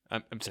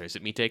I'm sorry, is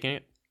it me taking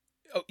it?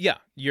 Oh, yeah.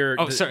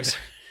 Sorry.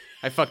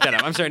 I fucked that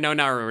up. I'm sorry. No,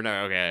 now I remember.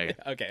 No, okay.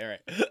 Okay, all right.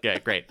 Okay,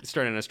 great.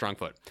 Starting on a strong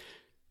foot.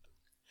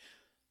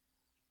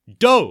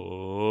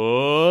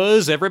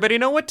 Does everybody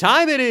know what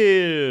time it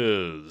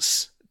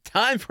is?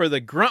 Time for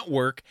the Grunt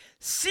Work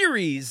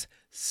Series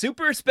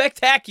Super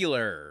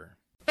Spectacular.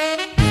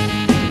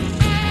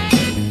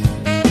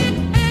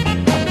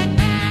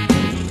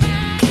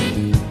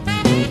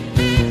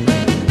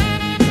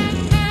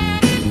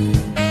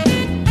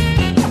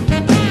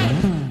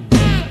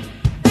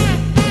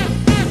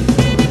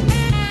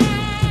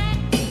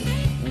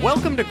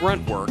 Welcome to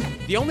Grunt Work,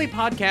 the only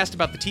podcast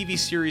about the TV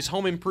series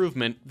Home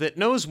Improvement that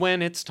knows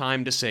when it's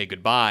time to say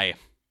goodbye.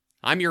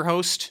 I'm your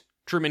host,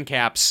 Truman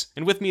Capps,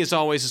 and with me as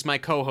always is my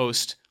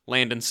co-host,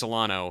 Landon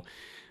Solano.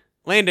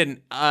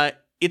 Landon,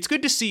 it's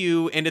good to see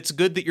you, and it's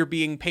good that you're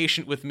being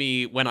patient with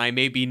me when I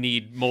maybe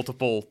need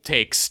multiple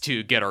takes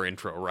to get our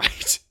intro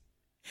right.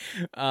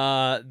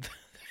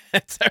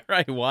 That's all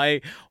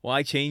right.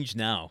 Why change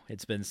now?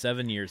 It's been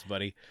 7 years,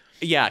 buddy.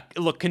 Yeah,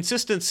 look,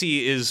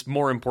 consistency is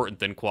more important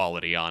than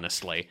quality,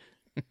 honestly.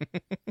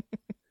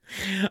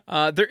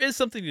 There is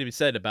something to be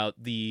said about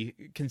the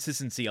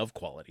consistency of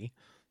quality,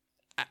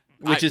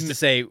 which is to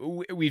say,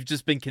 we've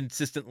just been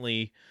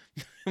consistently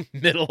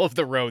middle of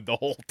the road the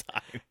whole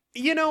time.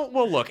 You know,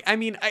 well, look, I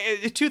mean,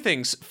 two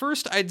things.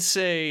 First, I'd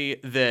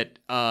say that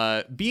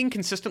being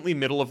consistently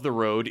middle of the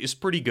road is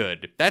pretty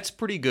good. That's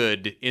pretty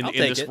good in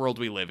this world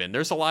we live in.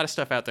 There's a lot of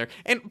stuff out there.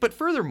 But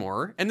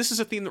furthermore, and this is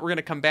a theme that we're going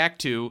to come back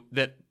to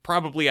that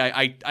probably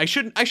I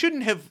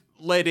shouldn't have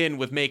led in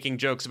with making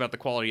jokes about the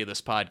quality of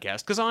this podcast,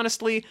 because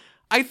honestly,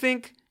 I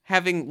think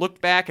having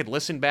looked back and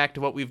listened back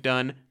to what we've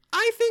done,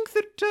 I think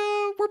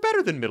that we're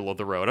better than middle of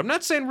the road. I'm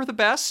not saying we're the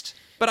best,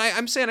 but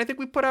I'm saying I think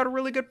we put out a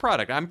really good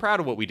product. I'm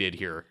proud of what we did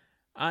here.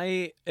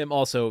 I am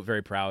also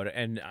very proud,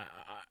 and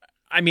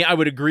I mean, I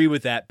would agree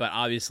with that, but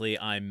obviously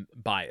I'm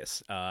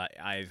biased.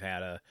 I've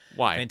had a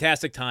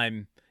fantastic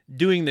time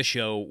doing the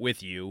show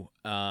with you.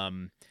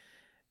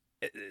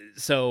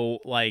 So,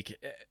 like,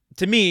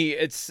 to me,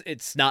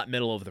 it's not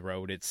middle of the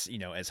road. It's, you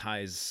know, as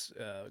high as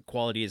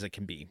quality as it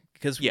can be,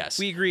 because yes,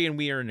 we agree and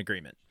we are in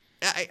agreement.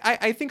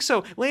 I think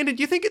so. Landon,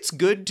 do you think it's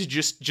good to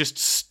just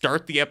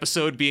start the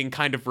episode being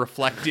kind of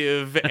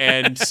reflective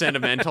and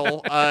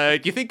sentimental?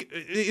 Do you think,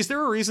 is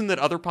there a reason that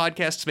other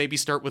podcasts maybe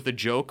start with a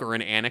joke or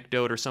an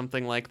anecdote or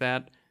something like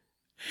that?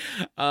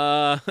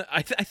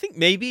 I think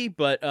maybe,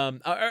 but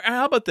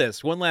how about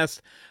this? One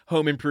last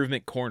home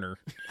improvement corner.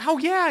 Oh,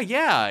 yeah.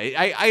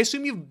 I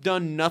assume you've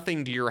done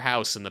nothing to your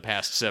house in the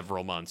past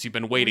several months. You've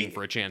been waiting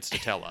for a chance to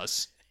tell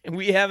us.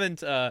 We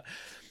haven't...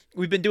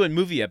 We've been doing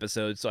movie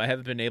episodes, so I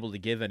haven't been able to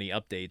give any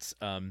updates.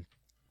 I've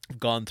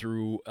gone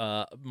through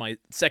my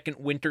second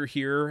winter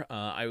here.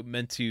 I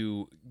meant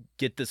to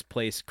get this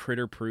place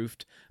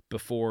critter-proofed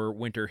before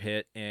winter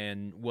hit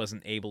and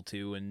wasn't able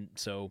to, and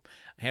so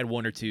I had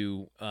one or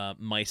two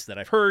mice that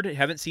I've heard.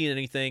 Haven't seen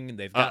anything.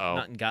 They've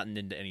not gotten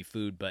into any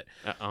food, but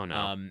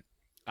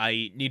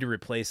I need to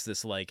replace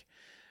this, like,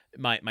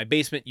 my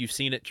basement. You've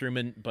seen it,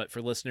 Truman, but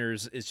for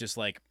listeners, is just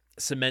like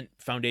cement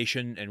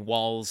foundation and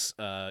walls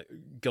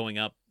going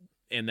up.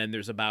 And then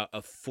there's about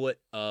a foot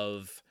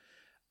of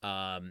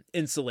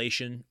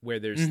insulation where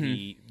there's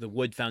the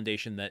wood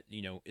foundation that,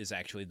 you know, is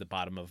actually the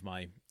bottom of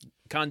my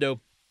condo.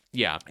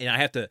 Yeah. And I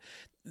have to,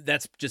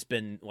 that's just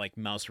been like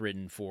mouse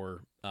ridden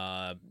for,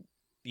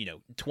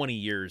 20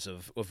 years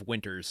of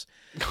winters.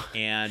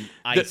 And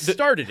I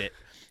started it.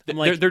 I'm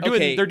like, they're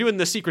doing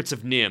the secrets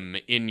of Nim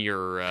in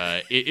your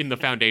in the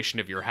foundation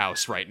of your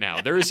house right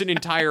now. There is an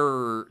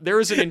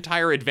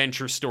entire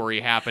adventure story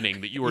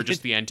happening that you are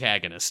just the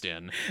antagonist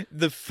in.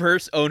 The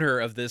first owner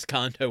of this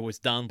condo was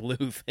Don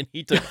Bluth, and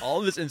he took all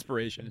of his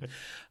inspiration.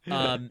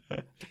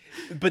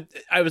 But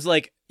I was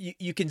like,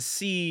 you can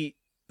see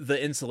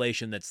the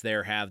insulation that's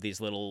there have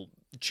these little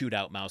chewed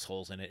out mouse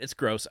holes in it. It's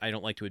gross. I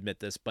don't like to admit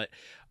this, but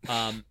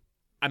I'm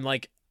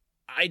like,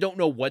 I don't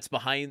know what's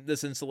behind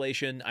this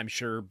insulation. I'm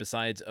sure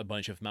besides a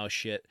bunch of mouse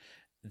shit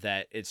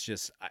that it's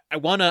just, I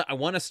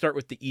wanna start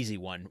with the easy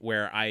one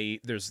where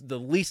there's the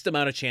least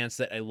amount of chance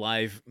that a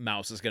live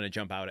mouse is going to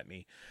jump out at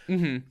me.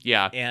 Mm-hmm.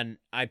 Yeah. And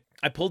I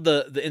pulled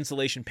the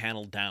insulation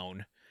panel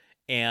down,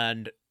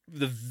 and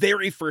the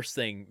very first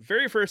thing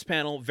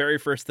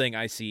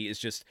I see is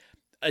just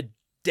a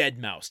dead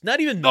mouse. Not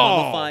even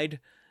mummified,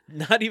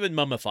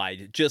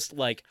 just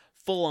like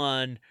full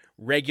on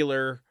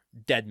regular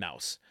dead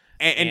mouse.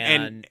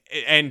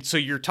 And so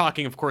you're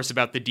talking, of course,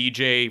 about the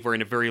DJ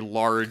wearing a very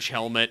large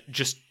helmet,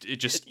 just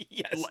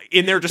yes.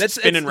 in there, just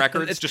spinning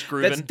records, just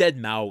grooving. That's Dead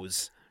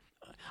Mouse.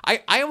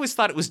 I always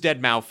thought it was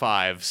Dead Mouse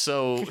 5.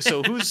 So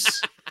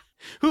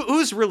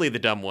who's really the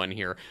dumb one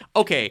here?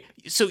 Okay,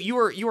 so you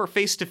are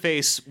face to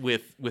face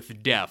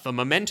with death, a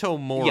memento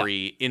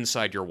mori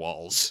inside your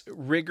walls.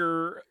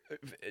 Rigor,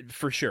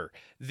 for sure.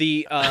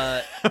 The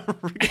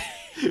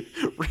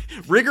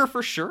rigor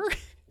for sure.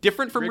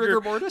 Different from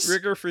rigor mortis?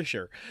 Rigor for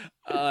sure.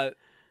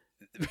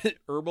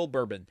 Herbal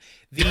bourbon.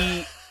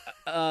 The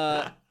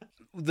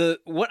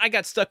what I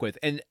got stuck with,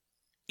 and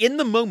in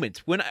the moment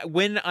when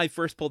I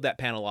first pulled that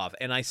panel off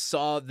and I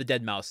saw the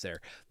dead mouse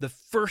there, the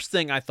first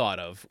thing I thought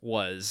of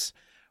was,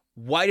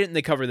 why didn't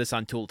they cover this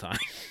on Tool Time?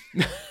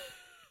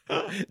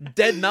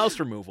 Dead mouse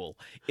removal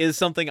is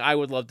something I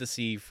would love to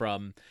see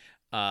from,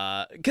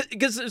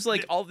 because there's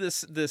like all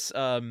this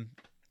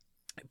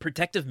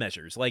protective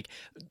measures. Like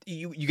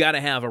you got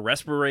to have a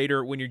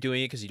respirator when you're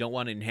doing it because you don't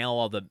want to inhale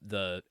all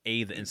the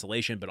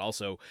insulation, but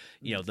also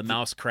the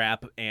mouse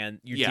crap, and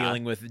you're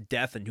dealing with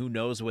death, and who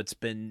knows what's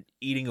been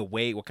eating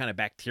away, what kind of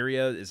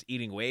bacteria is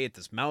eating away at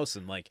this mouse,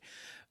 and like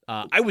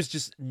I was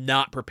just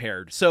not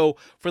prepared. So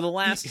for the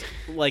last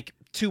like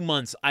 2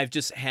 months, I've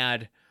just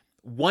had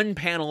one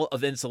panel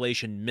of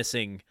insulation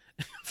missing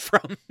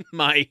from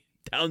my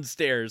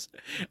downstairs,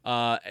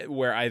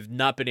 where I've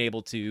not been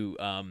able to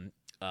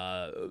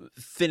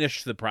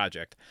finish the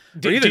project,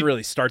 or even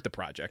really start the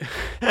project.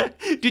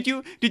 Did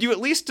you at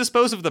least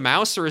dispose of the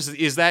mouse, or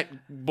is that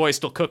boy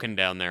still cooking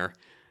down there?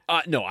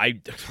 No,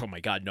 oh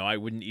my God, no, I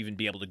wouldn't even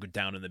be able to go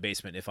down in the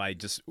basement if I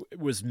just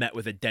was met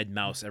with a dead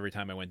mouse every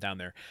time I went down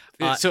there.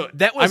 So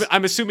that was,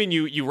 I'm assuming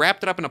you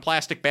wrapped it up in a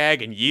plastic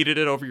bag and yeeted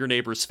it over your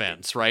neighbor's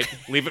fence, right?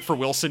 Leave it for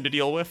Wilson to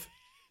deal with.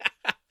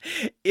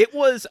 It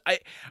was,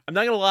 I'm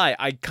not gonna lie,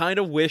 I kind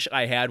of wish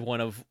I had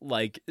one of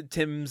like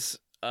Tim's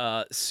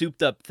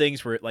souped up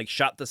things where it like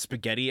shot the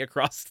spaghetti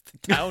across the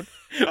town.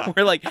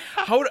 Where like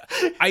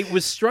I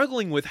was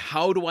struggling with,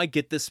 how do I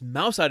get this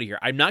mouse out of here?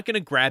 I'm not gonna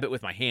grab it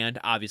with my hand,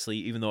 obviously,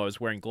 even though I was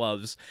wearing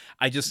gloves.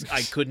 I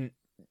couldn't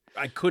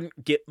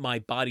get my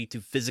body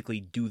to physically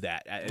do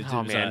that. It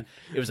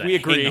was a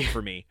hang up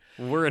for me.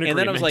 We're in agreement. And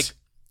then I was like,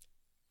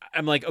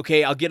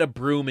 okay, I'll get a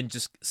broom and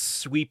just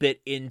sweep it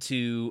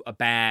into a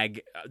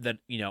bag that,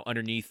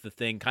 underneath the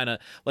thing, kind of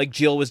like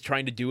Jill was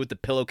trying to do with the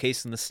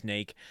pillowcase and the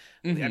snake.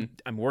 Mm-hmm.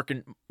 I'm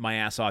working my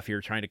ass off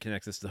here trying to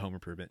connect this to home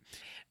improvement.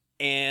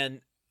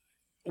 And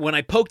when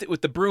I poked it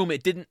with the broom,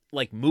 it didn't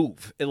like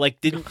move. It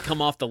like didn't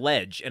come off the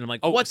ledge. And I'm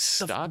like, what's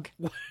stuck?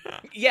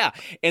 Yeah.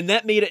 And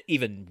that made it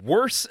even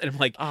worse. And I'm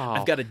like,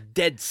 I've got a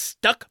dead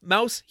stuck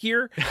mouse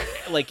here.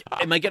 Like,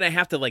 am I going to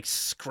have to like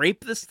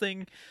scrape this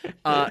thing?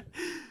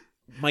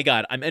 My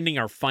God, I'm ending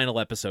our final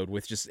episode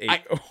with just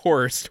a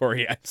horror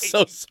story. I'm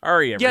so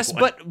sorry, everyone. Yes,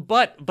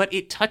 but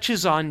it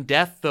touches on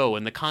death, though,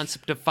 and the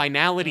concept of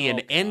finality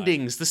and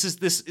endings. This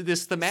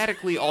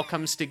thematically all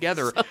comes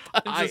together.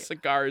 Sometimes a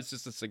cigar is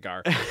just a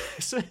cigar.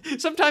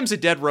 Sometimes a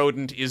dead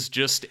rodent is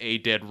just a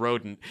dead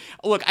rodent.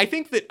 Look, I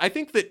think that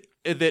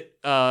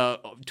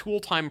Tool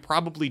Time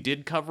probably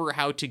did cover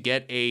how to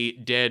get a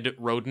dead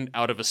rodent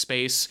out of a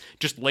space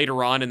just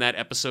later on in that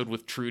episode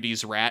with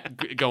Trudy's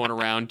rat going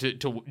around to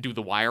do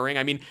the wiring.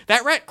 I mean,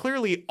 that rat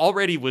clearly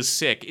already was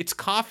sick. It's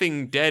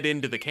coughing dead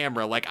into the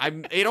camera. Like,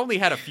 it only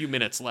had a few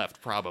minutes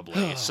left,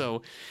 probably.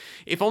 So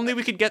if only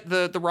we could get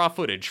the raw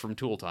footage from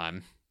Tool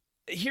Time.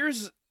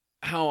 Here's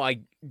how I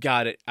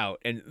got it out.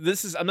 And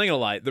this is, I'm not going to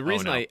lie, the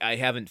reason I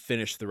haven't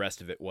finished the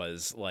rest of it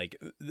was, like,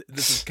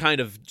 this is kind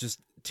of just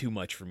too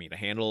much for me to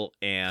handle,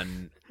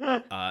 and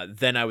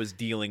then I was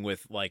dealing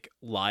with like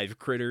live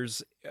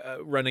critters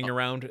running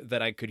around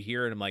that I could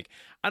hear, and I'm like,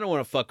 I don't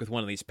want to fuck with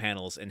one of these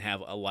panels and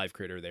have a live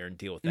critter there and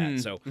deal with that.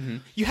 So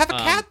you have a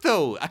cat,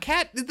 though. A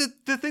cat,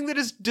 the thing that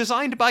is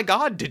designed by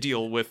God to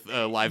deal with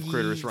live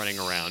critters running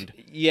around.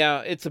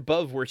 Yeah, it's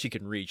above where she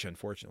can reach,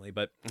 unfortunately.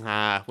 But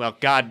well,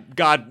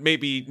 God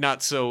maybe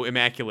not so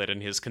immaculate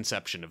in his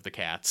conception of the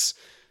cats.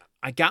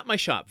 I got my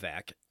shop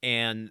vac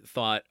and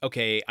thought,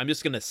 okay, I'm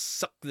just going to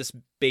suck this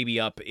baby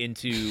up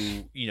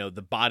into,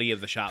 the body of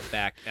the shop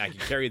vac. I can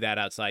carry that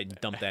outside and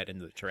dump that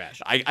into the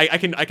trash.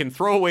 I can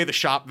throw away the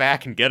shop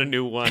vac and get a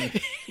new one.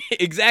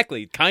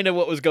 Exactly. Kind of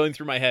what was going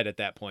through my head at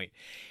that point.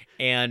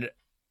 And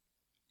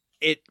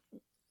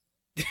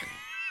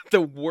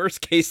the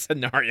worst case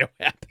scenario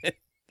happened.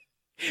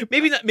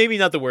 Maybe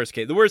not the worst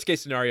case. The worst case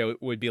scenario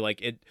would be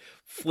like it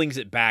flings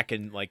it back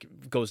and like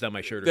goes down my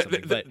shirt or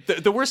something.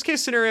 The worst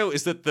case scenario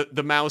is that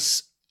the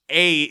mouse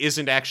A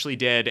isn't actually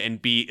dead,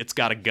 and B, it's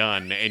got a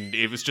gun, and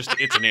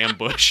it's an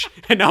ambush,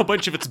 and now a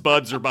bunch of its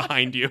buds are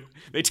behind you.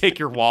 They take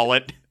your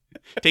wallet,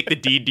 take the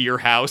deed to your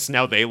house.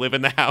 Now they live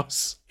in the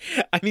house.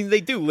 I mean,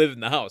 they do live in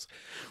the house.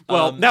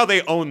 Well, now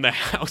they own the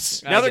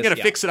house. Now they're gonna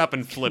fix it up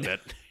and flip it.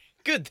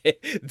 Good.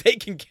 They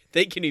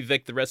can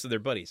evict the rest of their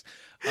buddies.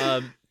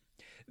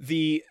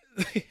 The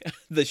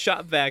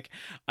shop vac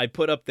I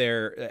put up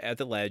there at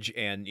the ledge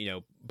and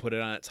put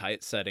it on its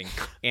highest setting,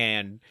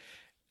 and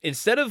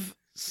instead of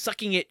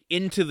sucking it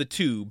into the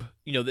tube,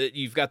 that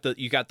you've got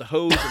the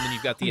hose and then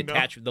you've got the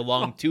the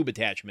long tube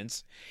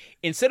attachments,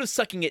 instead of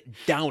sucking it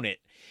down it,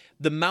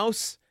 the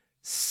mouse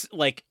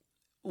like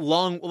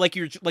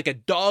you're like a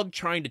dog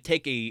trying to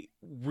take a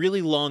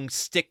really long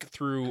stick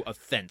through a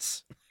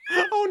fence.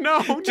 Oh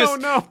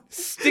no,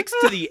 sticks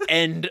to the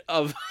end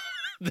of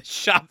the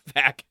shop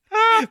vac.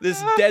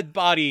 This dead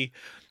body,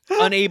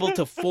 unable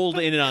to fold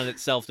in on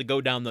itself to go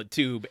down the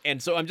tube.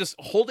 And so I'm just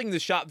holding the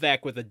shop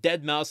vac with a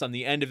dead mouse on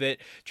the end of it,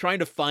 trying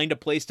to find a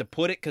place to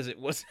put it because it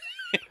was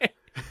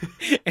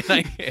And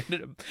I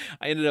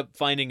ended up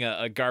finding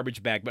a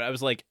garbage bag, but I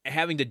was like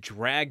having to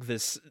drag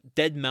this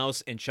dead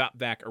mouse and shop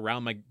vac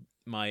around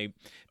my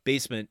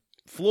basement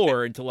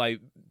floor until I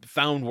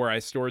found where I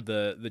stored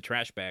the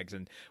trash bags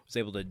and was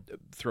able to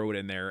throw it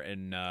in there.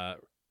 And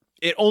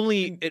it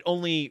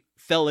only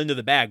fell into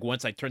the bag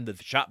once I turned the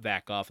shop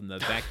vac off and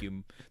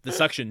the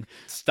suction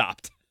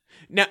stopped.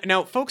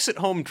 Now, folks at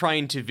home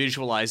trying to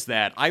visualize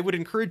that, I would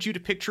encourage you to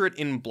picture it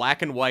in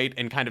black and white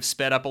and kind of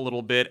sped up a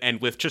little bit,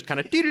 and with just kind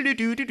of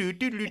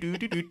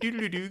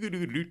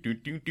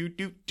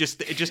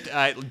just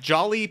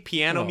jolly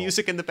piano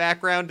music in the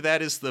background.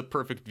 That is the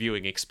perfect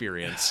viewing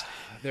experience.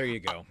 There you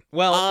go.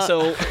 Well,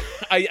 so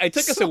I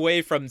took us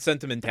away from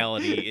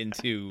sentimentality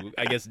into,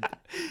 I guess,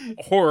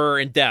 horror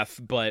and death,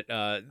 but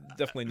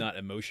definitely not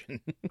emotion.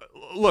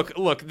 Look,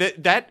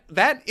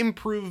 that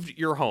improved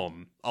your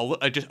home.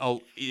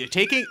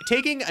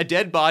 Taking a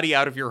dead body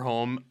out of your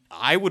home,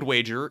 I would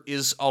wager,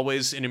 is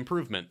always an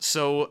improvement.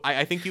 So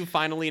I think you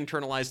finally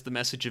internalized the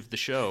message of the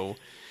show.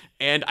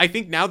 And I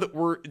think now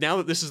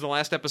that this is the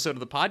last episode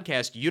of the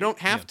podcast, you don't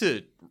have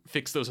to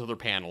fix those other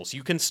panels.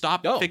 You can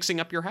stop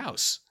fixing up your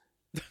house.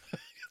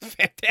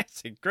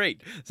 Fantastic,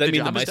 great. Does that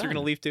mean the mice are going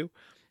to leave too?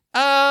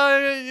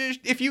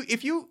 If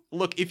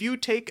you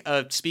take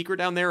a speaker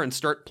down there and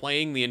start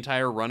playing the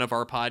entire run of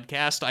our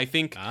podcast, I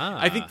think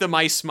the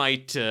mice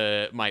might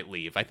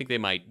leave. I think they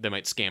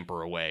might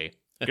scamper away.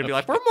 They're gonna be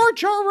like, we're more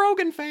Joe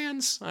Rogan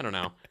fans. I don't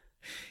know.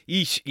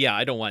 Eesh, yeah,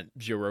 I don't want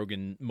Joe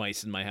Rogan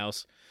mice in my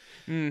house.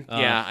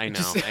 Yeah, I know.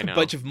 Just I know. A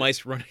bunch of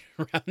mice running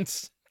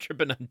around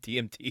tripping on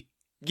DMT.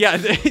 Yeah,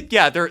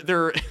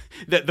 they're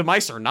the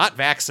mice are not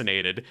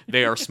vaccinated.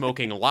 They are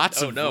smoking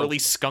lots of really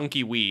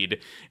skunky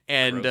weed,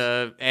 and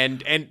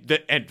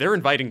they're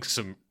inviting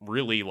some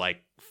really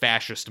like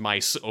fascist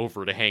mice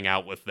over to hang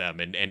out with them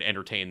and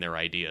entertain their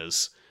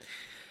ideas.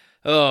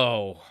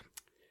 Oh,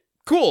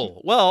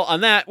 cool. Well,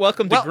 on that,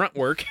 welcome to Grunt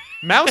Work.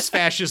 Mouse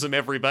fascism,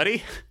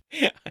 everybody.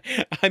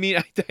 I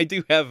mean, I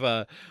do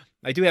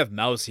have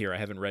Mouse here. I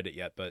haven't read it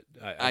yet, but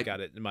I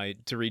got it in my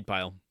to read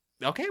pile.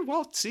 Okay,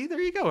 well, see, there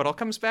you go. It all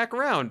comes back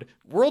around.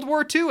 World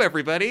War II,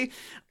 everybody.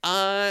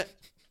 So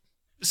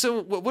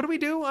what do we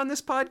do on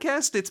this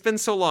podcast? It's been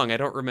so long, I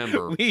don't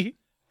remember.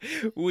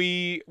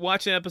 We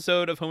watch an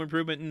episode of Home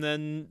Improvement and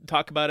then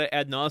talk about it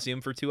ad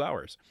nauseum for 2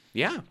 hours.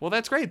 Yeah, well,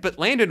 that's great. But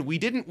Landon, we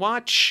didn't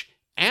watch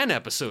an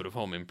episode of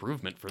Home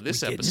Improvement for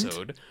this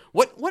episode.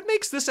 What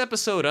makes this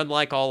episode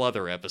unlike all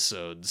other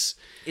episodes?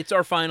 It's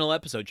our final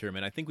episode,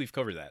 Sherman. I think we've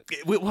covered that.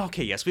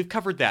 Okay, yes, we've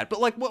covered that.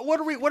 But like, what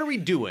are we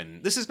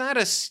doing? This is not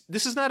a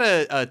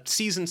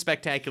season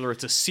spectacular.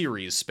 It's a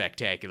series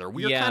spectacular.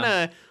 We are kind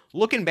of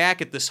looking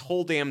back at this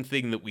whole damn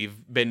thing that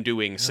we've been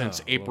doing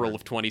since April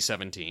of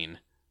 2017.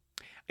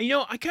 You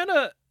know,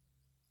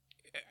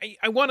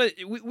 I want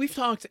to. We've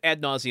talked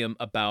ad nauseum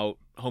about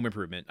Home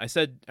Improvement. I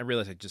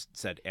realized I just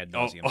said ad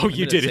nauseum. Oh,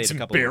 you did. It's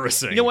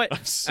embarrassing. You know what?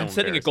 I'm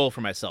setting a goal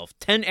for myself.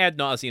 10 ad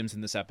nauseums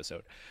in this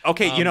episode.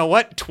 Okay, you know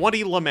what?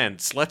 20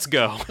 laments. Let's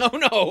go.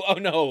 Oh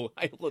no!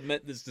 I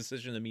lament this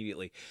decision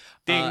immediately.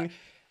 Ding.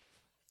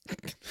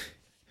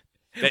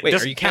 Wait,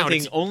 are you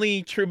counting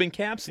only Truman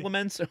Caps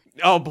laments?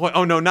 Oh boy!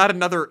 Oh no! Not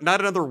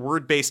another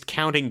word-based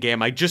counting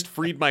game. I just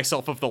freed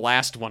myself of the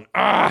last one.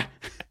 Ah.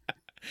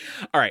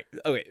 All right.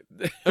 Okay.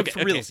 For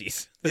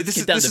realsies. This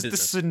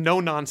is a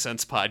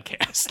no-nonsense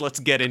podcast. Let's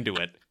get into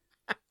it.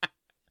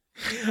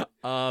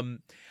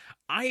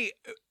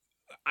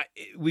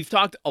 We've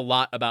talked a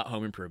lot about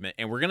Home Improvement,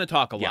 and we're going to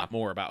talk a lot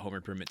more about Home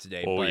Improvement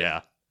today. Oh,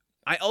 yeah.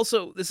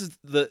 This is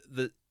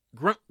the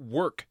Grunt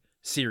Work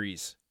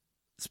series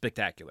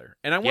spectacular,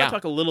 and I want to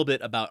talk a little bit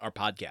about our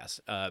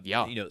podcast.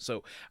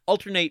 So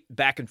alternate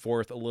back and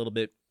forth a little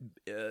bit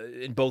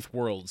in both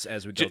worlds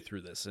as we go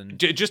through this, and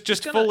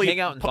just fully hang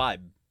out and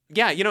vibe.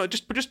 Yeah,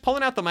 just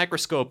pulling out the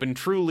microscope and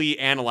truly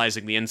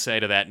analyzing the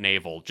inside of that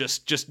navel.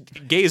 Just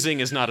gazing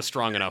is not a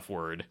strong enough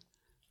word.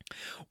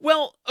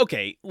 Well,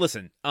 okay,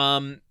 listen.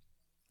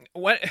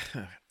 What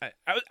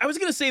I was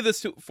gonna save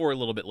this for a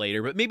little bit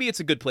later, but maybe it's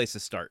a good place to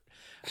start.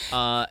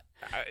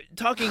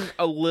 Talking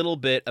a little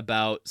bit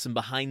about some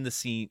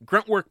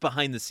grunt work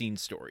behind the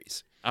scenes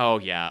stories. Oh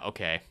yeah,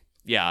 okay,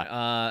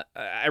 yeah.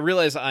 I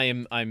realize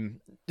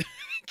I'm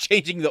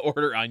changing the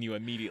order on you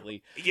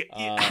immediately.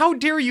 How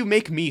dare you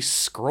make me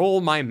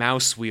scroll my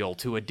mouse wheel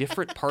to a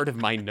different part of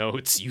my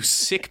notes, you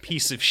sick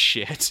piece of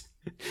shit.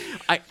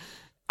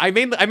 I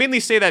mainly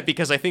say that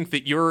because I think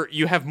that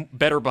you have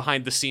better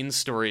behind the scenes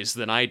stories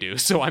than I do,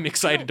 so I'm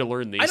excited to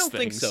learn these things. I don't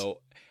think so.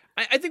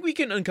 I think we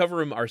can uncover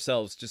them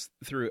ourselves just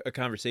through a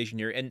conversation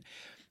here. And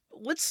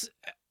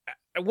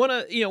I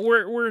want to,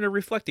 we're in a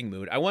reflecting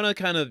mood. I want to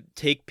kind of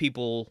take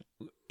people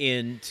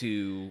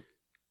into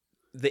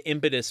the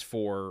impetus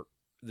for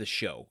the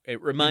show.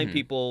 It remind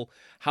people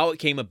how it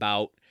came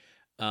about.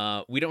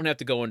 We don't have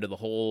to go into the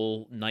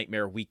whole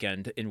nightmare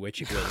weekend in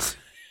which it was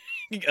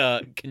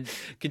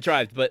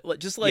contrived, but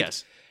just like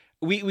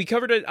we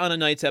covered it on a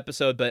night's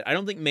episode, but I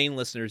don't think main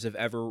listeners have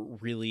ever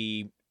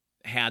really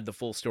had the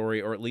full story,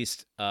 or at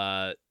least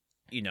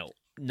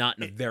not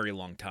in a very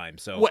long time.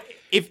 So well,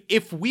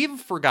 if we've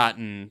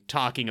forgotten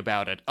talking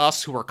about it,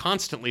 us who are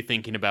constantly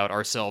thinking about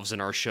ourselves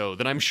and our show,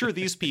 then I'm sure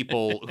these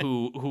people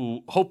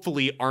who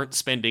hopefully aren't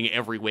spending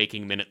every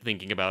waking minute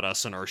thinking about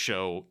us and our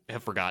show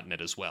have forgotten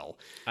it as well.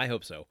 I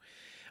hope so.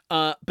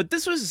 But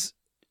this was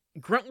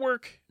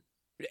Gruntwork.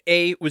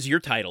 Was your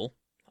title.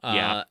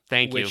 Yeah,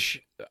 thank you.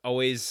 Which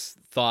always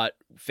thought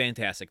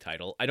fantastic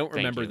title. I don't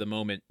remember the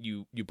moment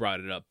you brought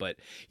it up, but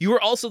you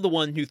were also the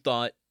one who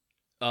thought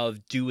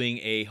of doing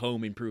a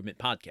home improvement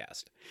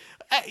podcast.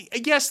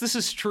 Yes, this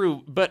is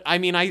true, but I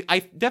mean,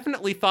 I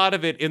definitely thought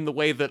of it in the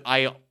way that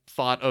I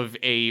thought of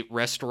a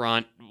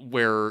restaurant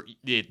where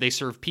they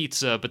serve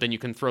pizza, but then you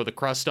can throw the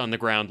crust on the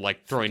ground,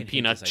 like throwing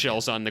peanut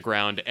shells on the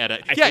ground at a...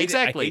 Yeah,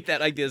 exactly. I hate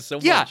that idea so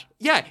much.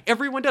 Yeah,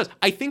 everyone does.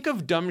 I think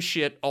of dumb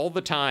shit all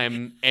the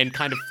time and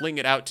kind of fling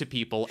it out to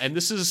people, and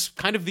this is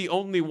kind of the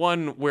only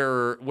one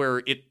where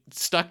it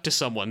stuck to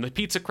someone. The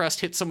pizza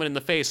crust hit someone in the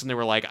face, and they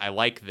were like, I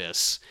like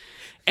this.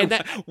 And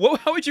that,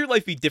 how would your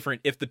life be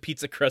different if the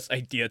pizza crust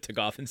idea took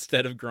off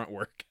instead of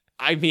Gruntwork?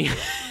 I mean,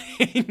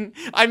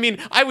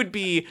 I would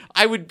be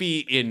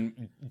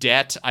in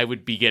debt. I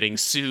would be getting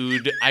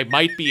sued. I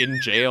might be in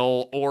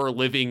jail or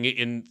living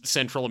in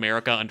Central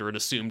America under an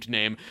assumed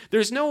name.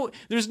 There's no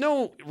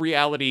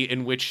reality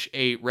in which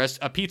a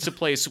pizza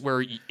place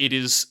where it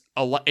is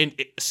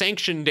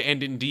sanctioned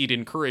and indeed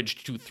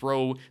encouraged to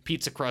throw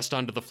pizza crust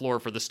onto the floor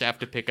for the staff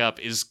to pick up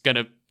is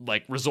gonna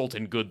like result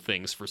in good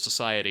things for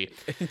society.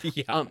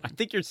 Yeah, I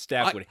think your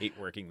staff would hate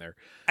working there.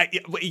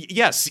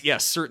 Yes,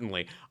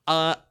 certainly.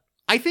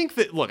 I think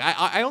that, look,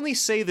 I only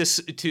say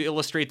this to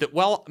illustrate that,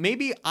 well,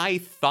 maybe I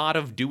thought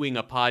of doing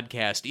a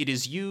podcast. It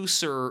is you,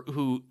 sir,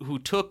 who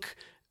took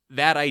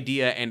that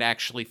idea and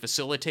actually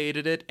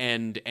facilitated it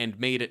and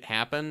made it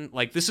happen.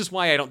 Like, this is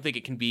why I don't think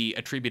it can be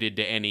attributed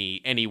to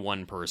any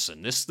one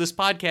person. This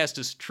podcast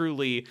is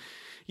truly,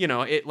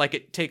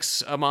 it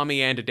takes a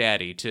mommy and a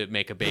daddy to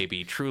make a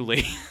baby.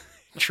 Truly,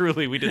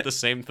 we did the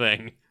same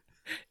thing.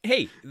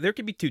 Hey, there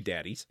could be two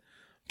daddies.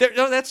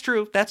 No, that's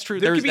true. That's true.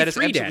 There could be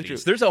three daddies. True.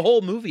 There's a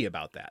whole movie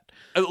about that.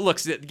 Look,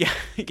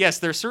 yes,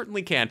 there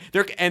certainly can.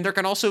 There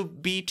can also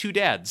be two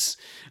dads,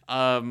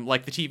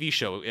 like the TV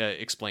show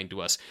explained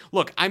to us.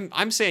 Look,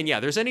 I'm saying, yeah,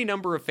 there's any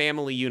number of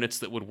family units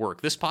that would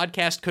work. This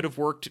podcast could have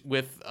worked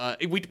with.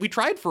 We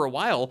tried for a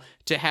while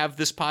to have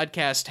this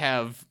podcast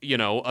have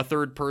a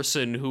third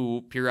person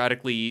who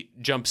periodically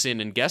jumps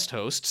in and guest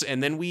hosts,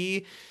 and then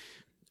we.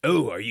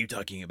 Oh, are you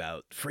talking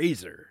about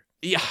Fraser?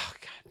 Yeah.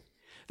 God.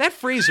 That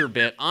Fraser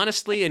bit,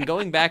 honestly, and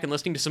going back and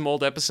listening to some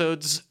old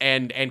episodes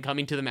and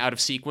coming to them out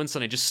of sequence,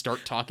 and I just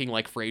start talking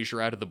like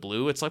Fraser out of the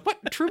blue, it's like, what,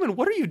 Truman,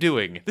 what are you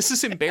doing? This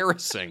is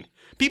embarrassing.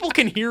 People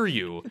can hear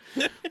you.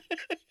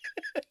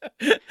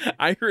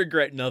 I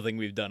regret nothing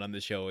we've done on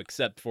the show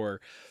except for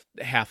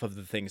half of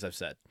the things I've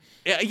said.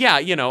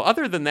 Yeah,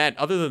 other than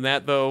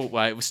that, though,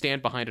 I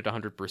stand behind it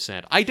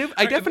 100%. I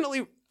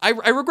definitely...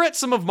 I regret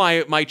some of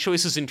my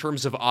choices in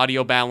terms of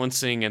audio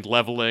balancing and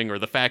leveling, or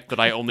the fact that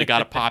I only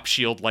got a pop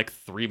shield like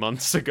 3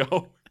 months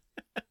ago.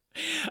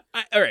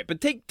 All right,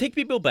 but take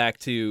people back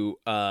to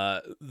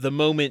the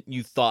moment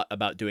you thought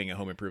about doing a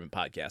home improvement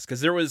podcast,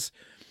 because there was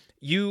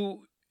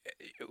you.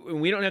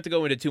 We don't have to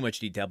go into too much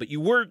detail, but you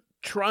were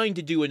trying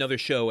to do another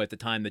show at the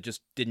time that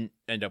just didn't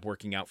end up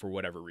working out for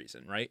whatever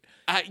reason, right?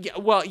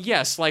 Well,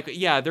 yes.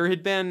 There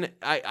had been...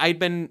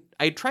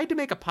 I tried to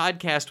make a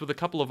podcast with a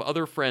couple of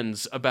other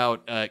friends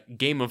about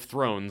Game of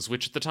Thrones,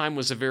 which at the time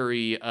was a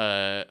very...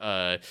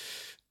 a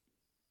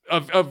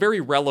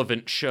very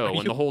relevant show,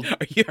 and the whole...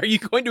 Are you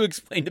going to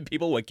explain to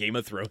people what Game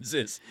of Thrones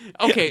is?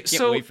 Okay, I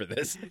can't wait for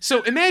this.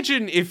 So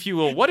imagine, if you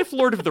will, what if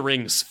Lord of the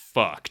Rings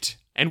fucked?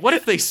 And what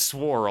if they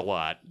swore a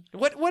lot?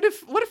 What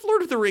if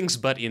Lord of the Rings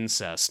but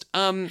incest?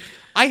 The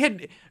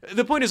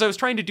point is, I was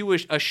trying to do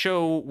a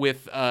show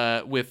with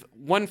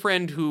one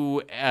friend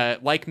who,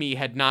 like me,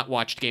 had not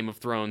watched Game of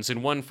Thrones,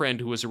 and one friend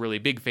who was a really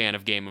big fan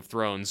of Game of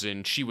Thrones,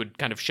 and she would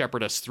kind of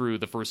shepherd us through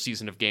the first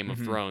season of Game of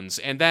Thrones,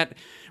 and that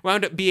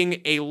wound up being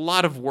a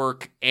lot of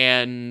work.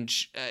 And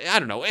I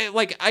don't know,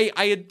 like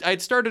I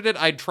had started it,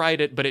 I'd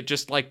tried it, but it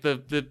just like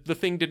the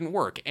thing didn't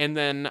work. And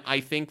then I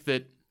think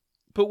that.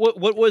 But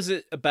what was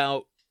it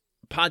about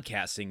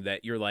podcasting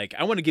that you're like,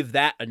 I want to give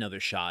that another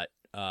shot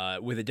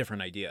with a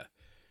different idea?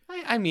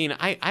 I mean,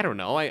 I don't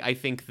know. I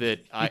think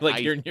that I like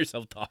hearing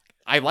yourself talk.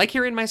 I like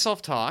hearing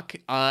myself talk,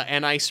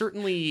 and I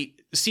certainly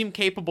seem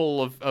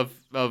capable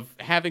of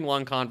having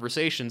long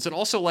conversations. And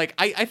also, like,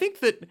 I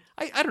think that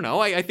I don't know.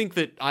 I think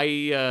that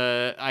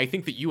I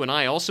think that you and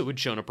I also had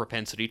shown a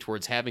propensity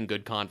towards having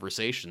good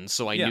conversations.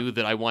 So I knew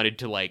that I wanted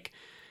to like.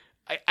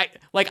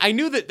 I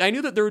knew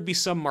that there would be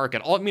some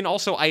market. I mean,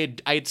 also I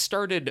had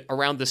started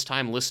around this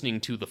time listening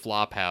to The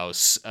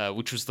Flophouse,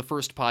 which was the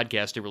first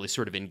podcast I really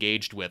sort of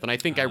engaged with, and I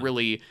think I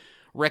really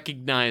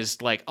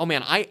recognized, like, oh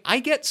man, I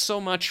get so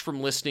much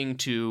from listening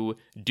to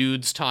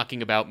dudes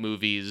talking about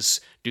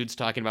movies, dudes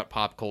talking about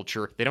pop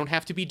culture. They don't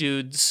have to be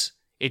dudes.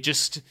 It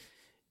just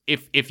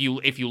if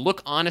you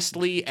look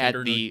honestly at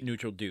the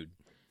neutral dude.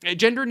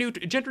 Gender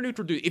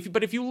neutral.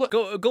 But if you look,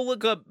 go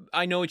look up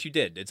I Know What You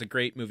Did. It's a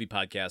great movie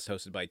podcast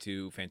hosted by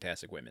two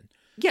fantastic women.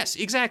 Yes,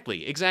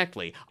 exactly.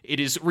 It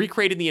is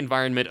recreating the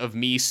environment of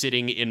me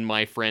sitting in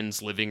my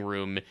friend's living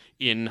room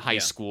in high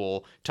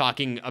school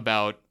talking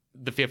about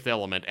The Fifth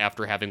Element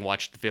after having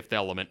watched The Fifth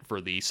Element for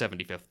the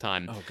 75th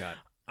time. Oh, God.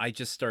 I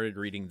just started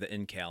reading The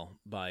Incal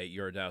by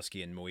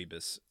Yorodowski and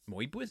Moebius.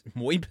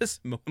 Moebius?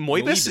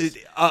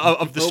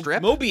 Of the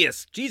strip?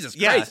 Mobius. Jesus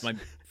Christ, my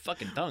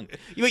fucking tongue.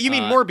 You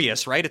mean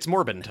Morbius, right? It's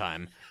Morbin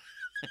time.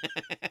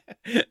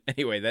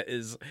 Anyway, that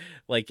is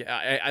like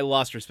I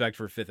lost respect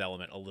for Fifth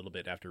Element a little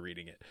bit after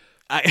reading it.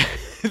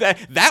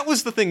 That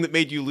was the thing that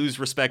made you lose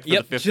respect for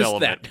the Fifth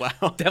Element. That.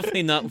 Wow,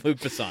 definitely not Luc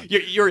Besson.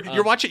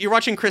 You're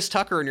watching Chris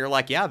Tucker and you're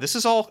like, yeah, this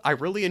is all. I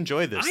really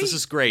enjoy this. This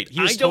is great. He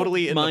was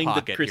totally in the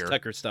pocket the Chris here.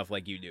 Tucker stuff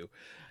like you do.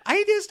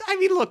 I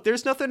mean, look,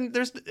 there's nothing.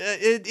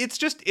 It's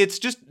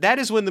just that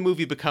is when the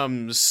movie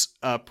becomes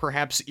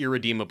perhaps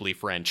irredeemably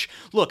French.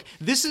 Look,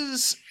 this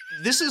is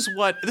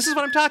what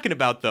I'm talking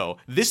about, though.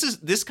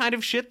 This kind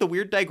of shit, the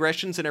weird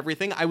digressions and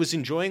everything. I was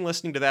enjoying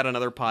listening to that on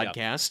other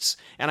podcasts,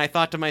 and I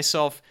thought to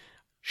myself,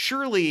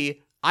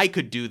 surely I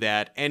could do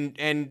that,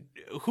 and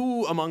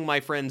who among my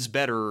friends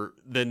better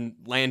than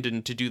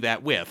Landon to do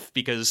that with?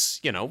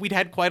 Because, we'd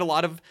had quite a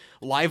lot of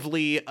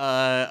lively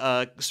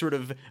sort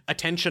of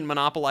attention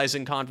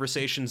monopolizing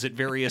conversations at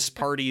various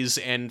parties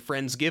and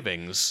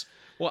friendsgivings.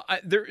 Well,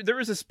 there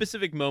was a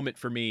specific moment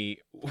for me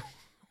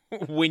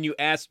when you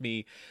asked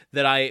me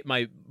that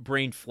my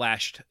brain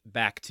flashed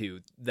back to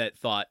that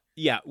thought,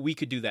 yeah, we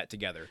could do that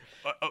together.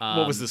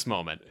 What was this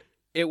moment?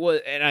 It was,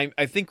 and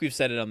I think we've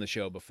said it on the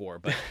show before,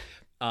 but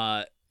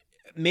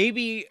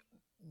maybe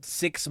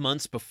 6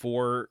 months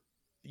before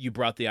you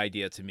brought the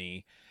idea to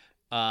me,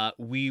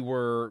 we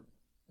were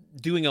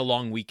doing a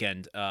long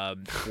weekend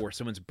for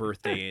someone's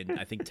birthday in,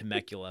 I think,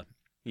 Temecula.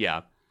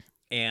 Yeah.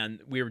 And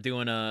we were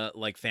doing a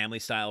family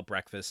style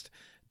breakfast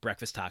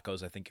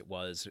tacos, I think it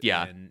was.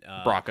 Yeah, and,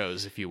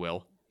 bracos, if you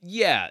will.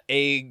 Yeah,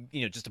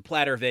 just a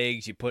platter of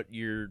eggs. You put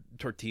your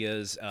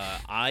tortillas.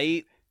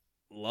 I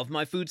love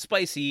my food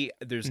spicy.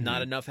 There's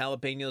not enough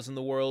jalapenos in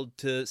the world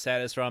to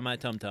satisfy my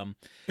tum-tum.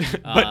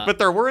 but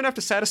there were enough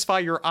to satisfy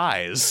your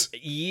eyes.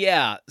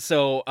 Yeah,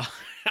 so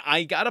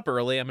I got up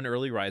early. I'm an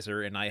early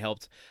riser, and I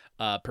helped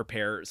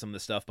prepare some of the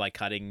stuff by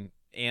cutting.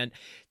 And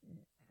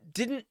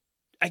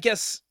I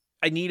guess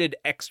I needed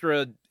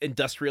extra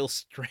industrial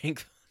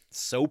strength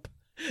soap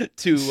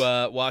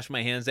to wash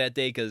my hands that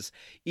day, because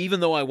even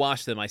though I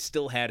washed them, I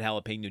still had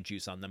jalapeno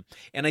juice on them.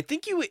 And I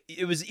think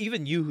it was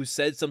even you who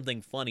said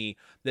something funny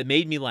that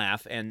made me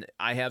laugh, and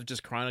I have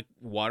just chronic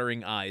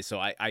watering eyes, so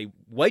I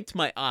wiped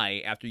my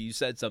eye after you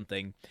said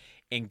something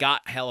and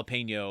got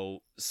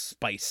jalapeno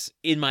spice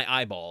in my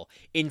eyeball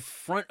in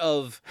front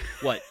of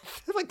what?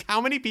 Like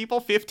how many people?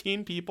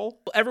 15 people?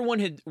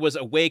 Everyone was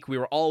awake. We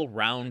were all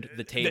around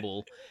the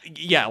table.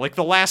 Yeah, like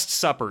the Last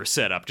Supper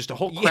setup. Just a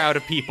whole crowd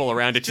of people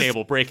around a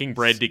table breaking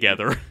bread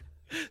together.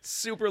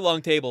 Super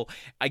long table.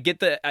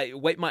 I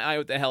wipe my eye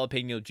with the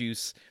jalapeno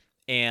juice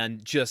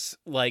and just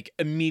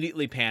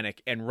immediately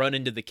panic and run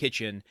into the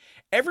kitchen.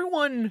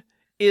 Everyone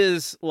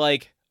is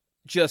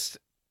just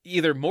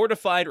either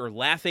mortified or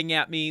laughing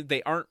at me.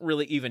 They aren't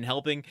really even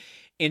helping.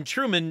 And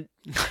Truman,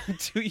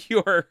 to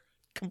your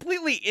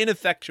completely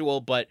ineffectual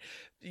but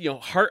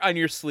heart on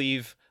your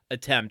sleeve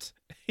attempt,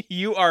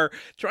 you are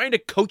trying to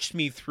coach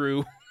me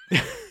through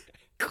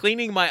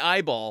cleaning my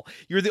eyeball.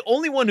 You're the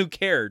only one who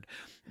cared,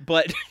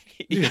 but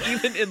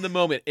even in the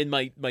moment, in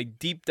my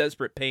deep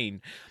desperate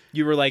pain,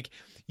 you were like,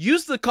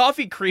 use the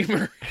coffee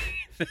creamer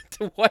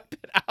to wipe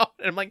it out.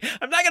 And I'm like,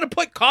 I'm not gonna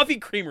put coffee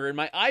creamer in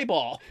my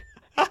eyeball.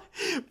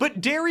 But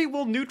dairy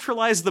will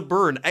neutralize the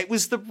burn. It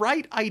was the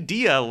right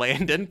idea,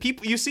 Landon.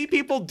 You see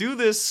people do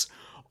this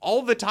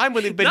all the time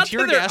when they've been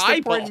tear gassed.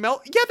 They pour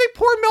milk. Yeah, they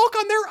pour milk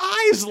on their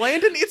eyes,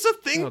 Landon. It's a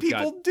thing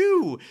people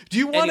do. Do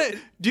you want to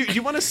do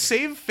you want to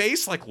save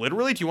face? Like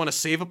literally, do you want to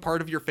save a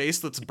part of your face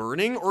that's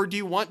burning, or do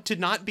you want to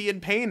not be in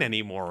pain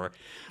anymore?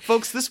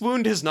 Folks, this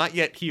wound has not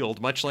yet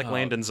healed, much like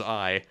Landon's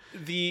eye.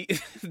 The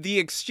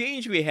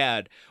exchange we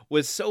had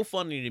was so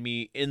funny to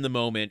me in the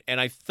moment,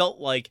 and I felt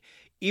like,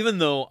 even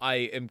though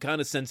I am kind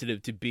of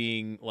sensitive to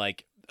being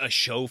a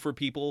show for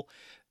people,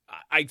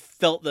 I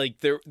felt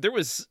like there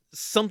was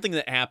something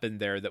that happened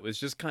there that was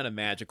just kind of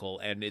magical,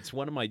 and it's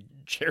one of my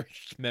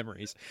cherished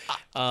memories.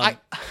 I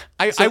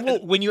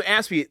will. When you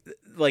asked me,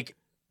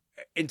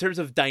 in terms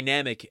of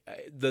dynamic,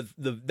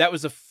 that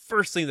was the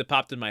first thing that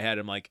popped in my head.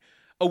 I'm like,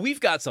 oh,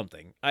 we've got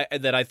something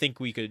that I think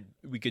we could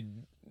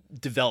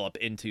develop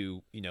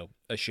into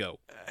a show.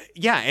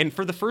 Yeah, and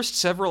for the first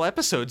several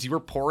episodes, you were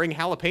pouring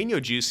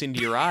jalapeno juice into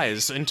your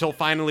eyes until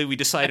finally we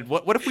decided,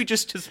 what if we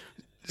just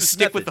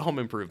stick with the home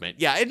improvement?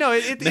 Yeah, no,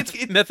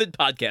 it's method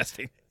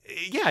podcasting.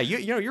 Yeah,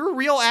 you know, you're a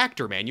real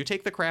actor, man. You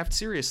take the craft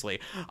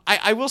seriously.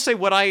 I will say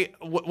what I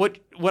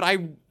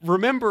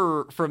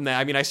remember from that.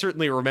 I mean, I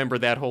certainly remember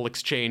that whole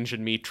exchange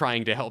and me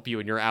trying to help you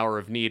in your hour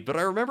of need, but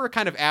I remember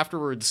kind of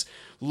afterwards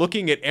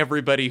looking at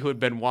everybody who had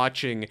been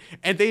watching,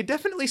 and they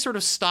definitely sort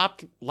of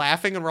stopped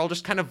laughing and were all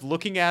just kind of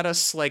looking at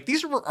us like,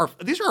 these are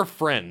our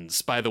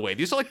friends, by the way.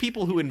 These are like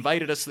people who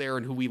invited us there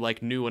and who we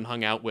like knew and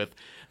hung out with.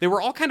 They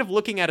were all kind of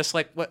looking at us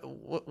like,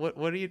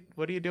 what are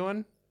you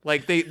doing?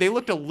 Like they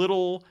looked a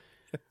little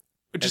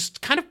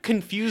just kind of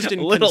confused and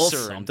a little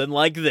concerned. Something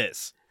like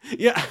this.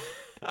 Yeah.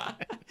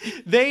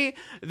 they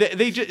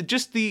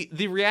just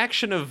the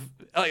reaction of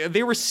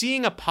they were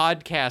seeing a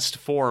podcast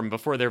form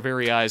before their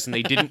very eyes, and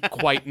they didn't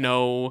quite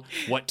know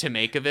what to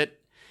make of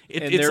it.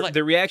 And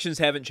their reactions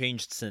haven't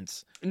changed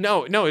since.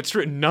 No, it's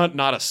true.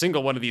 Not a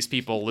single one of these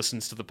people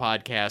listens to the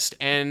podcast,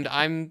 and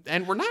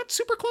we're not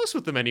super close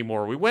with them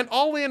anymore. We went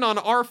all in on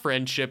our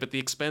friendship at the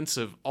expense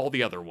of all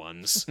the other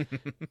ones.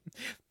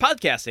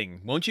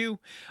 Podcasting, won't you?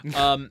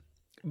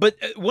 But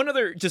one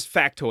other just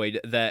factoid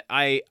that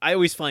I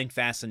always find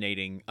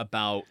fascinating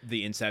about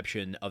the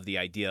inception of the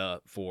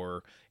idea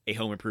for a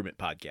home improvement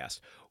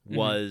podcast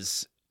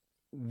was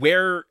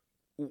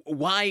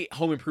why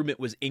home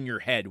improvement was in your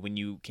head when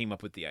you came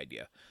up with the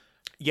idea.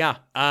 Yeah.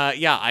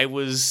 I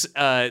was.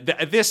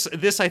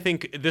 This I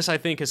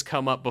think has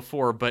come up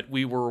before, but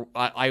we were.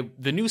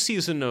 The new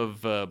season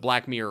of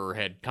Black Mirror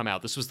had come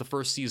out. This was the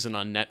first season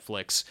on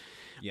Netflix.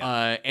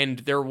 Yeah. And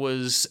there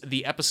was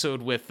the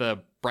episode with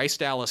Bryce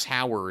Dallas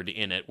Howard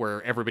in it,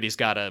 where everybody's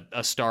got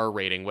a star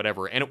rating,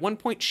 whatever. And at one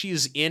point,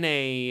 she's in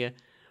a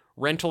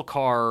rental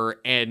car,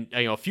 and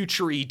a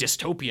future-y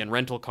dystopian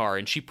rental car,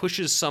 and she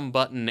pushes some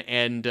button,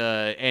 and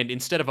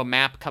instead of a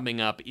map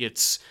coming up,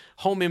 it's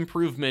home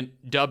improvement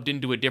dubbed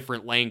into a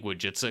different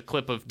language. It's a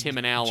clip of Tim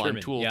and Al on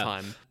Tool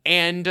Time.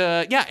 And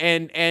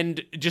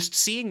and just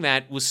seeing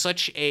that was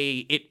such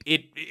a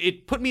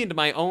it put me into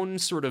my own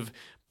sort of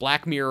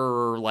Black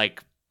Mirror,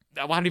 like,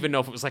 I don't even know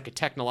if it was like a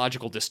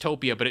technological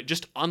dystopia, but it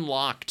just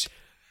unlocked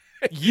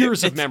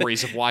years of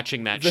memories of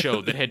watching that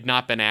show that had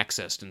not been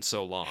accessed in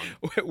so long.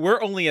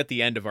 We're only at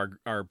the end of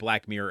our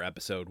Black Mirror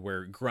episode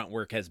where grunt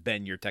work has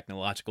been your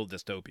technological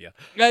dystopia.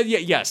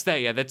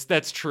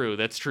 That's true.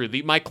 That's true.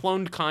 My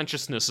cloned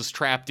consciousness is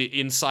trapped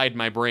inside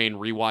my brain,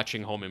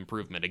 rewatching Home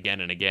Improvement again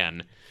and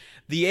again.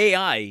 The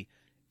AI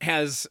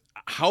has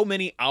how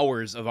many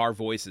hours of our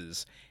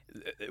voices?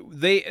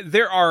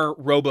 There are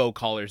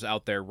robocallers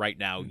out there right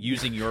now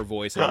using your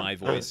voice and my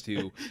voice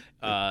to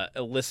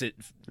elicit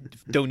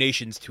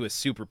donations to a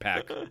super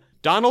PAC.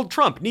 Donald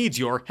Trump needs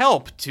your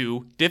help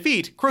to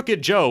defeat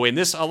Crooked Joe in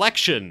this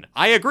election.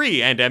 I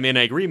agree and am in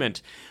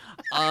agreement.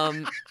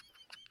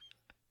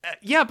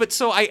 Yeah, but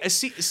so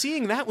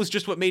seeing that was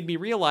just what made me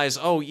realize,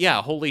 oh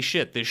yeah, holy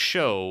shit, this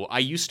show, I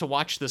used to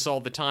watch this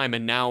all the time,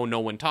 and now no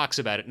one talks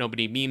about it,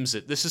 nobody memes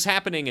it. This is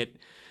happening at,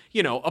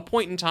 a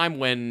point in time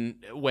when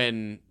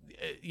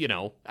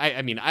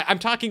I'm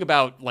talking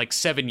about like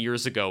 7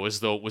 years ago, as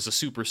though it was a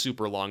super,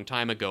 super long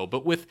time ago,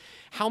 but with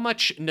how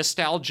much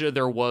nostalgia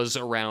there was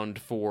around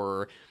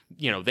for,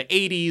 the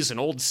 80s and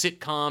old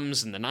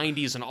sitcoms and the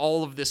 90s and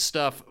all of this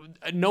stuff,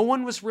 no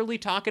one was really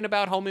talking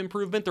about home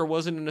improvement. There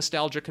wasn't a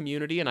nostalgia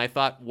community, and I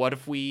thought, what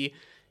if we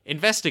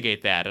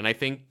investigate that? And I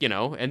think,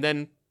 and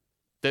then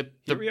the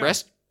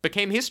rest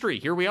became history.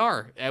 Here we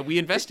are. We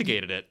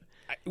investigated it.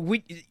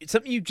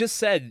 Something you just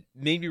said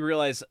made me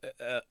realize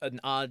an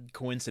odd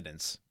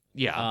coincidence.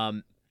 Yeah.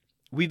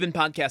 We've been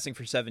podcasting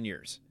for 7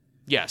 years.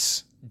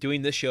 Yes.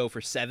 Doing this show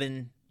for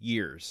 7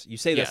 years. You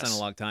say that's not a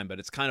long time, but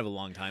it's kind of a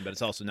long time, but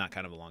it's also not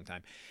kind of a long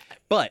time.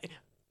 But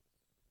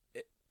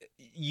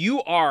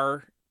you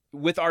are,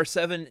 with our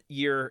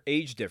 7-year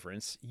age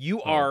difference,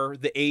 you are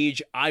the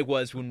age I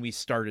was when we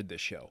started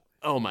this show.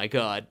 Oh my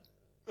God.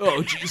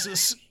 Oh,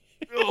 Jesus.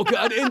 Oh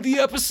God! End the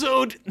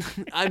episode.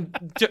 I'm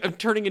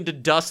turning into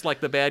dust like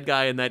the bad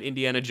guy in that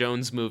Indiana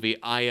Jones movie.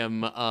 I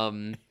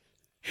am.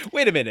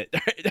 Wait a minute.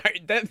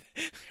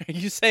 Are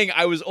you saying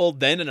I was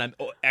old then and I'm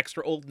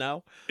extra old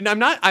now? No,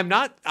 I'm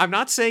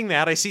not saying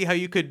that. I see how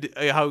you could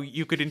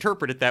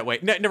interpret it that way.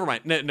 No, never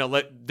mind.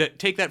 No.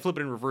 Take that, flip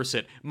it, and reverse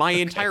it. My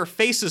entire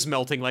face is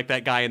melting like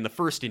that guy in the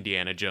first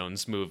Indiana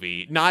Jones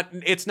movie.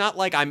 It's not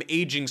like I'm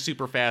aging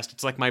super fast.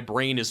 It's like my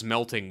brain is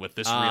melting with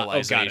this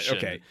realization. Oh, got it.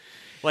 Okay.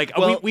 Like,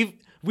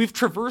 we've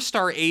traversed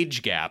our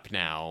age gap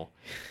now.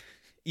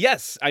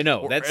 Yes, I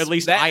know. That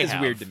is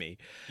weird to me.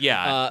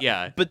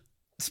 Yeah. But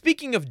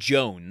speaking of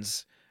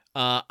Jones,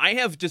 I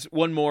have just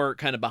one more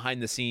kind of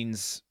behind the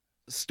scenes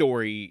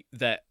story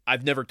that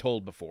I've never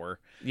told before.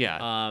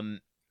 Yeah.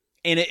 And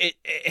it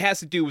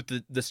has to do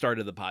with the start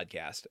of the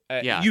podcast.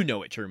 You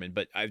know it, Sherman,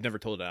 but I've never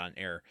told it on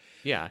air.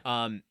 Yeah.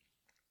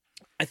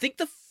 I think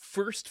the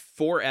first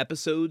 4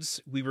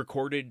 episodes we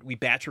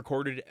batch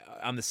recorded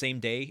on the same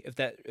day.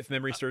 If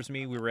memory serves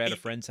me, we were at a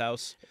friend's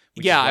house.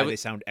 Which is why they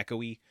sound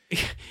echoey.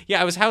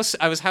 Yeah, I was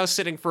house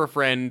sitting for a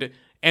friend,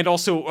 and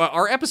also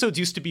our episodes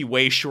used to be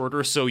way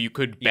shorter, so you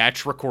could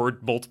batch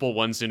record multiple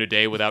ones in a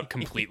day without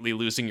completely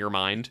losing your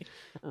mind.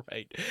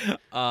 Right.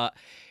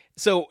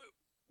 So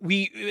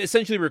we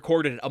essentially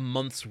recorded a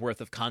month's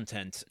worth of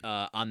content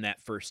on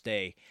that first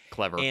day.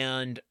 Clever.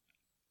 And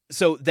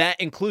so that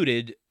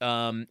included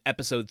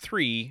episode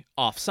 3,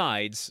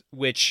 Offsides,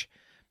 which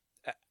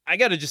I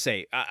got to just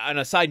say, on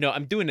a side note,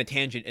 I'm doing a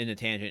tangent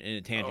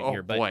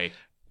here, but boy.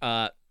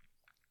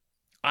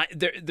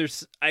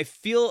 I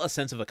feel a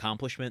sense of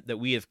accomplishment that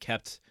we have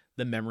kept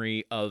the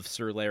memory of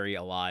Sir Larry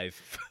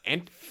alive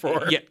and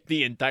for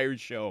the entire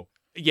show.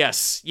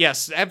 Yes,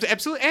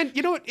 absolutely. And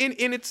you know what?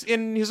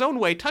 In his own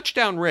way,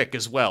 Touchdown Rick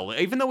as well.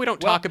 Even though we don't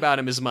talk about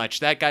him as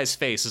much, that guy's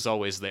face is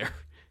always there.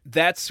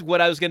 That's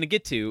what I was going to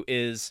get to.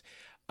 Is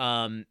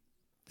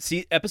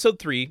episode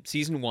 3,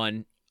 season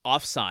 1,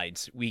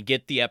 Offsides. We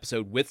get the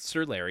episode with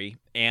Sir Larry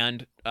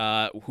and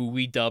who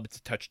we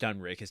dubbed Touchdown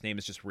Rick. His name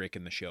is just Rick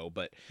in the show,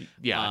 but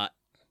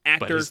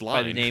actor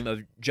by the name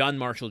of John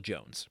Marshall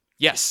Jones.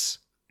 Yes.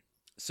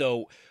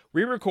 So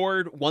we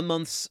record 1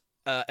 month's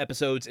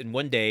episodes in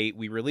one day.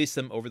 We release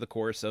them over the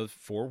course of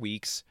 4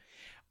 weeks.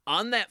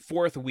 On that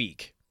 4th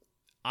week,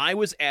 I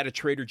was at a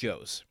Trader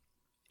Joe's.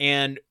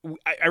 And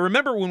I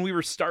remember when we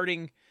were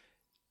starting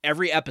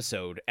every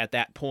episode at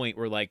that point,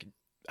 we're like,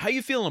 how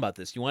you feeling about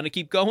this? You want to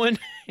keep going?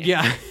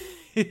 Yeah.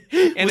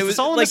 And it was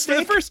all like for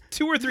the first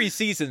 2 or 3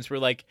 seasons, we're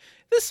like,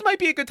 this might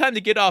be a good time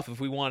to get off if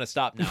we want to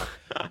stop now.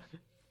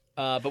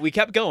 But we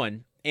kept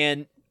going.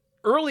 And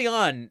early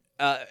on,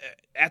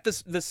 at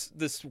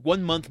this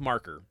 1 month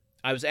marker,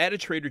 I was at a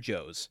Trader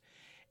Joe's,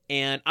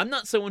 and I'm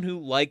not someone who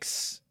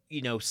likes,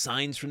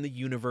 signs from the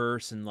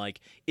universe and like,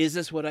 is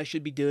this what I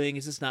should be doing?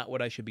 Is this not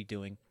what I should be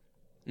doing?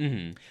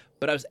 Mm-hmm.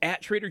 But I was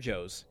at Trader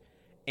Joe's,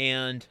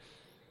 and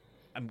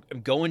I'm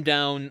going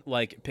down,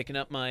 like picking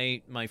up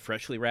my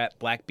freshly wrapped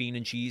black bean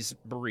and cheese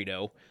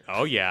burrito.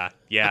 Oh yeah.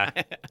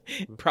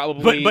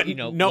 Probably, but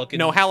no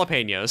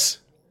jalapenos.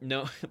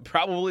 No,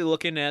 probably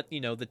looking at,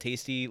 the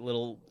tasty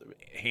little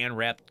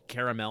hand-wrapped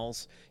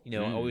caramels.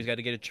 Always got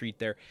to get a treat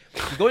there.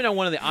 I'm going down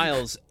one of the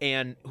aisles,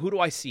 and who do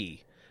I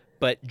see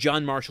but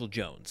John Marshall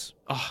Jones?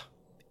 Oh,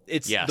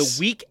 it's the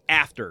week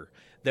after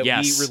that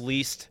we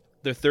released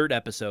the 3rd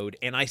episode,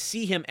 and I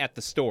see him at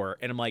the store,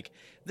 and I'm like,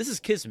 this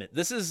is kismet.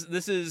 This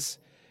is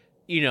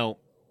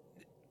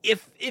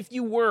if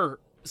you were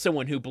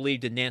someone who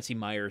believed in Nancy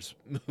Meyer's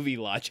movie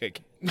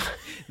logic,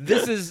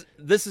 this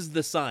is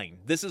the sign.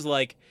 This is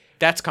like...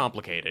 That's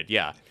complicated,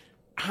 yeah.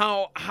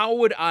 How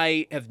would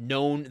I have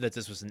known that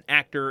this was an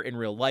actor in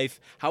real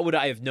life? How would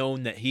I have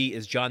known that he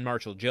is John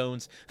Marshall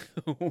Jones,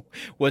 who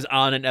was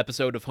on an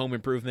episode of Home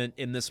Improvement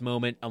in this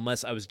moment,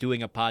 unless I was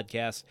doing a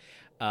podcast?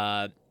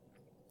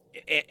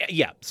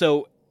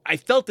 So I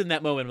felt in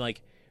that moment, I'm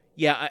like,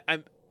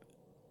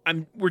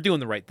 we're doing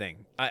the right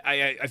thing.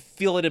 I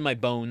feel it in my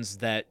bones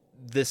that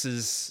this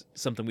is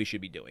something we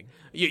should be doing.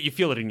 You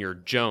feel it in your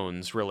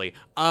Jones, really.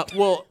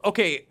 Well,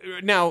 okay.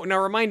 Now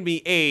remind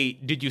me,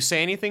 did you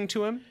say anything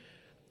to him?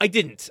 I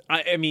didn't.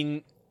 I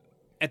mean,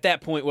 at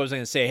that point, what was I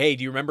going to say? Hey,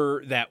 do you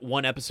remember that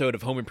one episode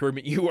of Home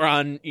Improvement you were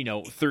on,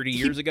 30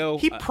 years ago?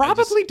 He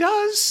probably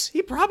does.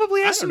 He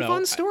probably has some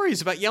fun stories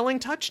about yelling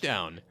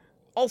touchdown.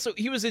 Also,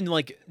 he was in,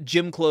 like,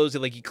 gym clothes.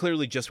 Like, he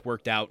clearly just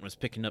worked out and was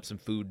picking up some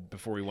food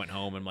before he went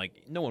home. And, like,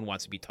 no one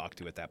wants to be talked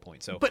to at that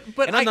point. So, but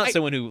and I'm not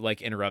someone who,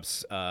 like,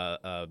 interrupts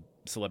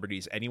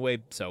celebrities anyway.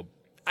 So,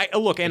 I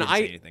didn't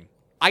say anything.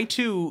 I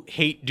too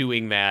hate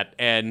doing that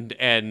and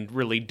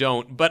really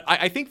don't. But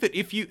I think that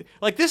if you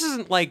like, this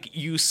isn't like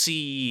you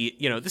see,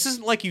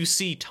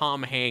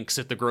 Tom Hanks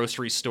at the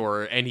grocery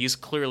store and he's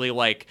clearly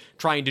like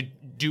trying to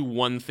do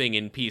one thing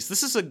in peace.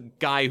 This is a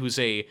guy who's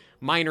a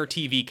minor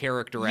TV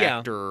character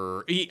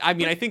actor.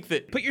 I think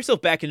that put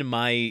yourself back into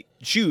my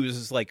shoes.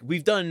 Is like,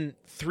 we've done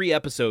 3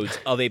 episodes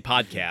of a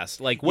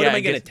podcast. Like, what am I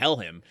going to tell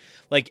him?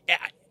 Like,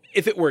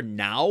 if it were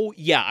now,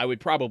 I would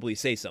probably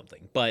say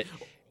something. But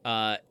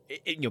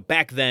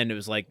back then it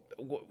was like,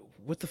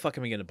 what the fuck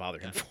am I going to bother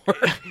him for?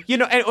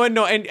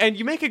 And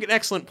you make an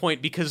excellent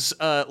point because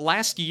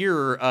last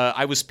year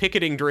I was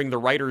picketing during the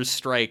writers'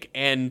 strike,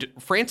 and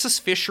Francis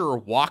Fisher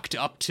walked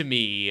up to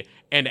me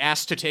and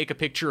asked to take a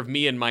picture of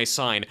me and my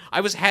sign.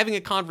 I was having a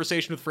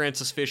conversation with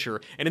Francis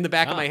Fisher, and in the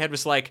back of my head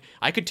was like,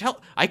 I could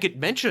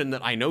mention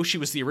that I know she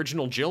was the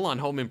original Jill on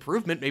Home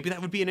Improvement. Maybe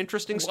that would be an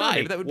interesting story. Why?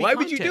 Maybe that would be Why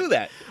content. would you do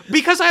that?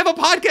 Because I have a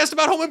podcast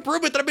about Home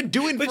Improvement that I've been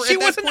doing for she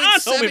wasn't on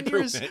Home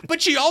Improvement. Years.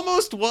 But she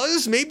almost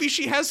was. Maybe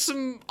she has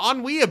some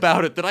ennui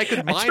about it that I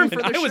could mine for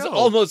the show. I was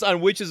almost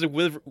on Witches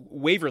of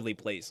Waverly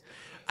Place.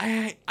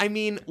 I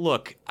mean,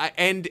 look,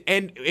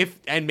 if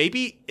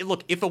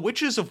a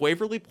Witches of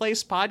Waverly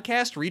Place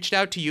podcast reached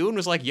out to you and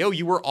was like, "Yo,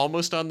 you were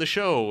almost on the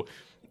show.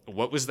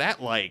 What was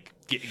that like?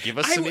 Give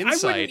us some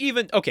insight." I wouldn't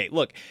even. Okay,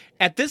 look,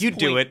 at this point,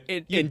 do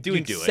it. In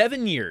doing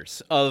 7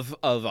 years of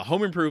a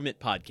Home Improvement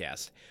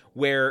podcast,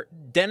 where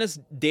Dennis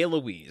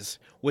DeLuise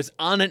was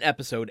on an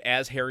episode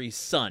as Harry's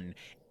son,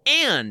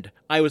 and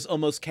I was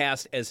almost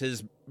cast as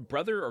his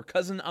brother or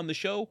cousin on the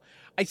show,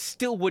 I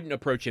still wouldn't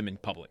approach him in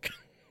public.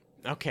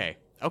 Okay.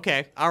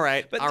 Okay. All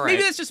right. But all right.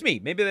 maybe that's just me.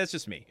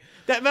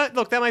 That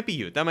might be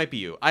you.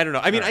 I don't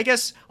know. I mean, I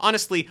guess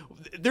honestly,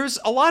 there's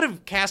a lot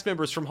of cast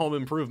members from Home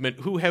Improvement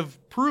who have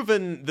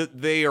proven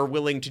that they are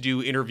willing to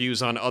do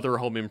interviews on other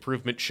Home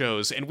Improvement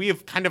shows, and we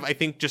have kind of, I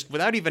think, just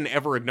without even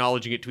ever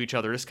acknowledging it to each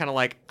other, just kind of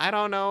like, I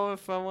don't know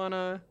if I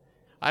wanna.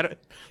 I don't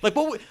like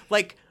what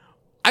like.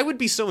 I would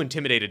be so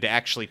intimidated to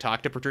actually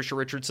talk to Patricia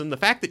Richardson. The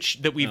fact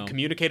that we've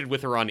communicated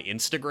with her on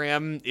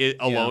Instagram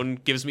alone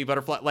gives me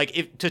butterfly.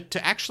 Like,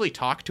 to actually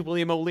talk to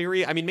William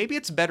O'Leary, I mean, maybe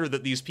it's better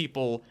that these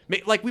people,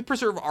 like, we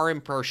preserve our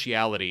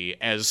impartiality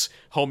as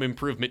Home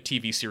Improvement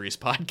TV series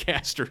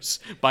podcasters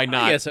by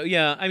not. Yeah. So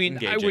yeah, I mean,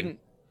 engaging. I wouldn't.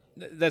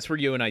 That's where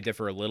you and I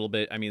differ a little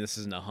bit. I mean, this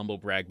isn't a humble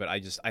brag, but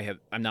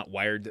I'm not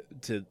wired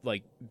to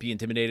like be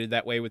intimidated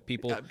that way with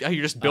people.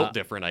 You're just built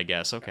different, I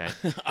guess. Okay.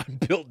 I'm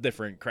built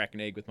different. Crack an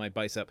egg with my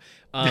bicep.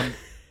 It's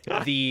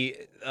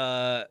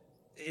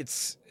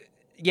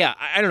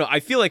I don't know. I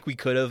feel like we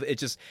could have. It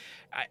just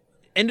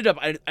ended up.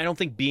 I don't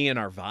think being in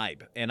our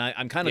vibe, and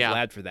I'm kind of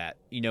glad for that.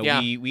 You know,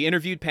 we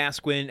interviewed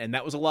Pasquin, and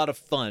that was a lot of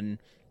fun.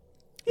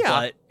 Yeah.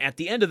 But at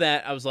the end of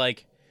that, I was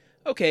like,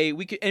 okay,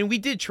 we could, and we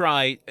did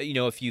try,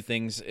 a few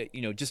things,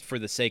 just for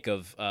the sake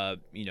of,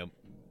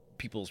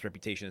 people's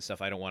reputation and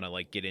stuff. I don't want to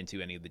like get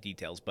into any of the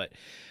details, but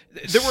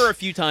there were a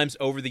few times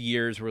over the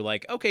years where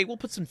like, okay, we'll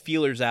put some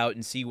feelers out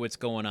and see what's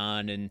going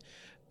on. And,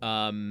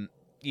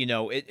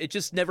 it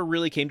just never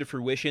really came to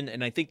fruition.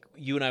 And I think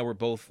you and I were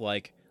both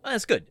like, oh,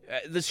 that's good.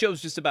 The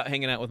show's just about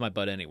hanging out with my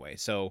bud anyway.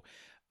 So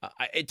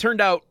it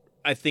turned out,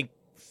 I think,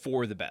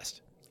 for the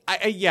best.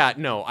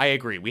 I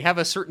agree. We have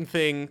a certain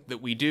thing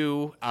that we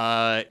do.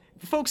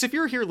 Folks, if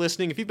you're here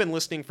listening, if you've been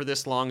listening for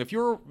this long, if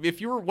you're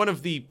one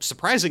of the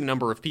surprising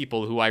number of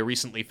people who I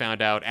recently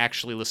found out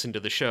actually listen to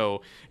the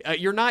show,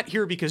 you're not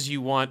here because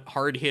you want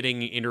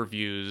hard-hitting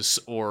interviews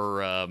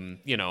or, I don't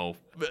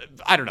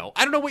know.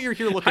 I don't know what you're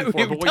here looking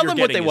for, but what you're getting is this. Tell them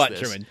what they want,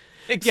 Truman.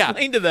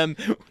 Explain to them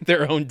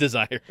their own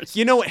desires.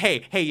 You know what?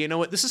 Hey, you know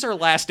what? This is our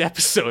last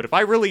episode. If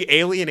I really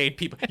alienate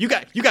people, you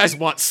guys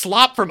want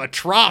slop from a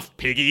trough,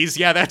 piggies.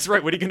 Yeah, that's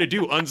right. What are you going to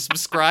do?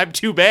 Unsubscribe?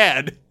 Too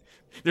bad.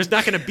 There's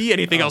not going to be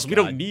anything else. God. We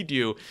don't need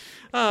you.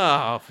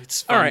 Oh,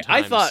 it's fun. All right.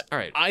 Times.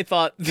 I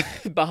thought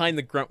Behind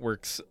the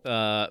Gruntworks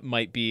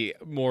might be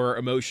more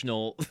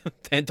emotional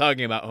than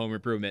talking about Home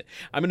Improvement.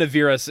 I'm going to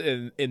veer us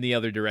in the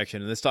other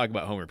direction and let's talk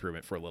about Home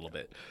Improvement for a little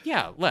bit.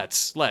 Yeah,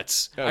 let's. Okay.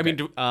 I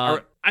mean,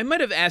 I might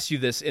have asked you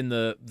this in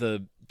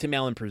the Tim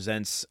Allen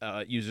Presents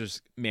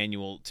user's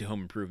manual to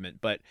Home Improvement,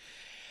 but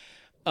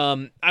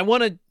I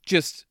want to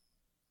just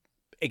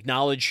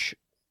acknowledge,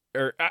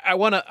 or I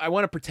want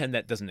to pretend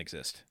that doesn't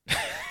exist.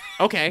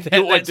 Okay,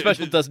 that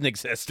special doesn't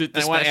exist.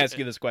 I want to ask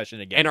you this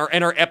question again.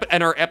 And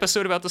our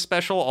episode about the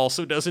special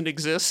also doesn't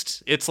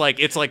exist. It's like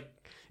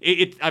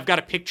I've got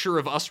a picture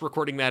of us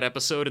recording that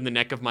episode in the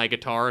neck of my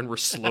guitar, and we're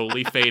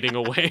slowly fading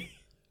away.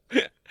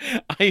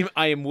 I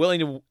am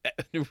willing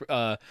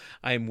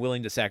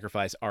to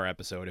sacrifice our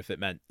episode if it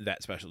meant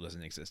that special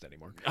doesn't exist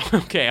anymore.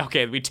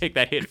 Okay, we take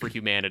that hit for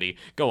humanity.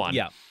 Go on.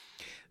 Yeah.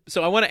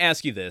 So I want to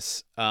ask you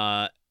this.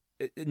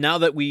 Now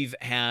that we've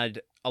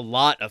had a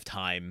lot of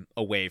time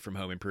away from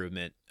Home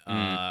Improvement,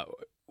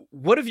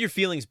 what have your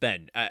feelings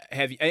been?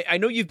 I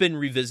know you've been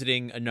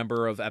revisiting a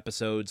number of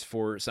episodes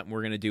for something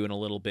we're going to do in a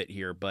little bit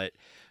here, but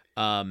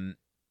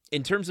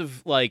in terms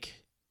of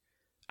like,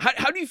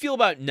 how do you feel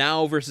about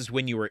now versus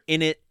when you were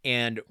in it,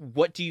 and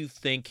what do you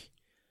think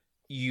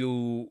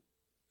your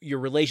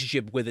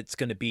relationship with it's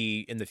going to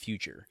be in the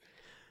future?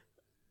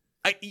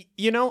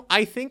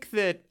 I think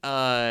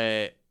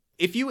that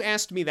if you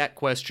asked me that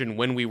question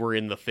when we were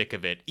in the thick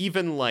of it,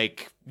 even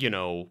like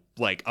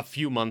a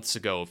few months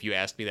ago, if you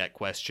asked me that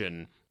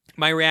question,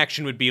 my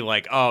reaction would be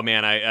like, oh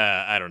man,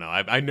 I don't know.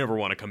 I never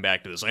want to come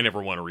back to this. I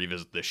never want to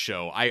revisit this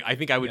show. I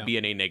think I would be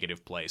in a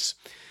negative place.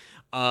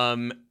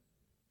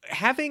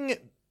 Having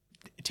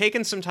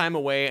taken some time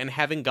away and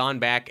having gone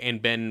back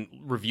and been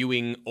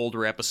reviewing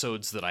older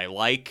episodes that I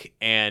like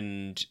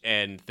and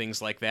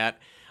things like that,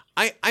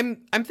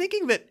 I'm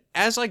thinking that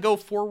as I go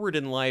forward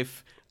in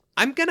life,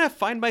 I'm gonna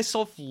find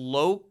myself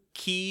low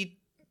key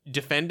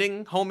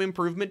defending Home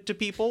Improvement to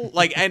people.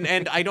 Like,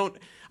 and I don't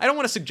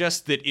want to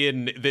suggest that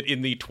in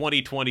the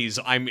 2020s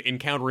I'm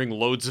encountering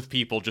loads of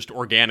people just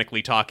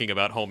organically talking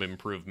about Home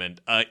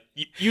Improvement.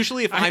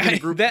 Usually, if I'm in a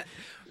group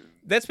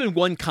that's been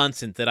one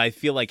constant that I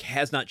feel like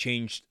has not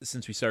changed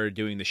since we started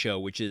doing the show,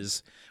 which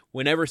is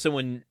whenever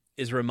someone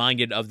is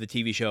reminded of the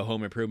TV show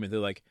Home Improvement, they're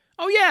like,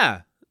 "Oh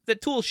yeah, the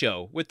Tool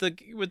show with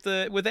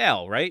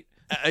Al, right?"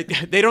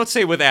 They don't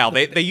say with Al.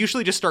 They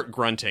usually just start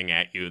grunting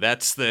at you.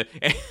 That's the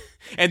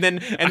and then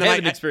I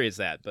haven't experienced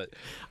that, but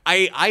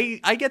I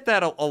get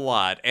that a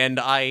lot, and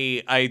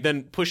I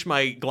then push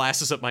my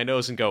glasses up my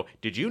nose and go,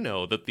 "Did you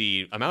know that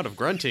the amount of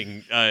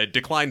grunting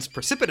declines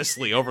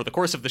precipitously over the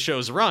course of the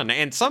show's run?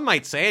 And some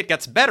might say it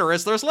gets better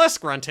as there's less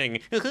grunting."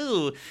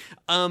 But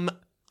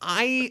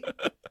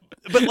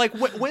like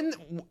when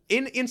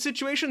in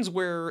situations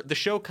where the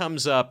show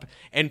comes up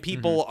and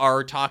people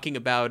are talking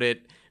about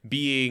it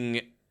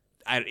being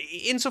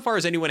insofar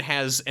as anyone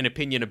has an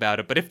opinion about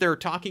it, but if they're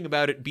talking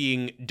about it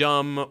being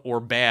dumb or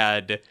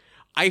bad,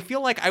 I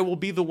feel like I will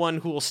be the one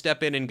who will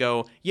step in and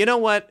go, you know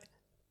what?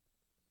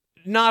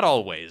 Not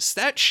always.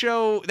 That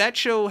show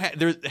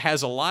there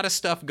has a lot of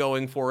stuff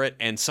going for it,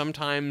 and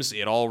sometimes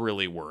it all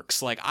really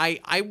works. Like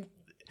I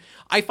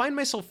find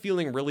myself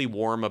feeling really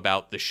warm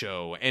about the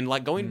show, and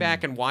like going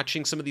back and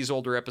watching some of these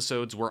older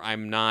episodes where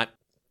I'm not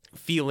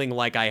feeling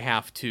like I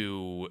have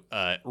to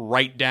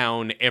write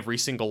down every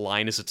single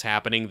line as it's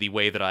happening the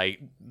way that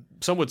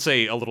some would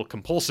say a little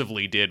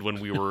compulsively did when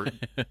we were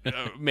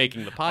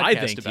making the podcast. I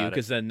thank about you, it.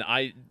 because then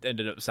I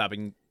ended up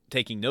stopping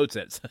taking notes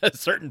at a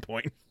certain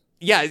point.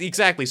 Yeah,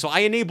 exactly. So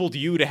I enabled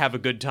you to have a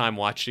good time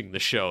watching the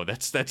show.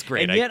 That's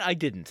great. And yet I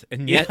didn't.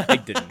 And yet I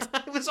didn't.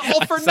 It was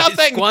all for nothing.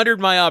 I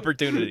squandered my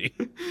opportunity.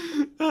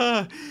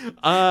 So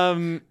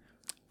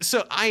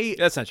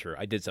That's not true.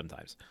 I did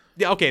sometimes.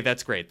 Yeah, okay,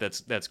 that's great.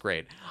 That's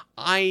great.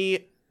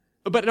 I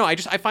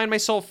find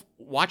myself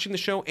watching the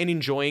show and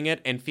enjoying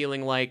it and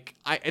feeling like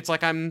it's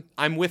like I'm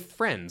with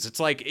friends. It's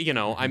like, you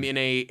know,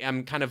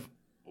 I'm kind of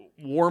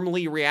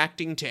warmly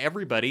reacting to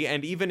everybody,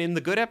 and even in the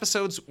good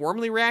episodes,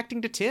 warmly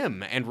reacting to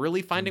Tim and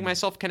really finding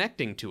myself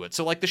connecting to it.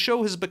 So like the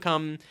show has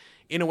become,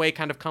 in a way,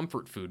 kind of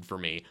comfort food for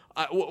me.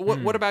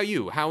 What about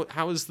you? How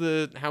has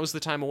the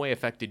time away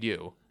affected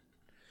you?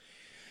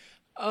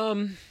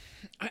 I'm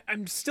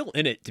still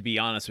in it, to be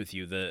honest with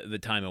you, the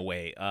time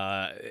away,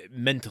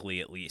 mentally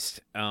at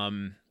least.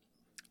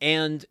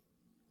 And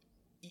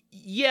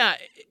yeah,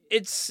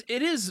 it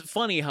is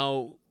funny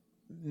how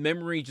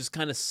memory just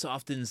kind of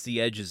softens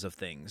the edges of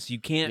things. You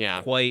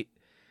can't quite,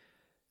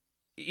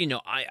 you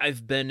know,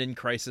 I've been in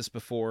crisis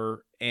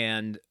before,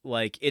 and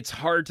like it's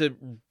hard to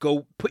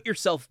go put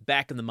yourself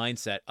back in the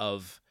mindset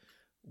of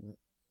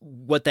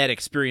what that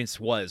experience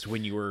was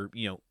when you were,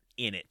 you know,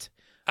 in it.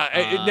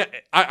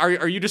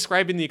 Are you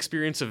describing the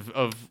experience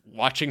of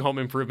watching Home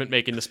Improvement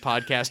making this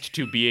podcast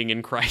to being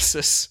in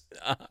crisis?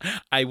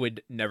 I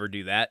would never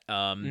do that.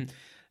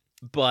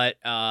 But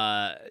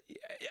I'm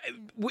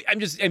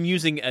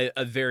using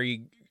a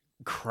very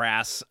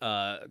crass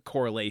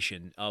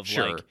correlation of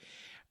like,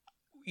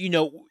 you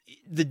know,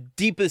 the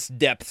deepest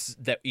depths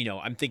that, you know,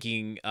 I'm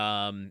thinking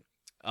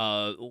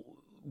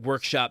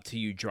workshop till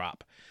you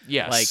drop.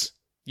 Yes. Like,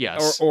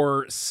 yes.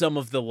 Or some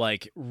of the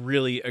like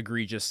really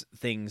egregious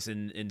things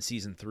in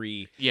season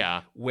 3.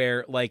 Yeah.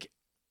 Where like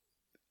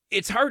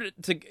it's hard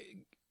to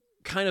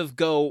kind of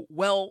go,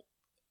 well,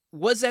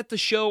 was that the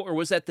show, or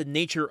was that the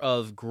nature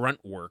of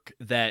grunt work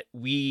that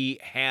we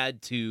had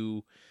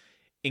to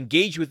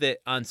engage with it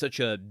on such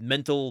a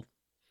mental,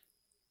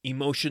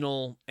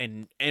 emotional,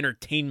 and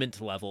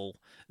entertainment level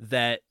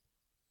that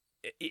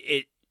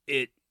it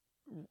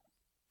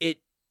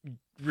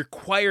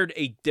required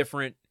a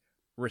different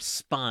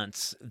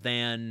response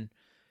than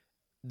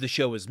the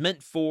show is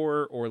meant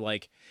for? Or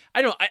like,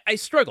 I don't know, I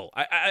struggle.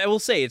 I will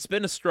say it's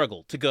been a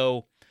struggle to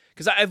go,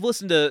 because I've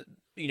listened to,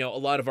 you know, a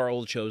lot of our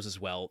old shows as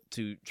well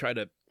to try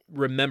to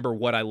remember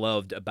what I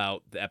loved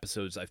about the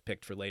episodes I've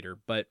picked for later.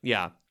 But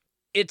yeah,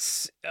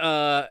 it's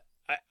I've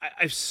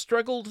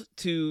struggled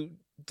to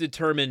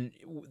determine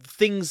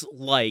things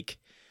like,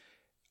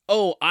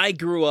 oh, I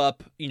grew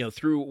up, you know,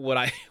 through what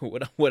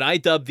I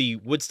dubbed the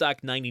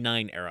Woodstock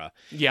 99 era.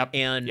 Yep.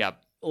 And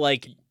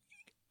like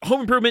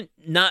Home Improvement,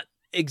 not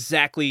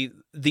exactly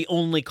the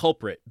only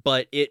culprit,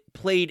 but it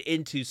played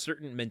into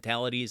certain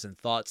mentalities and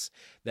thoughts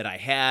that I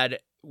had,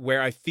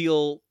 where I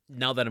feel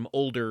now that I'm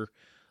older,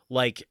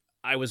 like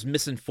I was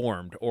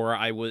misinformed, or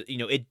I was, you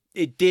know,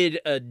 it did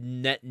a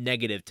net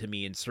negative to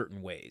me in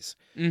certain ways.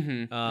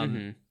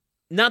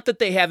 Not that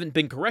they haven't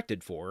been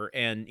corrected for.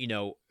 And, you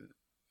know,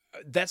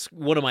 that's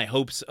one of my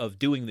hopes of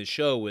doing the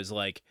show, is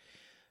like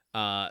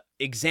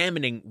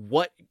examining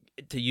what,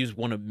 to use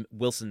one of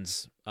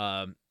Wilson's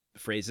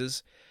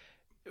phrases,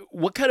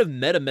 what kind of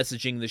meta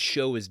messaging the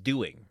show is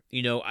doing.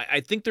 You know,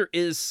 I think there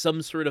is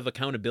some sort of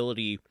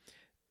accountability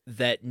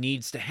that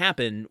needs to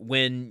happen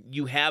when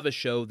you have a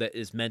show that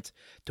is meant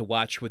to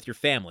watch with your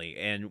family,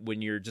 and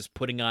when you're just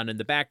putting on in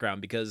the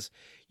background, because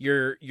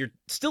you're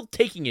still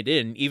taking it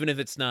in, even if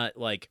it's not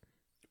like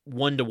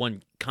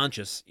one-to-one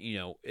conscious. You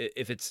know,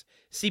 if it's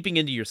seeping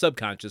into your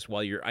subconscious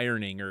while you're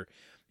ironing or,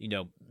 you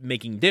know,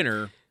 making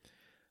dinner,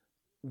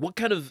 what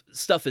kind of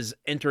stuff is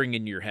entering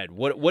into your head?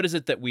 What is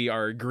it that we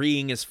are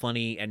agreeing is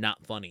funny and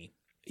not funny?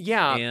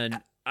 Yeah.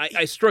 And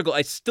I struggle.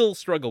 I still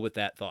struggle with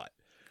that thought.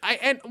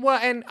 I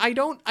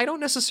don't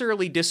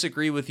necessarily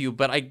disagree with you,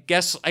 but I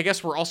guess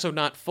we're also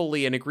not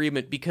fully in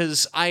agreement,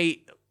 because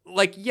I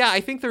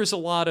think there's a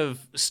lot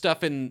of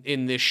stuff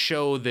in this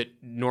show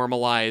that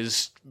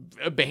normalize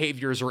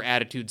behaviors or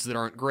attitudes that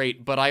aren't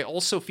great, but I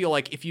also feel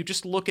like if you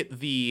just look at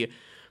the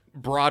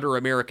broader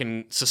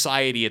American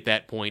society at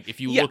that point. If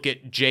you look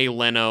at Jay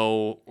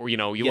Leno, or you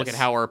look at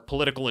how our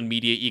political and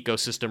media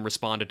ecosystem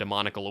responded to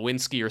Monica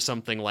Lewinsky or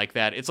something like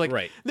that, it's like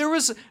there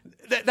was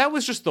that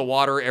was just the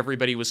water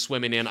everybody was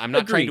swimming in. I'm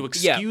not trying to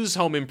excuse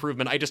Home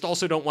Improvement. I just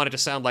also don't want it to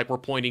sound like we're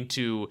pointing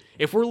to,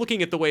 if we're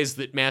looking at the ways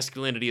that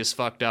masculinity is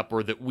fucked up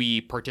or that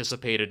we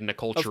participated in a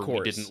culture we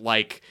didn't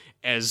like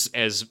as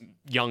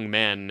young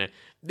men,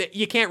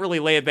 you can't really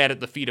lay that at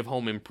the feet of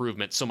Home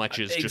Improvement so much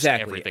as just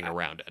everything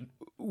around it.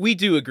 We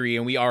do agree,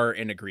 and we are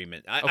in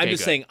agreement. I'm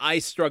just saying I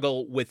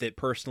struggle with it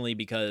personally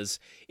because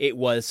it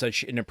was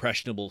such an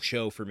impressionable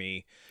show for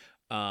me.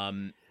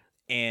 And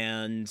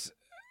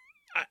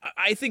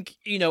I think,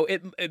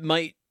 it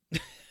might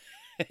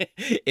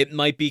it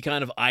might be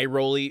kind of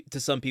eye-rolly to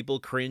some people,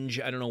 cringe.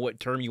 I don't know what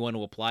term you want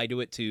to apply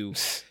to it to,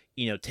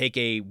 take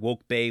a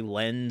woke bay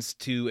lens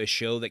to a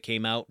show that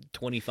came out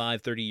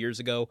 25, 30 years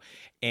ago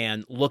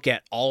and look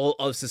at all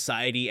of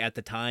society at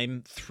the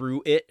time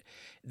through it.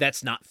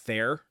 That's not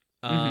fair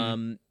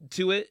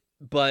to it,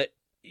 but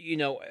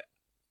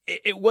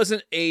it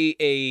wasn't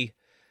a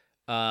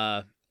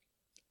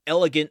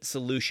elegant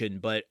solution,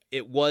 but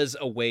it was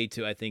a way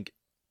to, I think,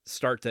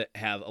 start to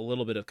have a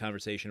little bit of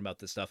conversation about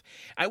this stuff.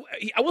 I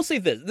will say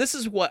this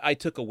is what I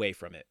took away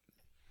from it.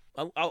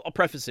 I'll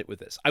preface it with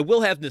this. I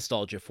will have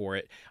nostalgia for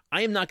it.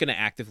 I am not going to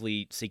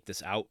actively seek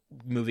this out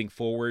moving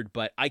forward,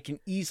 but I can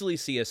easily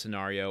see a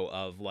scenario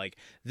of like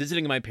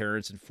visiting my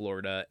parents in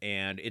Florida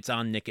and it's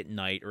on Nick at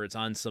Night or it's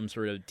on some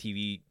sort of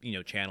TV,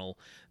 channel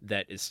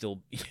that is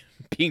still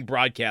being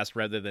broadcast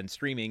rather than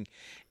streaming,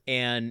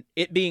 and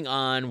it being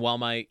on while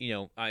my,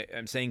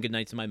 I'm saying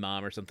goodnight to my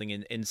mom or something,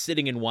 and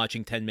sitting and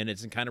watching 10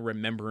 minutes and kind of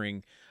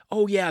remembering,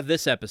 oh yeah,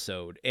 this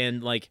episode,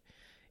 and like,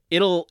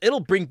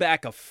 It'll bring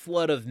back a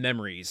flood of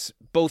memories,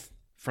 both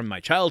from my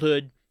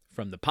childhood,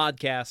 from the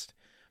podcast,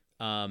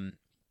 and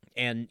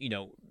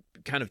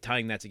kind of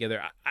tying that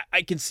together.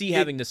 I can see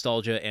having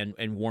nostalgia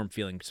and warm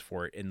feelings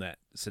for it in that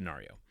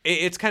scenario.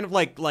 It's kind of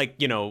like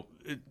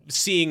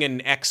seeing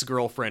an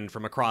ex-girlfriend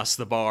from across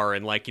the bar,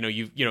 and like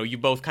you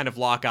both kind of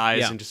lock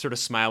eyes and just sort of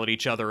smile at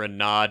each other and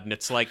nod, and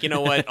it's like,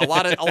 what, a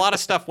lot of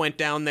stuff went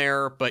down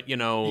there, but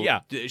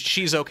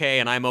she's okay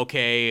and I'm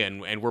okay,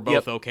 and we're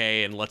both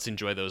okay, and let's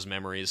enjoy those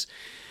memories.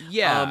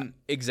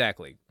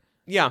 Exactly.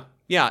 No,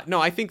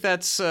 I think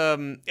that's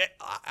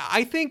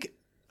I think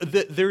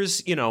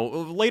there's,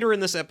 later in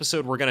this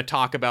episode, we're going to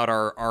talk about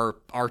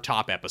our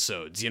top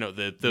episodes,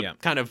 the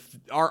kind of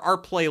our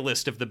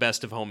playlist of the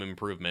best of Home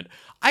Improvement.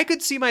 I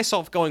could see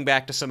myself going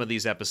back to some of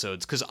these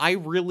episodes because I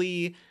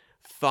really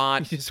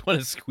thought... You just want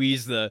to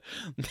squeeze the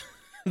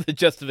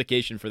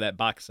justification for that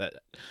box set.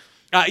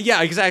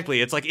 Yeah,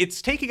 exactly. It's like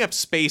it's taking up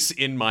space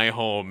in my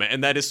home,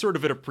 and that is sort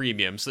of at a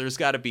premium. So there's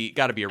got to be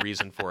a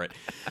reason for it.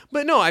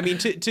 But no, I mean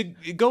to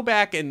go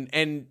back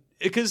and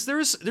because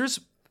there's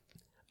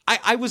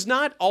I was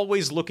not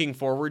always looking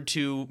forward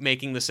to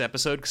making this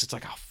episode because it's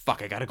like, oh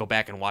fuck, I got to go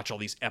back and watch all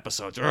these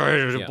episodes.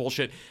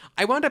 Bullshit.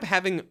 I wound up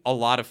having a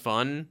lot of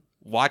fun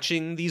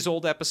watching these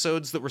old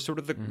episodes that were sort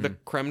of the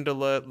creme de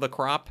la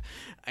crop,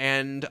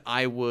 and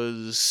I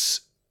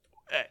was.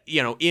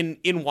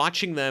 In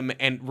watching them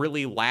and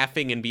really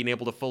laughing and being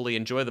able to fully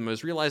enjoy them, I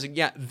was realizing,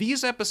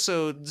 these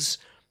episodes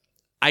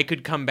I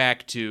could come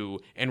back to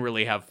and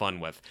really have fun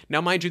with.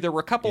 Now, mind you, there were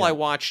a couple I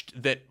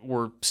watched that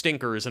were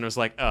stinkers, and I was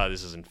like, oh,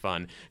 this isn't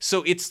fun.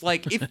 So it's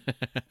like, if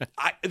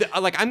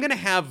I'm going to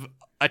have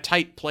a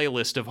tight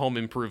playlist of Home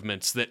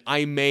Improvements that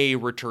I may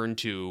return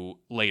to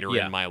later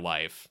in my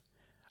life.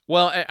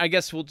 Well, I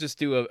guess we'll just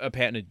do a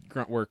patented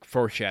grunt work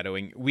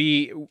foreshadowing.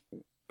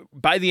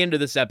 By the end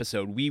of this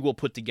episode, we will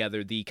put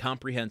together the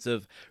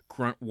comprehensive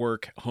grunt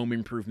work Home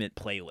Improvement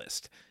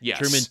playlist. Yes.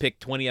 Truman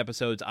picked 20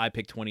 episodes. I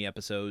picked 20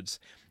 episodes.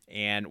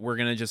 And we're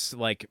going to just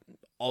like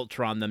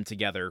Ultron them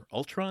together.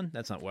 Ultron?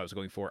 That's not what I was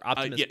going for.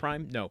 Optimus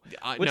Prime? No.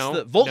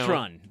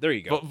 Voltron? No. There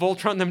you go.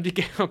 Voltron them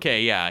together.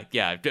 Okay,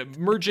 yeah.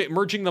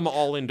 Merging them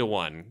all into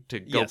one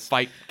to go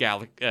fight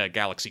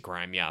Galaxy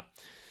Crime,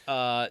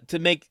 to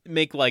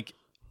make like,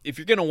 if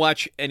you're going to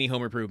watch any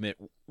Home Improvement,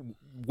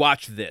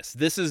 watch this.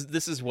 This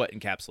is what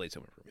encapsulates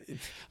Home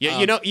Improvement. Yeah,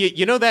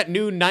 you know that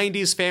new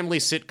 90s family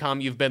sitcom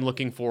you've been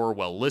looking for?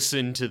 Well,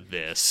 listen to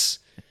this.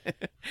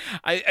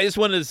 I just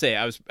wanted to say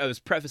I was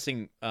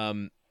prefacing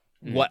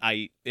what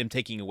I am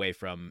taking away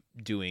from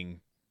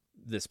doing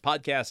this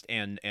podcast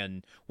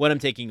and what I'm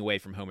taking away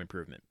from Home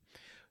Improvement.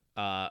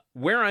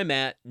 Where I'm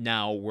at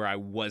now, where I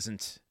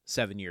wasn't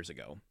 7 years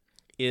ago,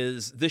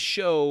 is this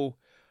show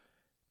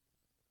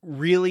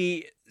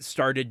really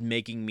started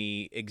making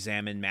me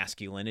examine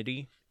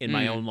masculinity in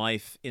my own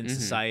life, in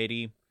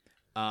society.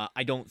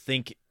 I don't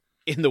think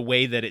in the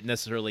way that it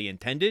necessarily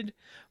intended,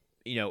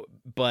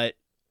 but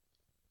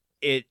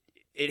it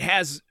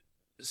has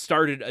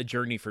started a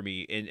journey for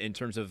me in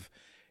terms of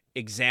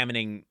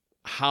examining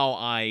how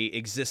I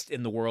exist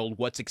in the world,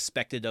 what's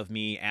expected of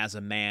me as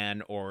a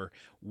man, or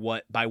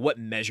by what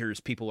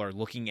measures people are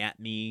looking at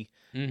me,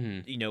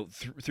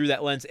 through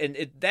that lens.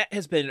 And that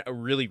has been a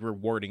really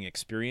rewarding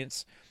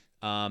experience.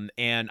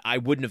 And I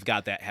wouldn't have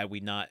got that had we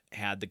not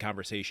had the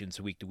conversations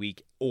week to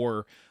week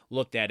or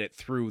looked at it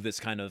through this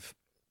kind of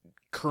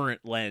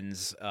current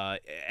lens,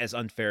 as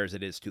unfair as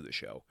it is to the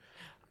show.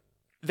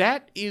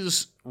 That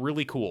is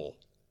really cool.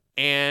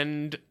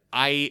 And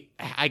I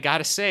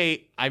gotta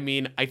say, I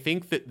mean, I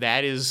think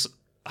that is,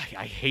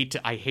 I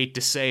hate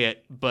to say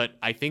it, but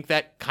I think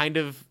that kind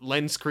of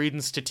lends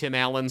credence to Tim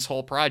Allen's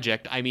whole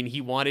project. I mean,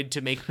 he wanted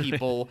to make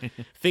people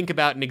think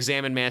about and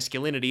examine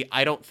masculinity.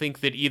 I don't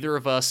think that either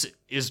of us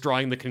is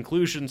drawing the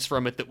conclusions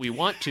from it that we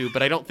want to,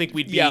 but I don't think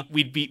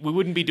we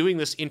wouldn't be doing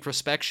this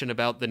introspection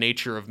about the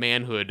nature of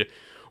manhood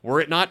were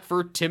it not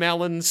for Tim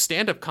Allen's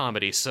stand-up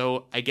comedy.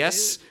 So I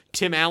guess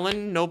Tim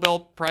Allen, Nobel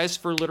Prize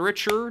for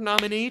Literature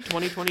nominee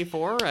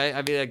 2024.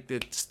 I mean,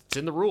 it's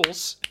in the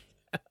rules.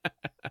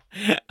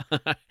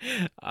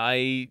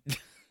 I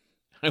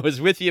was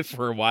with you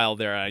for a while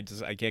there.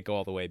 I can't go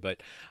all the way, but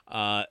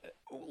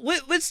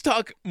let's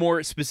talk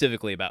more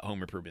specifically about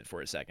Home Improvement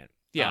for a second.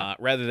 Yeah.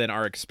 Rather than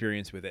our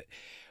experience with it.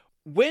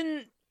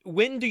 When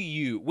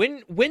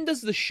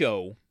does the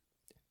show?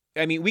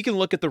 I mean, we can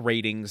look at the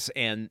ratings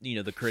and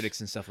the critics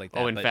and stuff like that.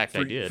 Oh, in fact,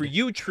 I did. For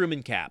you,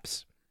 Truman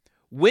Caps,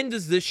 when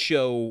does this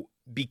show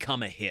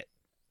become a hit?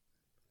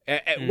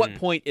 At what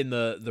point in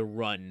the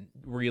run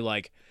were you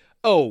like,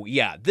 oh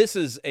yeah, this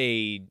is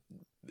a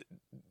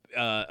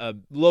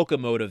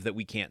locomotive that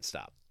we can't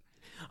stop?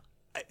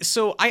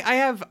 So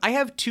I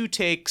have two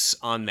takes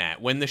on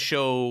that when the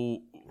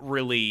show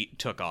really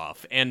took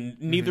off, and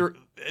neither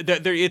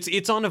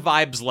it's on a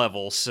vibes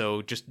level,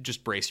 so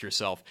just brace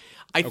yourself.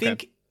 I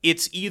think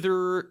it's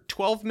either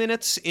 12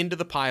 minutes into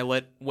the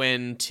pilot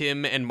when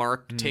Tim and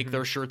Mark take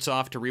their shirts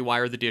off to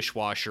rewire the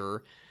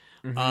dishwasher,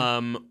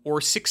 or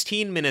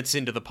 16 minutes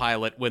into the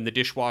pilot when the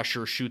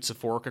dishwasher shoots a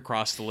fork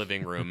across the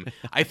living room.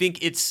 I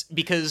think it's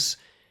because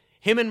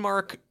him and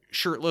Mark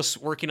shirtless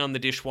working on the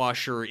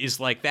dishwasher is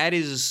like, that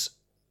is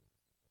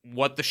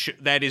what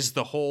that is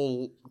the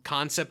whole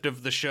concept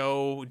of the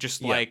show.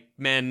 Just like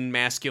men,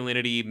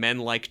 masculinity, men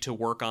like to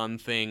work on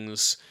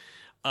things.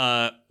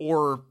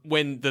 Or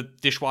when the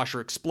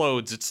dishwasher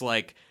explodes, it's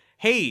like,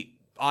 hey,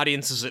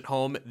 audiences at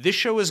home, this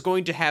show is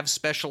going to have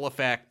special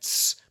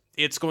effects.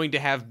 It's going to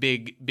have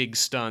big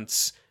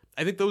stunts.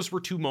 I think those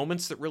were two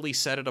moments that really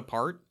set it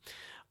apart.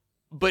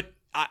 But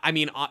I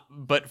mean,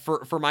 but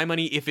for my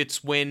money, if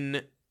it's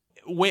when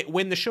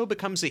the show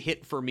becomes a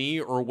hit for me,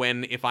 or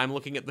if I'm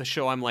looking at the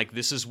show, I'm like,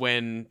 this is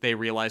when they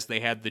realized they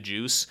had the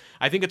juice.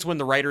 I think it's when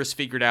the writers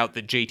figured out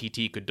that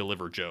JTT could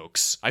deliver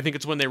jokes. I think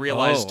it's when they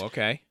realized,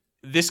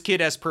 this kid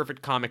has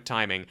perfect comic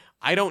timing.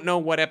 I don't know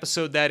what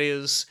episode that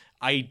is.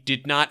 I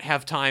did not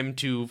have time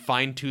to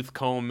fine-tooth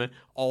comb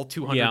all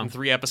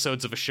 203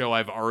 episodes of a show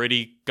I've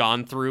already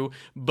gone through,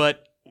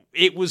 but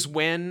it was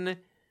when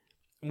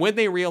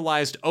they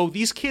realized, oh,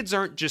 these kids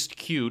aren't just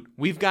cute.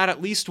 We've got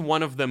at least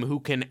one of them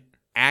who can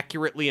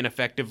accurately and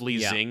effectively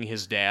zing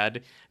his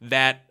dad.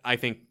 That, I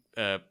think,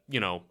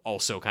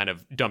 also kind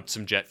of dumped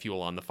some jet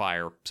fuel on the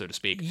fire, so to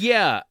speak.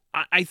 Yeah,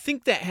 I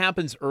think that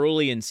happens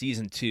early in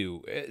season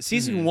 2.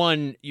 Season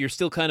 1, you're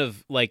still kind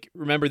of like,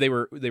 remember they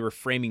were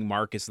framing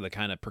Mark as the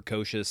kind of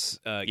precocious,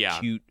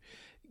 cute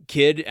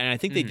kid, and I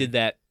think they did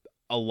that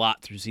a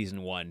lot through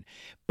season 1.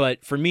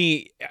 But for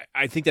me,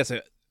 I think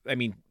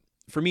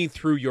for me,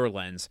 through your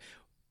lens,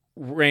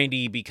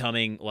 Randy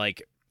becoming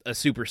like a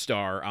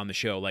superstar on the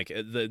show, like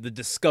the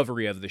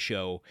discovery of the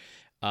show.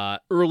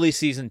 Early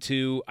season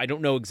 2, I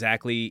don't know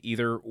exactly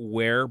either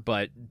where,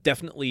 but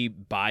definitely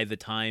by the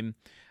time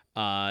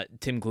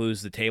Tim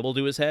glues the table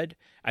to his head,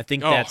 I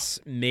think that's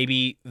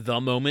maybe the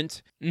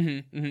moment.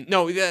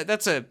 No,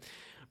 that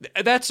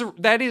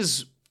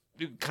is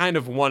kind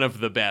of one of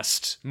the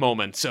best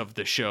moments of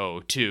the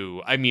show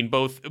too. I mean,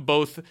 both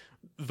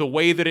the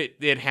way that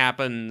it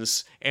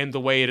happens and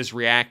the way it is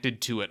reacted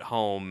to at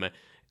home,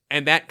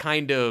 and that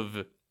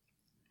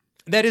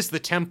is the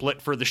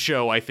template for the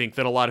show, I think,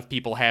 that a lot of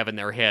people have in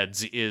their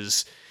heads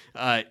is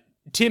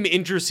Tim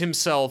injures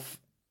himself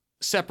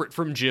separate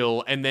from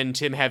Jill, and then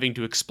Tim having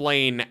to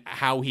explain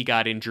how he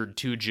got injured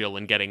to Jill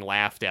and getting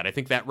laughed at. I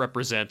think that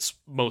represents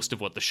most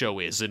of what the show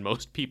is in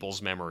most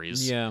people's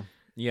memories. Yeah.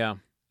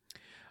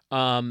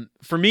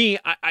 For me,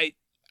 I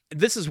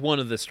this is one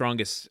of the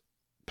strongest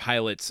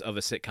pilots of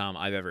a sitcom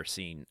I've ever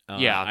seen.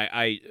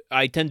 I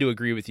tend to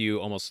agree with you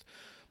almost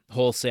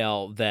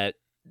wholesale that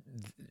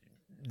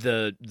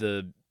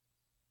the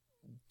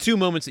two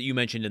moments that you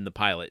mentioned in the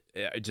pilot,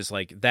 just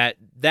like that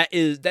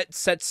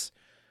sets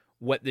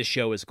what this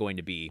show is going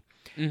to be.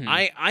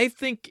 I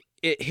think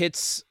it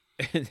hits,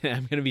 I'm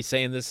going to be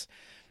saying this,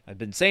 I've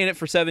been saying it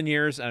for 7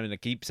 years, I'm going to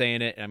keep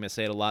saying it, and I'm going to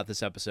say it a lot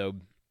this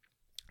episode.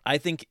 I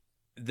think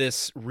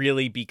this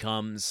really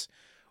becomes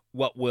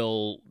what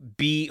will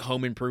be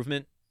Home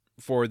Improvement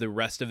for the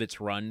rest of its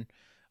run,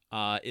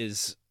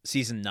 is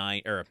season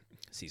 9,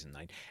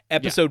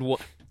 episode 1.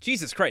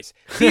 Jesus Christ.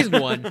 Season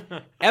 1,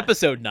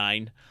 episode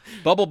 9,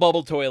 Bubble,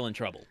 Bubble, Toil, and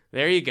Trouble.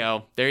 There you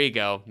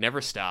go.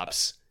 Never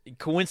stops.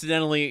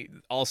 coincidentally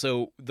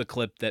also the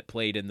clip that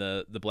played in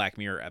the Black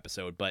Mirror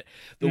episode, but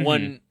the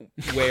one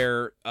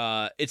where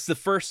it's the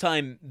first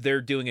time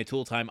they're doing a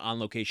tool time on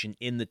location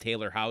in the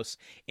Taylor house,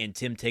 and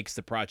Tim takes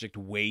the project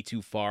way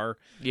too far.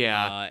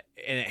 Yeah.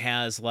 And it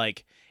has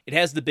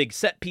the big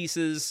set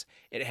pieces.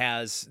 It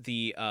has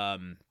the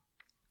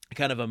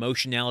kind of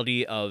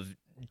emotionality of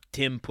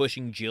Tim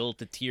pushing Jill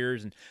to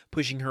tears and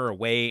pushing her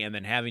away and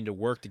then having to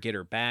work to get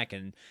her back.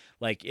 And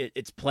like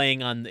it's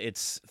playing on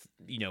its,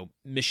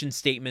 mission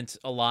statement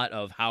a lot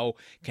of how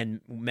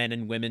can men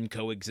and women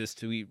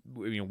coexist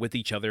with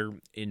each other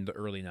in the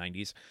early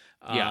 90s.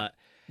 Yeah.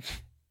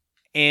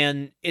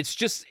 And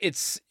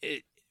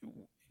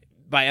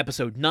by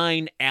episode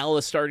 9, Al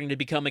is starting to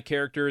become a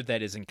character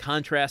that is in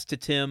contrast to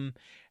Tim.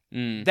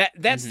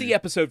 That's the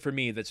episode for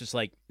me that's just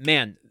like,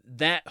 man,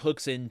 that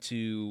hooks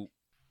into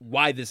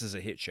why this is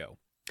a hit show.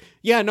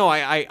 Yeah, no,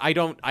 I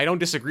don't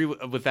disagree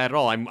with that at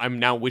all. I'm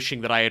now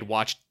wishing that I had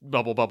watched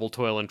Bubble Bubble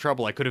Toil and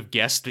Trouble. I could have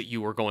guessed that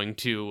you were going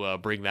to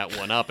bring that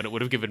one up, and it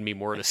would have given me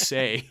more to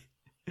say.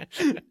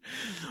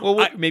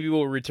 Well, maybe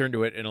we'll return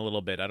to it in a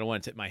little bit. I don't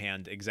want to tip my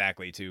hand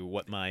exactly to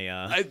what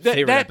my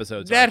favorite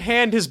episodes are. That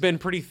hand has been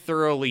pretty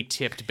thoroughly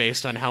tipped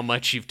based on how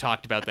much you've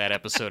talked about that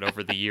episode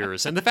over the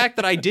years. And the fact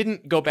that I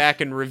didn't go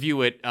back and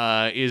review it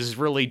is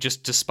really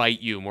just to spite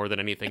you more than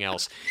anything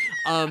else.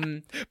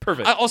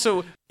 Perfect.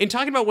 Also, in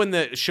talking about when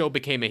the show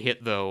became a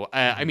hit, though,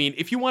 I mean,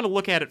 if you want to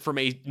look at it from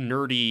a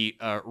nerdy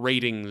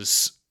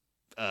ratings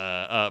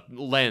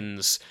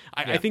lens,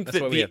 I think that's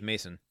why we have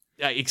Mason.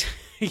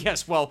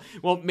 Yes, well,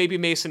 maybe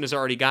Mason has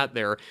already got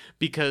there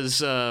because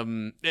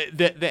the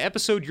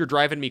episode "You're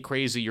Driving Me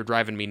Crazy, You're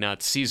Driving Me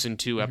Nuts" season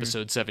 2,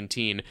 episode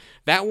 17,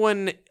 that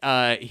one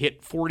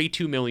hit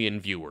 42 million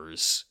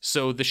viewers.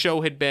 So the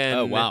show had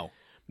been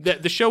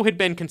the show had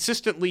been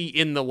consistently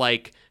in the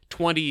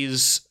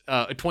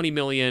 20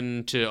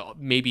 million to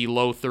maybe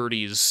low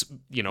 30s,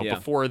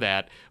 before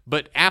that.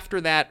 But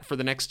after that, for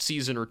the next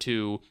season or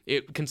two,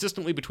 it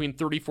consistently between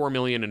 34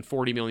 million and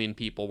 40 million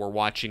people were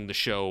watching the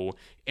show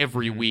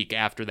every week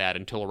after that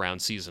until around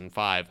season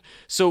 5.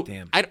 So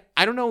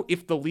I don't know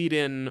if the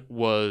lead-in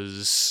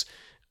was...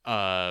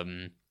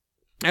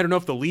 I don't know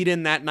if the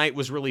lead-in that night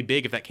was really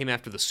big, if that came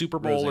after the Super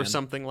Bowl or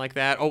something like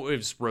that. Oh, it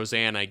was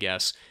Roseanne, I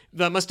guess.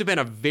 That must have been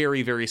a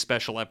very, very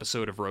special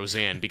episode of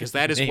Roseanne, because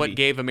that is what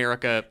gave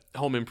America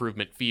home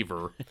improvement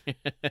fever.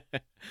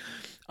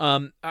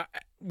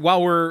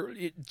 While we're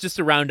just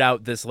to round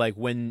out this,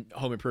 when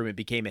home improvement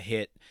became a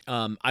hit,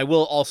 I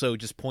will also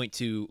just point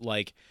to,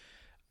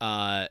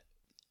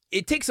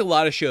 it takes a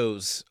lot of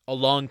shows a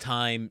long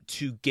time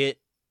to get,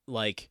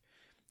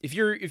 if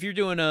you're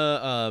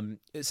doing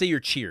say you're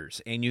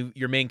Cheers and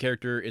your main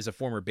character is a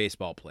former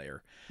baseball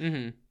player,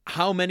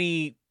 how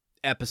many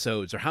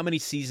episodes or how many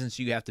seasons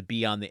do you have to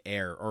be on the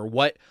air, or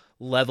what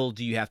level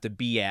do you have to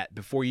be at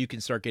before you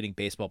can start getting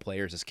baseball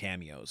players as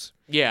cameos?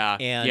 Yeah,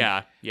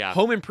 and yeah.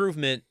 Home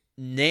Improvement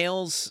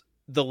nails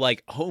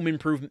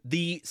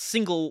the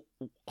single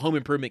Home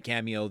Improvement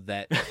cameo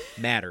that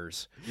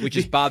matters, which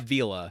is Bob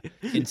Vila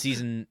in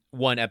season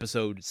 1,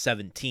 episode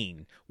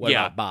 17. What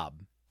about Bob?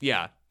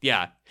 Yeah.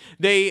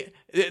 They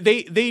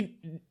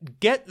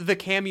get the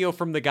cameo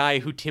from the guy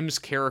who Tim's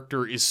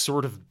character is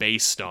sort of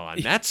based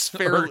on. That's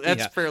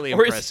fairly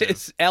impressive. Or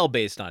is Al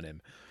based on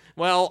him?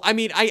 Well, I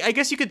mean, I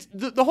guess you could...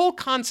 The whole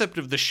concept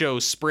of the show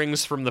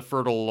springs from the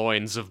fertile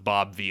loins of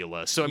Bob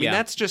Vila. So, I mean,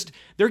 that's just...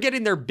 They're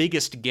getting their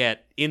biggest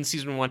get in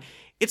season 1.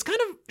 It's kind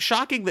of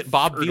shocking that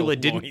Bob Vila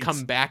didn't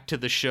come back to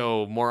the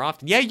show more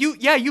often. Yeah,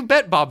 you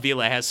bet Bob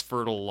Vila has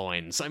fertile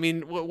loins. I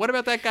mean, what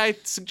about that guy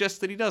suggests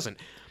that he doesn't?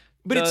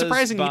 But it's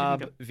surprising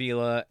Bob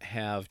Vila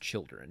have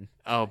children?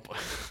 Oh,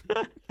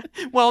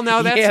 well,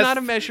 now that's not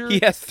a measure. He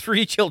has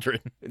 3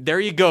 children.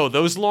 There you go.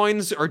 Those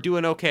loins are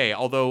doing okay.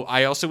 Although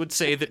I also would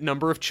say that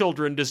number of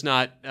children does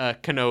not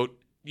connote,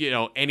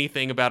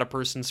 anything about a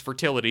person's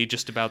fertility,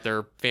 just about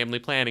their family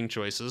planning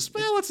choices.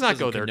 Well, let's not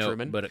go there,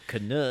 Truman. But it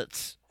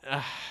connotes.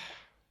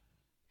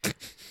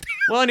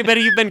 Well,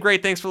 anybody, you've been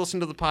great. Thanks for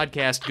listening to the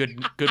podcast.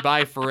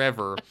 Goodbye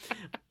forever.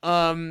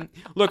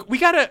 Look, we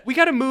gotta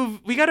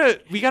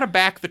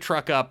back the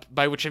truck up,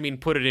 by which I mean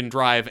put it in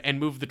drive and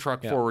move the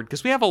truck forward,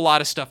 because we have a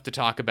lot of stuff to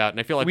talk about, and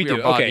I feel like we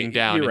are bogging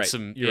down in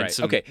some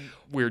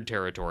weird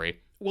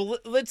territory. Well,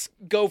 let's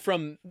go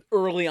from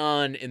early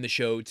on in the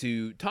show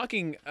to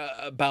talking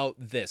about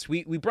this.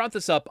 We brought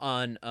this up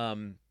on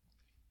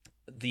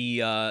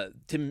the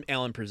Tim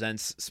Allen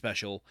Presents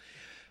special.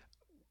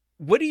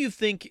 What do you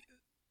think?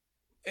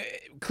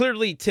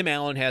 Clearly, Tim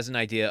Allen has an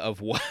idea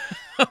of what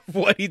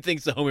he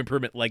thinks the home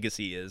improvement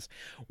legacy is.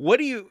 What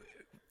do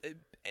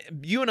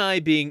you and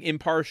I, being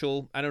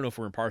impartial, I don't know if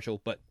we're impartial,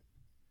 but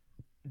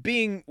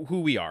being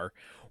who we are,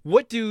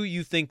 what do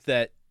you think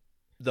that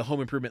the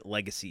home improvement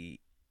legacy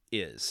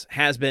is?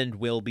 Has been,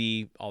 will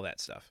be, all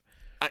that stuff.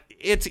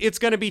 It's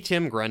going to be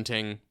Tim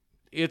grunting.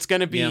 It's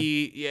going to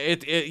be,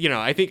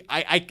 I think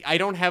I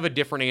don't have a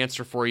different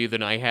answer for you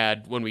than I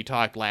had when we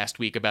talked last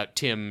week about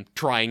Tim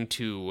trying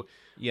to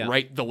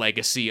write the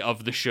legacy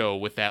of the show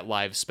with that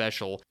live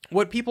special.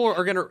 What people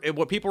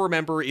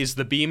remember is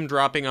the beam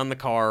dropping on the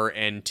car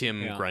and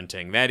Tim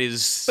grunting. That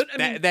is,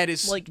 that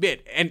is like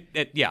it.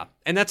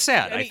 And that's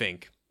sad, I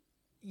think.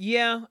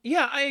 Yeah,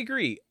 I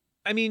agree.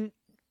 I mean,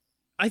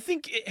 I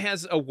think it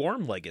has a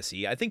warm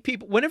legacy. I think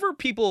whenever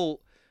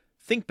people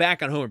think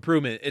back on Home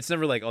Improvement, it's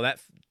never like, oh, that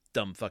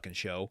dumb fucking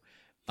show.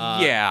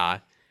 Yeah.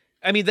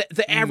 I mean,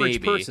 the average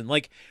Maybe. person,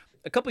 like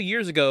a couple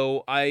years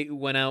ago, I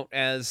went out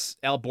as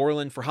Al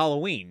Borland for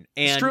Halloween,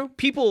 and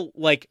people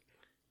like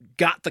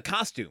got the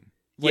costume.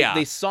 Like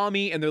they saw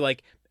me and they're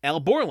like, Al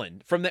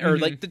Borland from the, or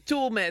like the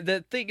tool man,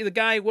 the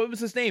guy, what was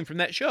his name from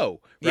that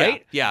show,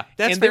 right? Yeah.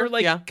 That's and they were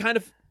like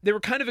they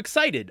were kind of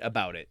excited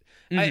about it.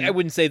 I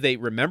wouldn't say they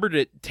remembered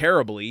it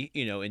terribly,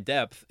 in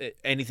depth,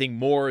 anything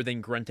more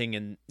than grunting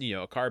and,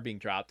 a car being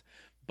dropped,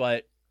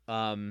 but,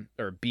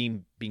 or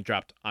being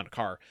dropped on a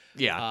car.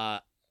 Yeah.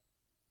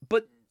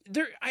 But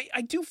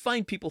I do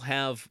find people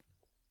have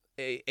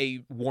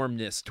a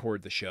warmness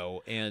toward the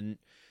show, and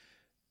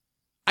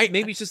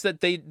maybe it's just that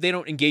they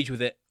don't engage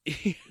with it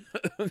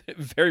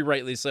very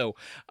rightly so,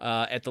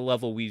 at the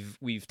level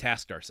we've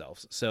tasked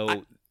ourselves.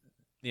 So,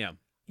 yeah.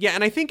 Yeah,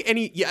 and I think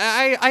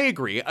I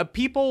agree.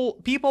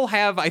 People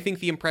have, I think,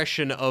 the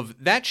impression of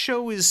that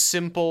show is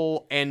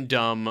simple and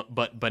dumb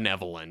but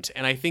benevolent.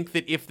 And I think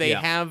that if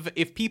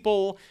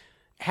people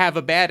have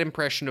a bad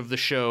impression of the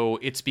show,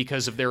 it's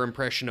because of their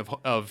impression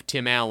of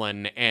Tim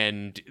Allen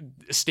and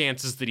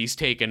stances that he's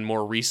taken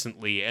more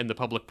recently and the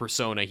public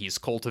persona he's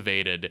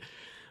cultivated.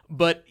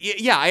 But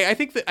yeah, I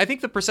think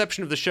the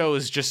perception of the show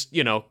is just,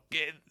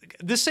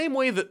 the same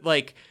way that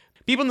like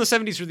people in the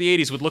 70s or the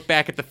 80s would look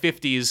back at the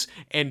 50s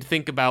and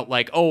think about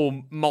like,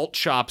 oh, malt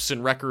shops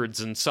and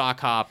records and sock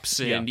hops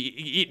and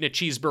eating a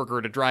cheeseburger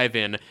at a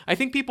drive-in. I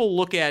think people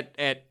look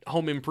at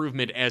Home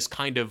Improvement as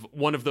kind of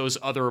one of those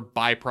other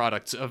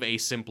byproducts of a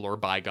simpler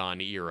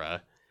bygone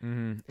era.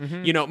 Marty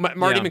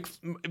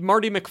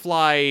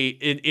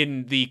McFly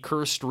in the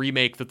cursed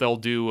remake that they'll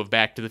do of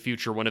Back to the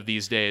Future one of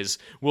these days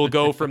will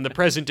go from the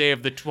present day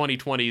of the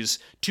 2020s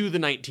to the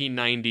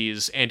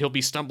 1990s, and he'll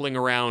be stumbling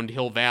around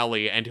Hill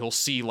Valley and he'll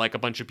see like a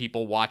bunch of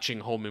people watching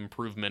Home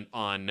Improvement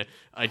on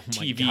a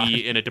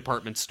TV in a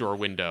department store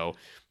window.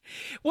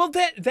 Well,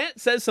 that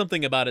says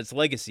something about its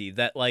legacy,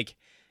 that like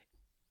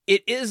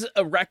it is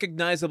a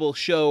recognizable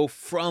show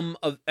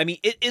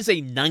it is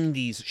a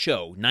 90s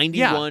show,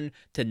 91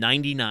 to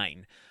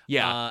 99.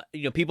 Yeah.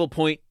 People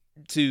point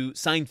to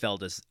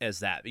Seinfeld as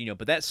that,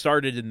 but that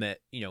started in the,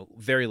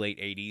 very late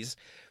 80s.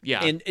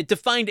 Yeah. And it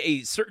defined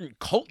a certain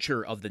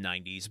culture of the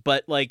 90s,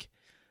 but like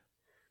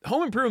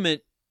Home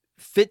Improvement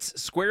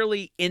fits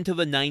squarely into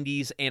the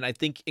 90s and I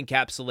think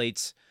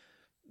encapsulates,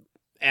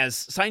 as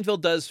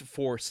Seinfeld does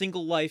for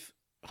single life,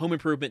 Home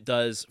Improvement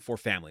does for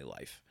family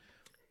life.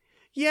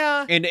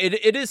 Yeah. And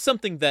it is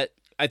something that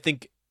I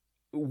think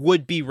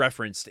would be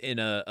referenced in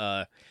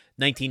a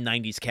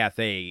 1990s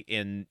cafe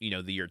in,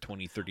 the year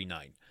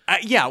 2039.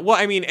 Yeah, well,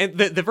 I mean, and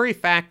the very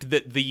fact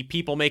that the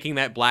people making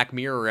that Black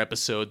Mirror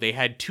episode, they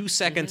had 2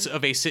 seconds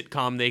of a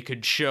sitcom they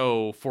could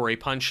show for a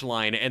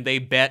punchline, and they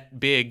bet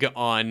big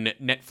on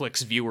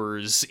Netflix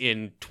viewers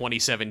in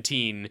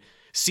 2017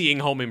 seeing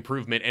Home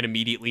Improvement and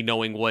immediately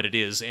knowing what it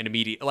is and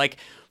immediately like,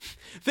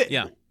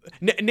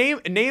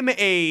 Name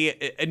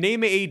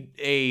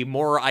a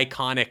more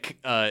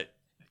iconic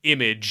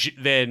image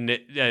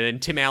than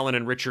Tim Allen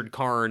and Richard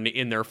Karn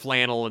in their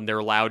flannel and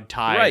their loud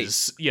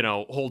ties,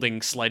 holding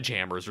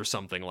sledgehammers or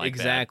something like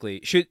that.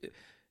 Exactly.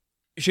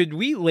 Should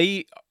we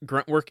lay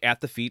grunt work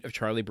at the feet of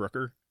Charlie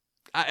Brooker?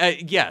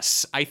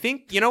 Yes, I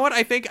think. You know what?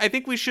 I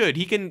think we should.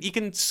 He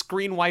can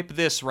screen wipe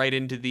this right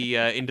into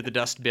the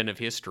dustbin of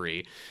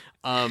history.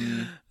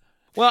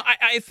 Well,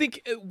 I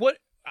think what.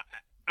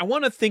 I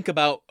want to think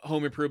about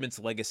Home Improvement's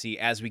legacy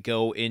as we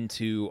go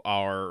into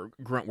our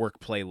grunt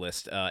work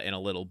playlist in a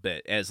little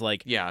bit. As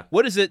like,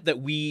 what is it that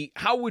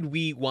how would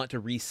we want to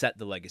reset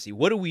the legacy?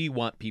 What do we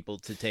want people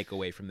to take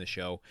away from the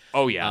show?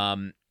 Oh yeah.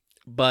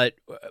 But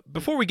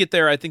before we get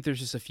there, I think there's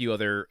just a few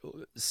other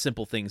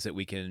simple things that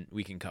we can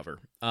cover.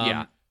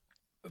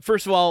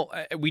 First of all,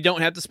 we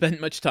don't have to spend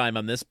much time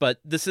on this, but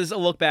this is a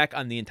look back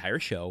on the entire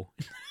show.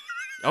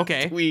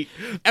 Okay.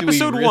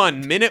 Episode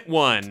 1, minute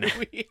 1.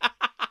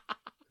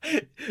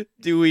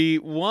 Do we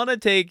want to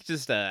take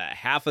just a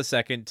half a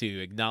second to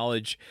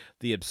acknowledge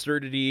the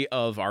absurdity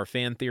of our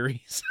fan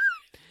theories?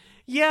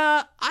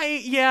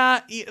 Let's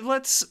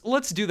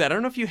do that. I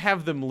don't know if you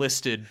have them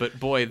listed, but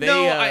boy,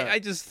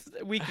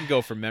 we can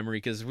go from memory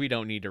because we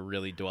don't need to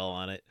really dwell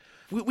on it.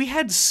 We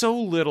had so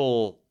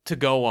little to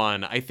go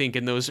on, I think,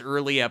 in those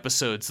early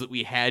episodes that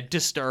we had to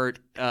start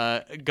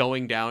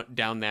going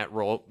down that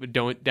road. We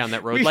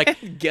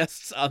had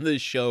guests on the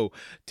show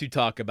to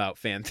talk about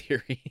fan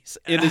theories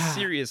in a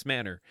serious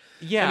manner.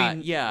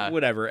 Yeah,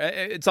 whatever.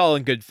 It's all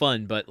in good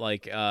fun, but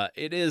like,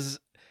 it is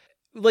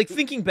like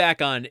thinking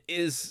back on,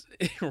 is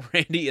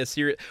Randy a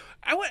serious?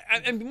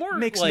 I'm more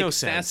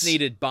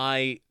fascinated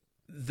by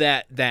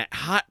that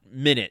hot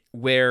minute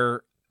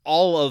where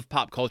all of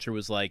pop culture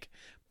was like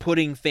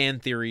putting fan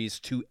theories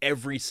to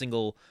every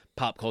single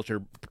pop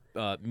culture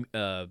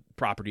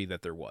property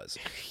that there was.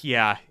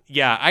 Yeah.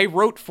 I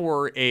wrote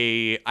for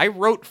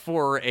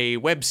a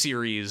web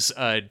series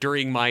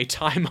during my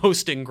time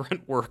hosting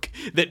Grunt work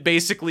that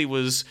basically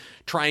was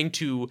trying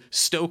to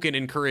stoke and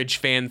encourage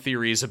fan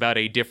theories about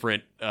a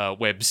different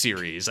web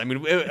series. I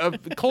mean,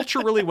 culture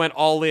really went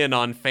all in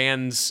on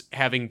fans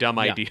having dumb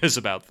ideas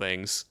about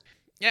things.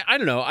 Yeah, I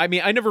don't know. I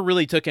mean, I never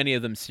really took any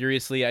of them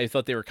seriously. I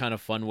thought they were kind of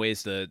fun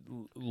ways to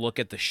look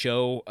at the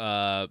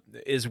show.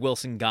 Is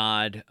Wilson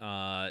God?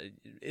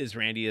 Is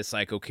Randy a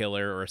psycho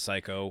killer or a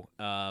psycho?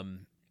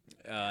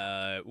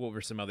 What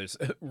were some others?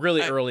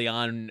 Really early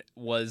on,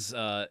 was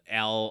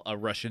Al a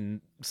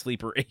Russian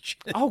sleeper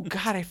agent? Oh,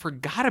 God, I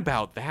forgot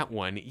about that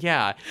one.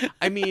 Yeah.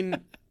 I mean...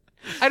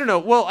 I don't know.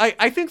 Well,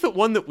 I think that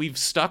one that we've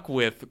stuck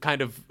with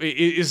kind of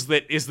is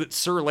that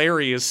Sir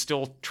Larry is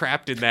still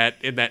trapped in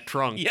that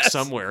trunk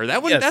somewhere.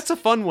 That one that's a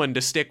fun one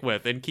to stick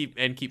with and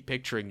keep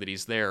picturing that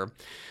he's there.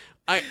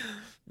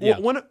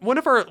 One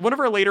of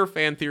our later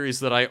fan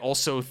theories that I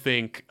also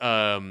think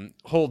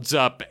holds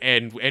up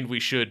and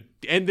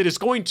that is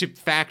going to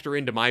factor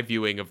into my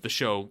viewing of the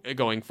show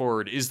going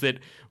forward is that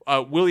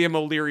William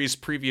O'Leary's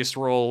previous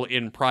role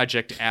in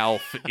Project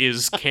Alf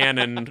is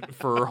canon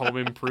for Home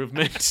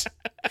Improvement,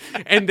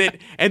 and that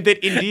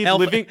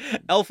indeed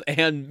Elf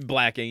and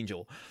Black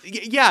Angel.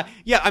 Yeah.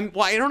 I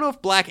don't know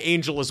if Black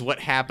Angel is what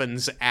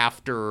happens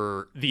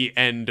after the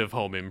end of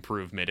Home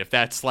Improvement, if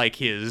that's like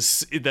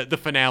the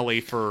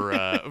finale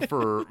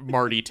for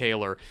Marty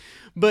Taylor,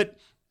 but.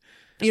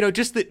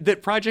 Just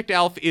that Project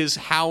Alf is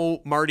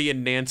how Marty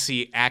and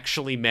Nancy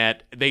actually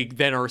met. They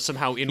then are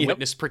somehow in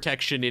witness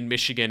protection in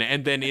Michigan,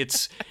 and then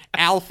it's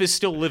Alf is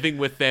still living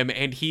with them,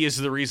 and he is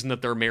the reason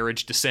that their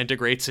marriage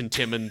disintegrates, and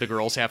Tim and the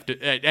girls have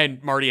to,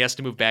 and Marty has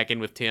to move back in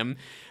with Tim.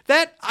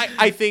 That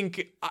I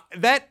think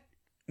that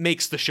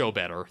makes the show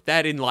better.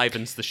 That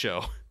enlivens the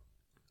show.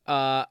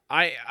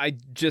 I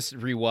just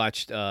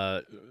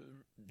rewatched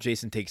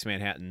Jason Takes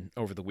Manhattan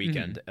over the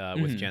weekend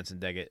with Jensen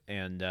Deggett,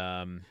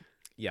 and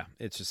yeah,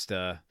 it's just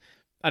I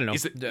don't know.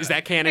 Is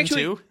that canon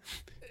too?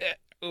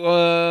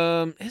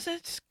 Is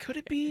it? Could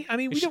it be? I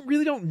mean,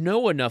 we don't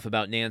know enough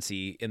about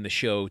Nancy in the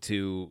show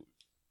to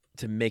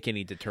make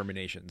any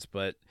determinations,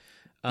 but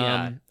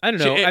I don't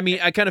know. I mean,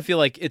 I kind of feel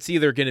like it's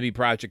either going to be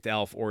Project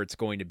Alf or it's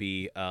going to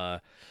be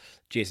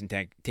Jason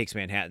Takes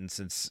Manhattan,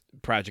 since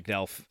Project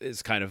Alf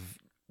is kind of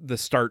the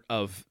start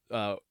of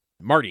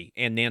Marty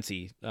and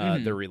Nancy,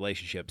 their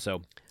relationship.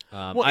 So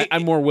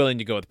I'm more willing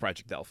to go with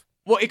Project Alf.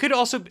 Well, it could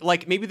also,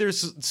 like, maybe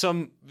there's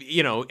some,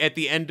 at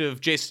the end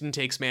of Jason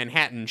Takes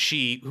Manhattan,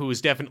 she, who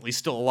is definitely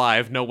still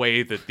alive, no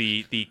way that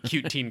the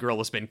cute teen girl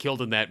has been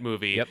killed in that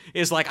movie,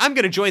 is like, I'm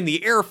going to join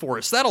the Air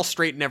Force. That'll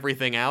straighten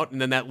everything out. And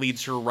then that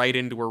leads her right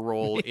into her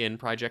role in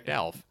Project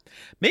Alf.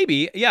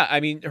 Maybe, yeah. I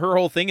mean, her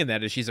whole thing in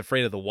that is she's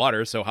afraid of the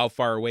water. So how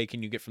far away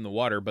can you get from the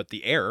water but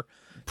the air?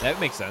 That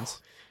makes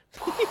sense.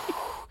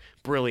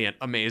 Brilliant,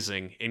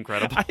 amazing,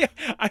 incredible.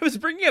 I was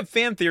bringing up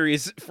fan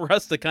theories for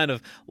us to kind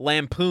of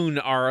lampoon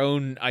our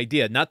own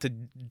idea, not to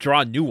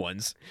draw new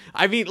ones.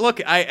 I mean, look,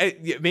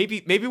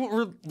 maybe what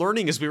we're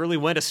learning is we really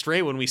went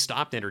astray when we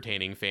stopped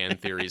entertaining fan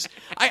theories.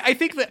 I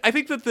think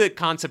that the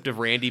concept of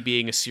Randy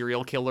being a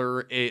serial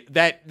killer,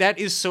 that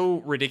is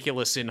so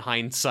ridiculous in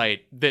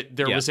hindsight that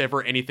there was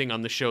ever anything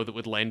on the show that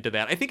would lend to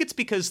that. I think it's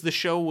because the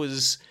show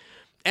was,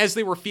 as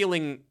they were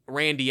feeling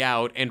Randy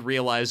out and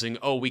realizing,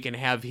 oh, we can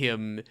have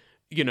him,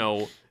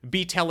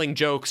 be telling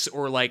jokes,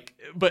 or like,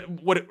 but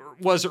what it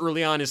was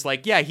early on is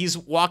like, yeah, he's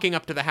walking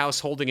up to the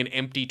house holding an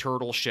empty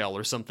turtle shell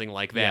or something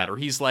like that. Or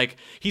he's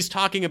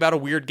talking about a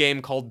weird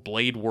game called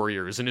Blade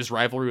Warriors and his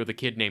rivalry with a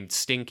kid named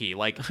Stinky.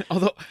 Like,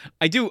 although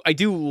I do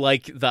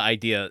like the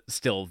idea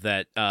still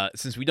that,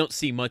 since we don't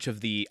see much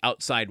of the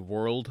outside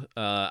world,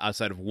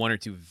 outside of one or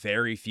two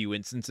very few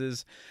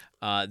instances,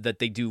 that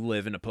they do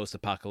live in a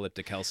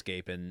post-apocalyptic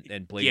hellscape,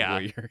 and Blade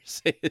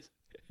Warriors.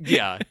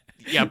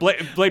 Yeah,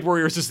 Blade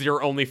Warriors is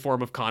your only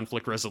form of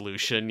conflict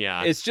resolution.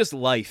 Yeah, it's just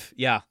life.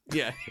 Yeah.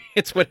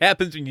 It's what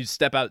happens when you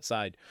step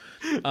outside.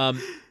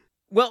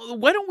 Well,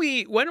 why don't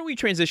we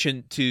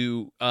transition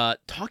to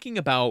talking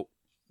about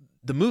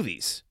the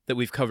movies that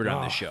we've covered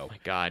on this show? Oh my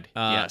God,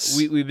 yes.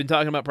 We've been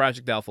talking about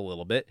Project Alpha a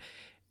little bit.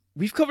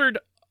 We've covered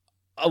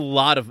a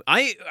lot of.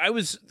 I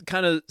was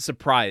kind of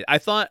surprised. I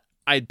thought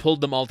I'd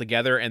pulled them all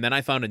together, and then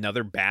I found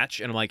another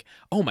batch, and I'm like,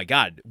 oh my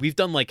God, we've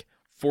done like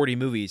 40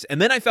 movies,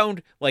 and then I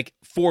found like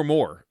 4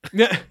 more.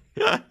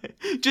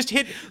 Just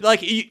hit, like,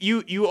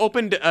 you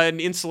opened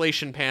an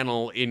insulation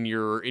panel in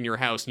your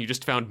house and you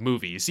just found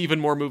movies, even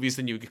more movies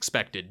than you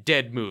expected,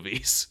 dead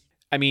movies.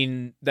 I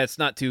mean, that's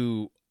not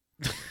too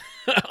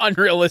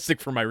unrealistic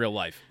for my real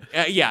life.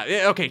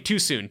 Okay, too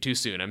soon,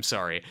 I'm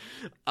sorry.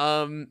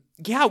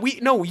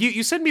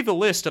 You sent me the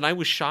list and I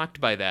was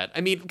shocked by that. I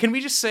mean, can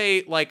we just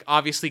say, like,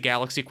 obviously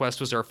Galaxy Quest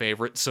was our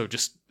favorite, so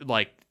just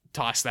like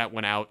toss that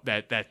one out.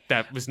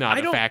 That was not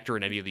a factor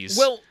in any of these.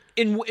 Well,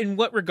 in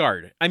what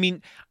regard? I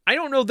mean, I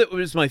don't know that it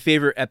was my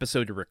favorite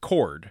episode to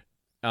record.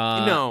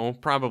 No,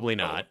 probably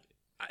not.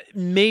 I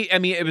mean,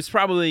 it was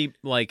probably,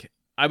 like,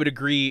 I would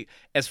agree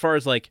as far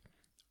as like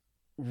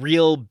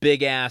real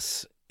big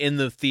ass in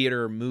the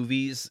theater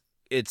movies,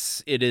 it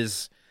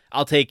is.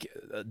 I'll take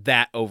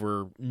that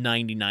over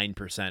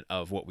 99%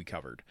 of what we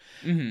covered.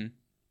 Mm-hmm.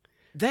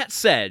 That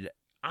said,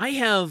 I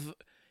have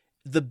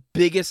the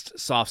biggest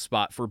soft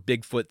spot for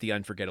Bigfoot: The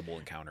Unforgettable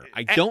Encounter.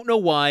 I don't know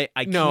why.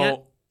 I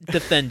can't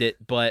defend it,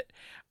 but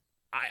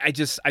I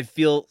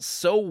feel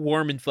so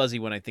warm and fuzzy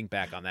when I think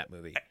back on that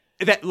movie.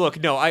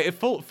 I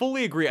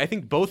fully agree. I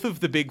think both of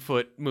the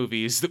Bigfoot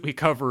movies that we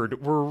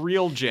covered were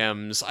real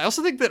gems. I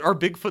also think that our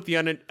Bigfoot the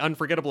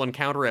Unforgettable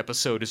Encounter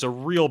episode is a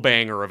real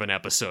banger of an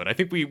episode. I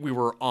think we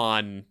were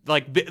on,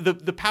 like,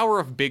 the power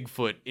of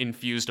Bigfoot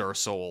infused our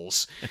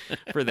souls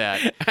for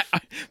that.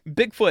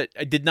 Bigfoot,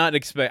 I did not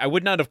expect. I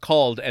would not have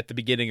called at the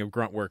beginning of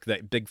Grunt Work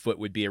that Bigfoot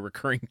would be a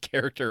recurring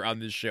character on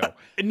this show.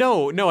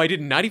 No, I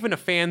didn't. Not even a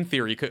fan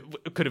theory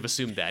could have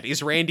assumed that.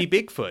 Is Randy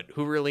Bigfoot?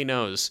 Who really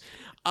knows?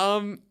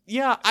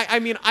 Yeah, I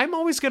mean, I'm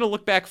always going to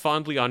look back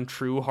fondly on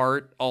True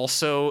Heart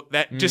also.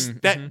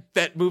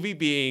 That movie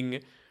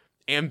being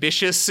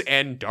ambitious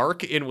and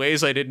dark in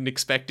ways I didn't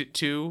expect it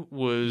to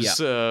was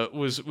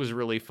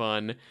really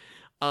fun.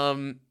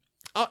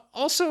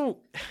 Also,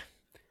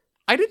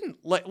 I didn't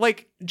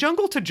like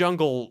Jungle to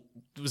Jungle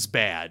was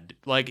bad.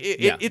 Like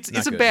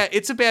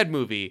it's a bad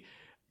movie.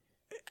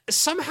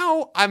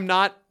 Somehow I'm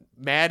not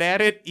mad at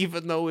it,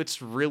 even though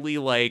it's really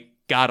like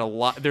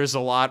there's a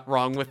lot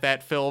wrong with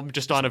that film,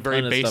 just on a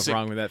very basic stuff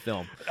wrong with that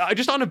film.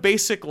 Just on a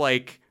basic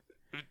like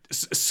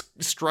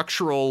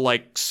structural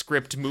like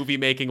script movie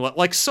making,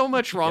 like so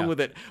much wrong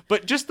with it.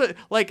 But just the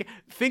like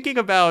thinking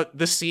about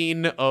the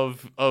scene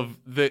of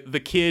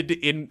the kid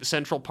in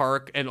Central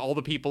Park and all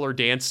the people are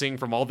dancing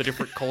from all the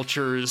different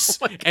cultures.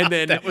 Oh my God, and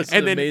then that was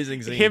an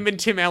amazing scene. Him and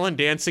Tim Allen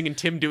dancing and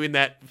Tim doing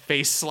that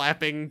face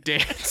slapping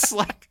dance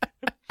like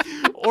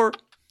or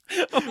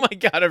oh my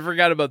God, I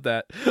forgot about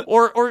that.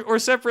 Or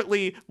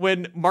separately,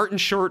 when Martin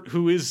Short,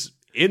 who is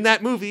in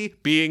that movie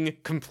being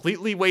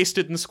completely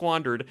wasted and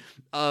squandered,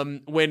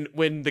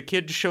 when the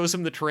kid shows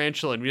him the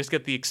tarantula and we just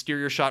get the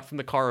exterior shot from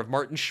the car of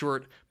Martin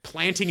Short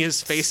planting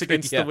his face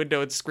against the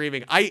window and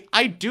screaming.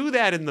 I do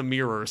that in the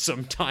mirror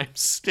sometimes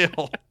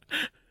still.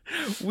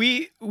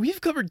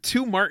 We've covered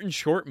 2 Martin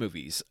Short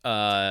movies in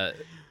our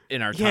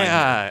time.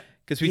 Yeah.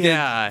 Because we did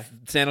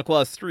Santa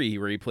Claus 3,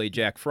 where he played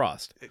Jack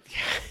Frost.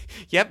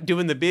 Yep,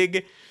 doing the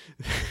big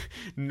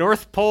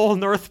North Pole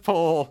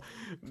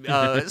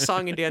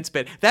song and dance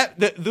bit. That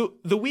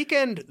the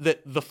weekend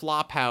that the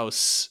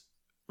Flophouse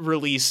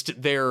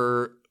released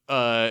their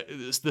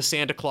the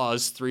Santa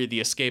Claus 3, the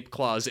Escape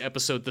Clause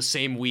episode the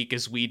same week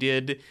as we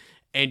did,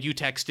 and you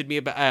texted me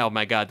about. Oh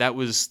my God, that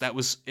was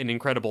an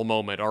incredible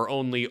moment. Our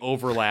only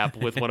overlap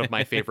with one of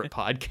my favorite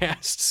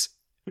podcasts.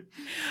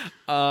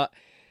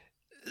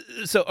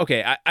 So,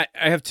 okay, I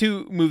have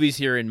 2 movies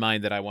here in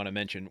mind that I want to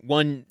mention.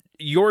 One,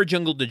 Your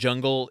Jungle to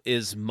Jungle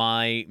is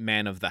my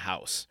man of the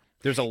house.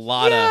 There's a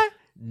lot of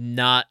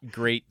not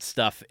great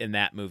stuff in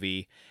that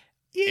movie.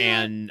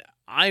 Yeah. And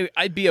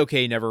I'd be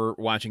okay never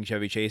watching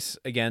Chevy Chase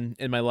again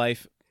in my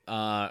life.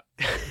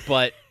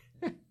 But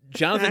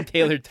Jonathan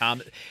Taylor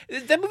Thomas,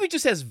 that movie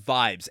just has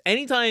vibes.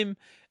 Anytime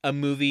a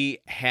movie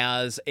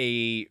has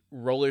a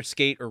roller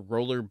skate or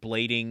roller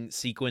blading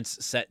sequence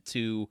set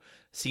to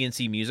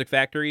CNC Music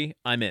Factory,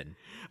 I'm in.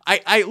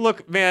 I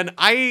look, man,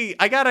 I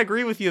gotta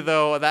agree with you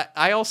though, that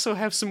I also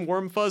have some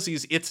warm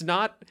fuzzies. It's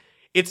not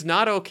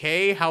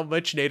okay how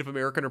much Native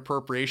American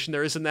appropriation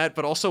there is in that,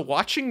 but also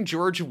watching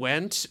George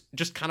Wendt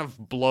just kind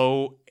of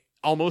blow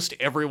almost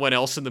everyone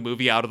else in the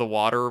movie out of the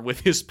water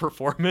with his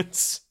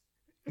performance.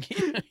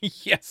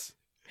 Yes.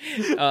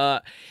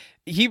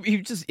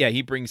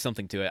 He brings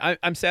something to it.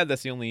 I'm sad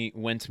that's the only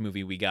Wentz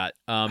movie we got.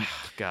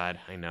 God,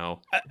 I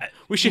know.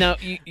 We should. Now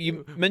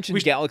you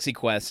mentioned Galaxy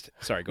Quest.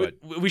 Sorry, go ahead.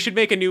 We should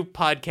make a new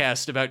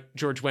podcast about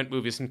George Wendt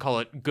movies and call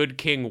it "Good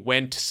King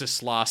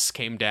Wenceslas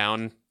Came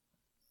Down."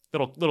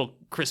 Little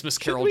Christmas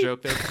Carol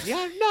joke there.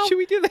 Yeah, no. Should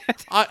we do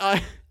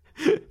that?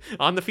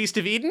 On the Feast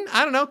of Eden?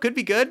 I don't know. Could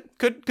be good.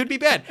 Could be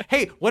bad.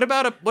 Hey, what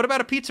about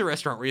a pizza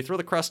restaurant where you throw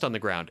the crust on the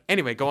ground?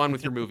 Anyway, go on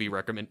with your movie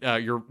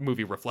your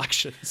movie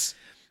reflections.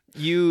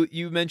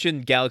 You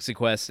mentioned Galaxy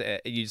Quest.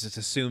 You just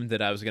assumed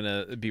that I was going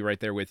to be right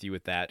there with you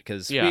with that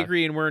because we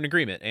agree and we're in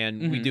agreement.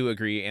 And we do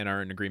agree and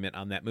are in agreement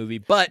on that movie.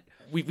 But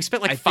we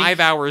spent like 5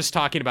 hours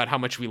talking about how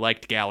much we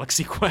liked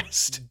Galaxy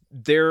Quest.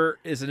 There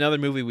is another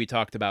movie we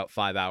talked about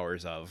 5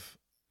 hours of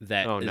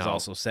that is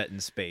also set in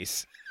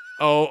space.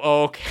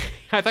 Oh, okay.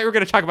 I thought you were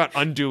going to talk about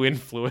Undue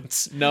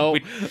Influence. No.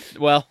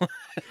 Well,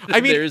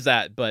 I mean, there's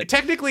that. But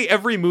technically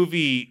every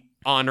movie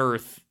on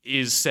Earth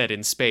is set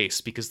in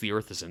space because the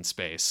Earth is in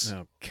space.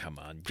 Oh, come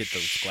on. Get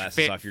those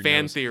glasses off your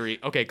fan nose. Theory.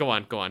 Okay, go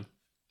on.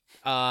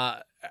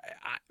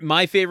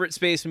 My favorite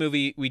space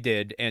movie we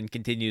did and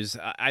continues.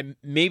 I'm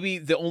maybe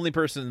the only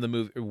person in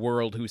the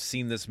world who's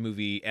seen this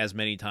movie as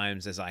many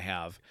times as I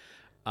have.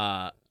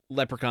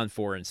 Leprechaun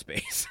 4 in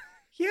space.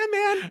 Yeah,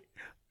 man.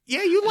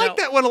 Yeah, you like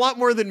that one a lot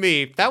more than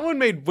me. That one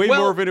made way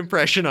more of an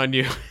impression on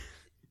you.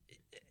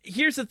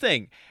 Here's the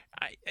thing.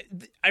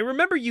 I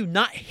remember you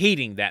not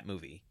hating that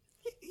movie.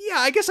 Yeah,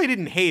 I guess I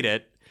didn't hate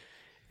it.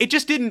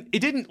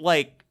 it didn't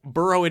like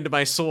burrow into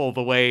my soul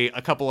the way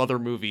a couple other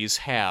movies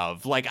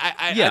have. Like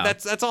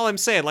that's all I'm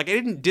saying. Like I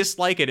didn't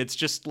dislike it. It's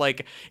just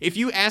like if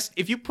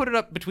you put it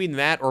up between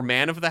that or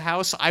Man of the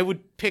House, I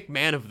would pick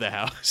Man of the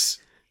House.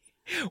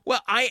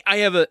 Well, I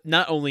have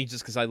not only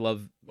just because I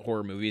love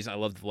horror movies, I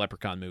love the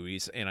Leprechaun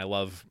movies, and I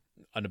love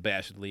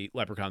unabashedly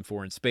Leprechaun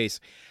 4 in space.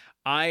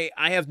 I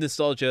have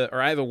nostalgia,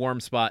 or I have a warm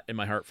spot in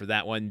my heart for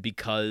that one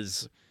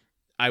because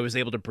I was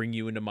able to bring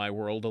you into my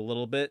world a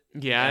little bit.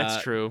 Yeah,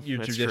 that's true.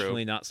 You're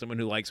traditionally not someone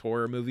who likes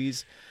horror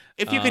movies.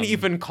 If you can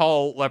even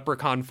call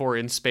Leprechaun 4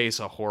 in Space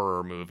a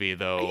horror movie,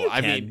 though,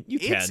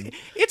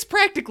 it's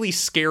practically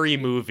Scary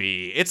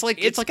Movie. It's like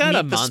got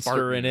a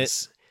monster in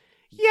it.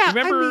 Yeah,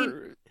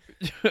 remember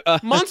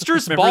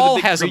Monsters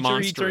Ball has a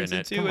monster in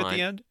it. Come at on.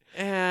 the end.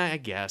 I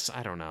guess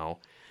I don't know.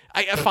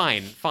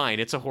 Fine.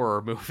 It's a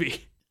horror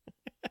movie.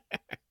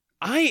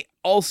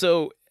 I'll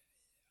tell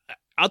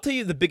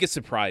you the biggest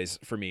surprise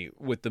for me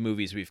with the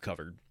movies we've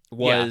covered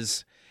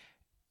was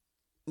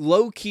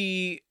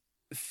low-key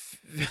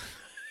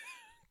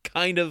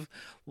kind of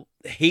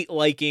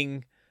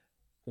hate-liking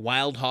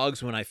Wild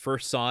Hogs when I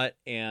first saw it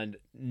and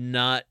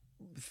not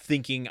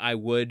thinking I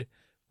would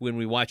when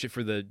we watch it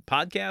for the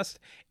podcast,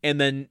 and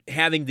then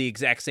having the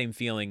exact same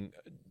feeling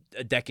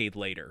a decade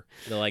later.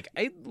 They're like,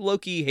 I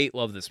low-key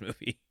love this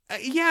movie.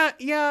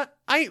 Yeah.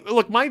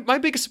 My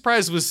biggest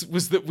surprise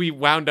was that we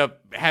wound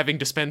up having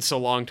to spend so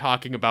long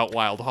talking about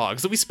Wild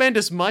Hogs. That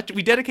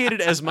we dedicated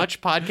as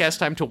much podcast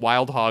time to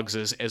Wild Hogs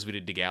as we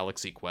did to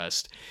Galaxy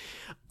Quest.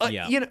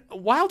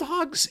 Wild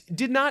Hogs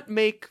did not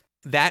make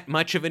that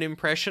much of an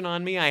impression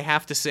on me, I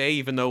have to say,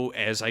 even though,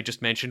 as I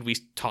just mentioned, we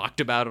talked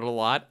about it a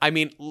lot. I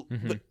mean,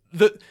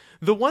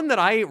 the one that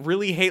I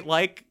really hate,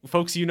 like,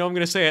 folks, I'm going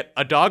to say it,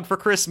 A Dog for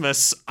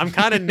Christmas. I'm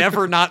kind of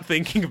never not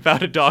thinking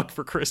about A Dog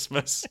for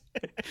Christmas.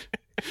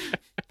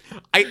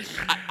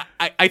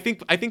 I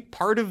think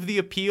part of the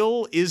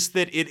appeal is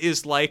that it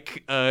is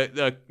like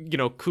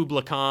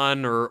Kubla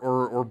Khan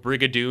or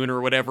Brigadoon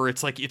or whatever.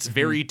 It's like it's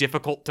very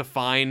difficult to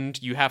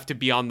find. You have to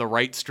be on the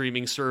right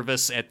streaming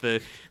service at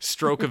the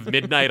stroke of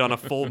midnight on a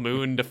full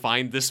moon to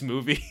find this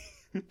movie.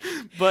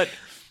 But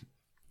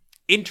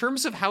in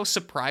terms of how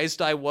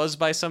surprised I was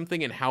by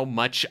something and how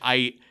much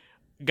I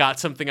got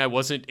something I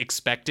wasn't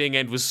expecting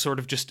and was sort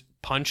of just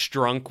punch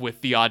drunk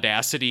with the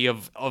audacity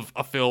of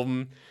a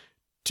film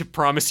to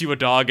promise you a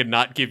dog and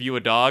not give you a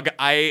dog,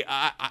 I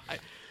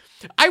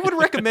would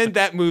recommend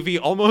that movie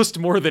almost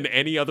more than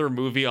any other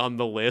movie on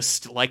the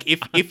list. Like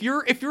if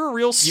you're a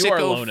real sicko you are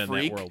alone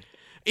freak, in that world.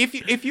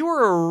 If you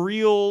are a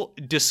real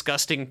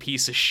disgusting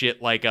piece of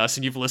shit like us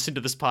and you've listened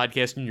to this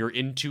podcast and you're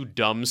into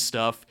dumb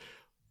stuff,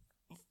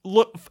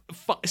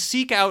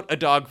 seek out A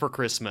Dog for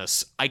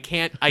Christmas. I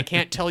can't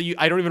tell you.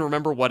 I don't even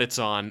remember what it's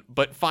on,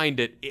 but find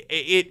it.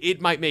 It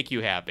might make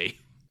you happy.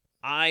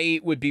 I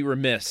would be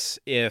remiss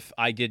if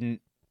I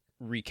didn't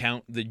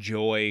recount the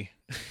joy,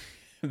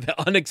 the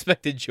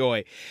unexpected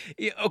joy.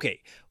 Okay,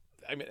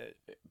 I mean,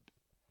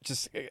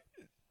 just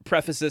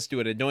preface this to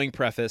an annoying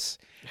preface.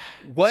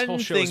 This whole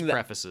show is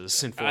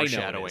prefaces and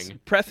foreshadowing.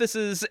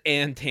 Prefaces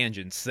and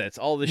tangents. That's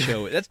all the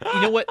show. That's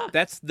you know what?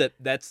 That's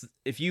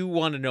if you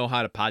want to know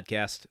how to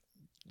podcast,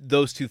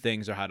 those two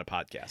things are how to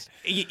podcast.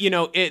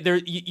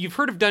 You've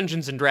heard of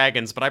Dungeons and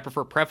Dragons, but I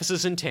prefer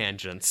prefaces and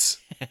tangents.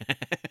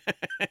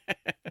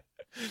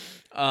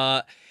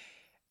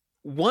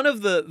 One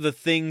of the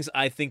things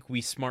I think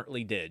we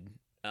smartly did,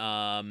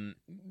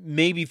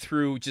 maybe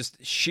through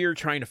just sheer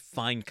trying to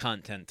find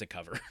content to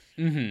cover,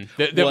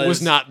 that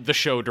was not the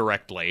show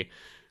directly,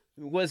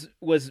 was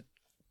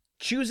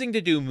choosing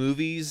to do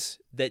movies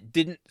that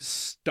didn't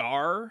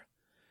star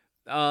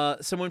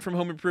someone from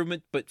Home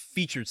Improvement, but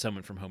featured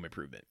someone from Home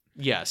Improvement.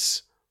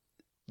 Yes.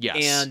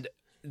 And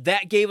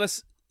that gave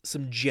us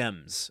some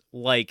gems,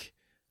 like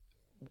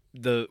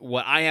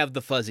what I have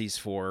the fuzzies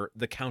for,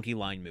 the County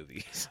Line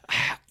movies.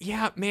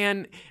 Yeah,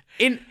 man.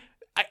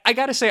 I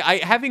gotta say,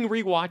 having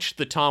rewatched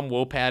the Tom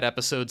Wopat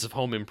episodes of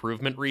Home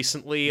Improvement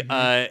recently,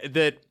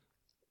 that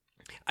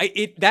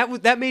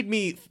made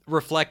me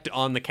reflect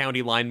on the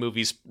County Line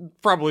movies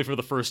probably for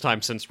the first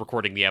time since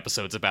recording the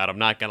episodes about them,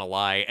 not gonna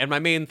lie. And my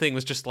main thing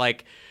was just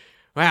like,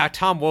 wow,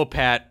 Tom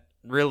Wopat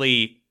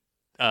really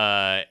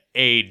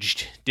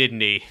aged,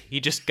 didn't he?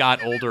 He just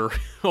got older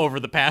over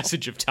the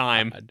passage of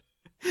time. God.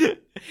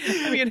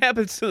 I mean, it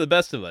happens to the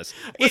best of us.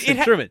 Listen,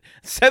 Truman,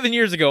 7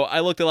 years ago,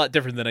 I looked a lot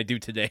different than I do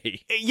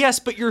today. Yes,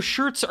 but your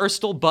shirts are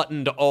still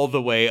buttoned all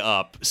the way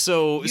up,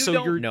 so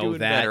you're doing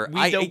better.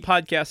 We don't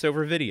podcast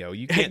over video.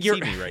 You can't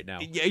see me right now.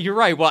 Yeah, you're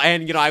right. Well,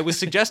 and I was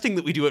suggesting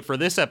that we do it for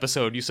this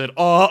episode. You said,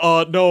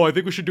 no, I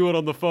think we should do it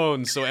on the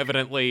phone. So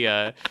evidently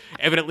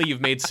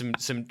you've made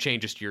some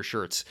changes to your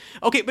shirts.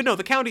 Okay, but no,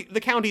 the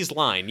county's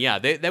line. Yeah,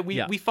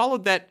 we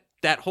followed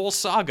that whole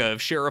saga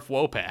of Sheriff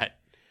Wopat.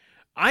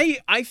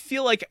 I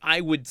feel like I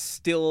would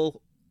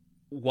still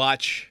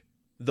watch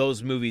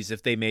those movies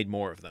if they made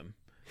more of them.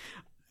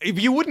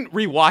 You wouldn't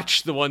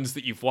rewatch the ones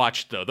that you've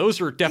watched, though. Those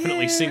are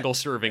definitely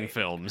single-serving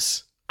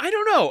films. I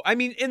don't know. I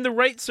mean, in the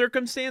right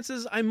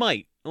circumstances, I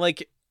might.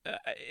 Like,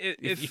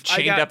 If you I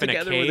chained got up in a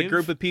together with a cave?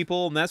 group of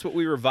people and that's what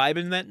we were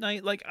vibing that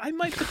night, like I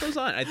might put those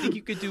on. I think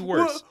you could do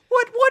worse.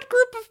 What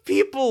group of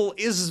people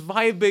is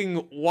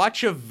vibing?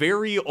 Watch a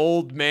very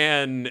old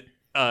man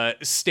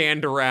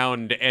stand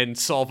around and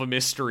solve a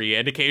mystery,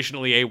 and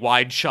occasionally a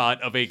wide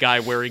shot of a guy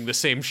wearing the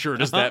same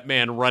shirt as that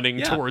man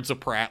running towards a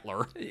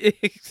prattler.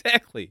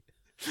 Exactly.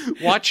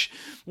 Watch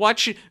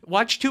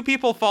two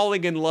people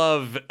falling in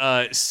love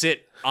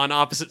sit on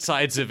opposite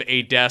sides of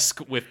a desk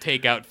with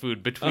takeout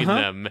food between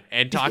them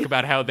and talk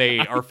about how they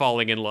are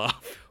falling in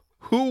love.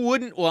 Who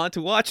wouldn't want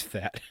to watch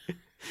that?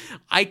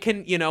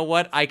 You know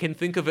what? I can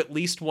think of at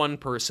least one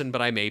person,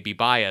 but I may be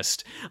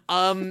biased.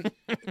 Look,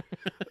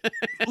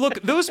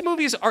 those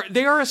movies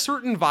they are a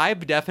certain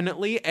vibe,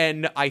 definitely,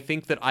 and I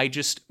think that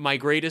my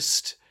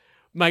greatest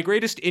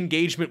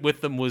engagement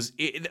with them was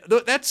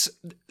that's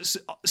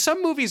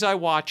some movies I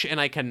watch and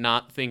I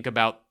cannot think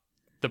about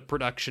the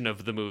production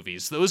of the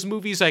movies. Those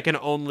movies I can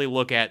only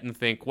look at and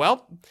think,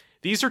 well,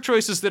 these are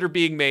choices that are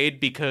being made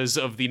because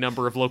of the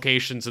number of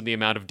locations and the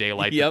amount of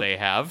daylight that they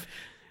have.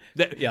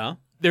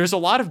 There's a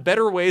lot of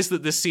better ways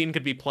that this scene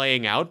could be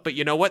playing out, but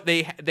you know what?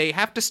 They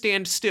have to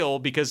stand still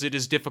because it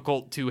is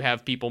difficult to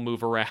have people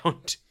move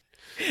around.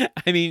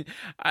 I mean,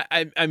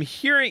 I'm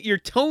hearing your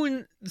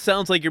tone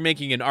sounds like you're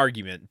making an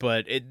argument,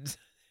 but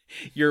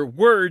your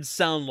words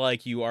sound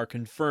like you are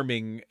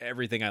confirming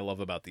everything I love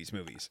about these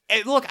movies.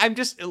 And look, I'm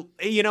just,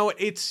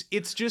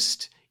 it's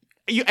just,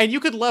 you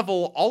could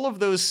level all of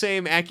those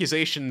same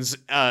accusations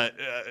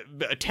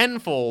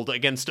tenfold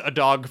against A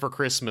Dog for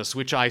Christmas,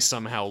 which I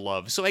somehow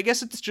love. So I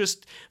guess it's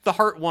just the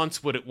heart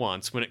wants what it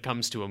wants when it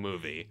comes to a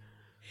movie.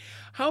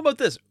 How about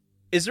this?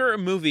 Is there a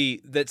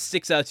movie that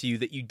sticks out to you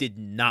that you did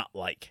not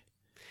like?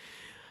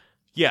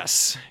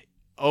 Yes.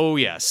 Oh,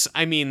 yes.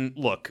 I mean,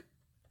 look,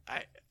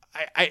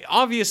 I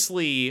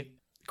obviously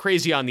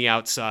Crazy on the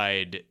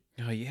Outside.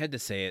 Oh, you had to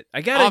say it.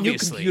 I got a new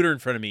computer in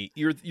front of me.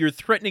 You're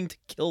threatening to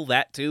kill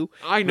that too?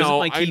 I know.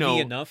 Wasn't my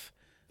TV enough?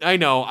 I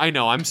know.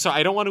 I'm sorry.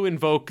 I don't want to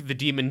invoke the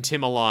demon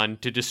Timolon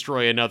to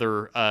destroy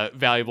another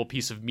valuable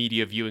piece of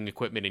media viewing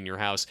equipment in your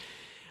house.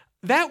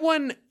 That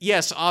one,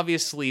 yes,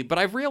 obviously. But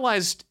I've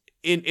realized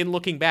in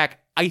looking back,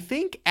 I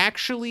think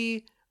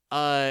actually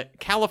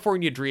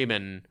California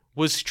Dreamin'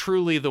 was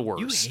truly the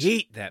worst. You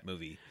hate that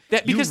movie.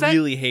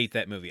 Really hate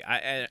that movie.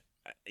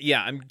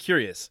 I'm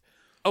curious.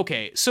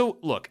 Okay, so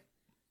look,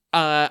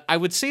 I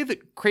would say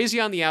that Crazy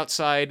on the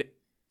Outside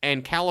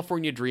and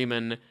California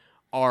Dreamin'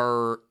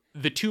 are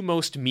the two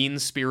most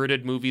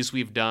mean-spirited movies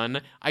we've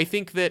done. I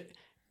think that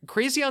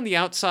Crazy on the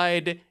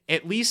Outside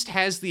at least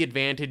has the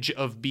advantage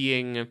of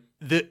being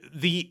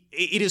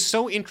it is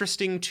so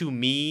interesting to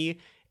me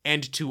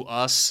and to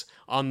us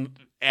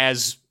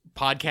as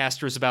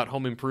podcasters about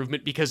home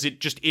improvement because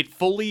it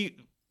fully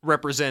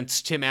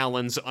represents Tim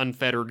Allen's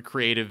unfettered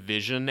creative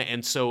vision,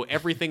 and so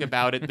everything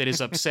about it that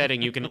is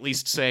upsetting, you can at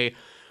least say,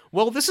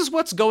 well, this is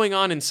what's going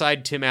on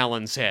inside Tim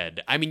Allen's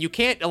head. I mean, you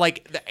can't,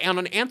 like, on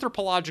an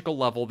anthropological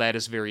level, that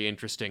is very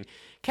interesting.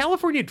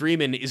 California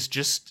Dreamin' is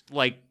just,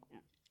 like,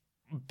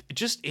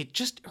 it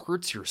just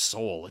hurts your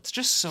soul. It's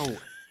just so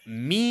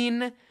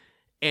mean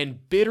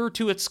and bitter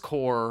to its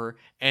core,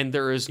 and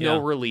there is no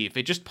relief.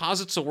 It just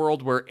posits a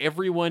world where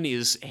everyone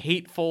is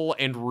hateful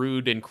and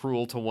rude and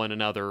cruel to one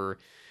another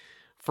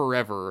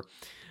forever.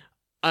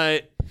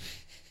 And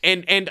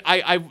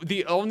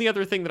the only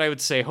other thing that I would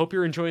say, hope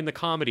you're enjoying the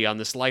comedy on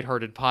this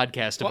lighthearted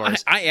podcast of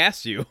ours. I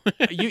asked you.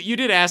 you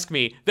did ask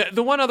me.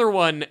 The one other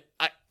one,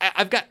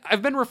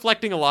 I've been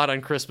reflecting a lot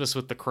on Christmas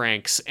with the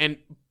Cranks, and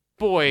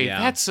boy,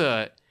 that's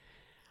a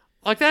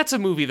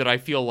movie that I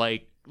feel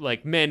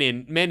like men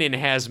in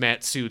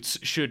hazmat suits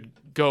should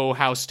go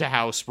house to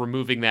house,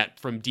 removing that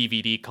from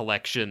DVD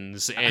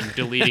collections and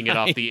deleting it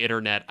off the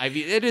internet. I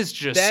mean, it is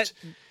just that.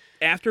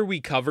 After we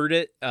covered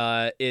it,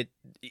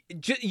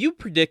 you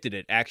predicted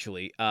it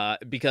actually,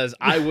 because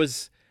I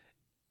was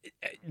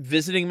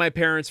visiting my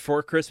parents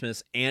for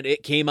Christmas and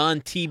it came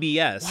on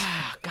TBS.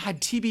 Wow,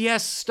 God,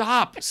 TBS,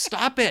 stop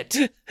it!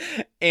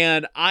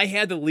 And I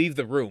had to leave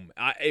the room.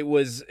 It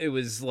was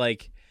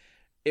like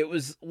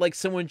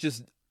someone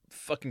just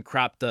fucking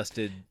crop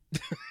dusted.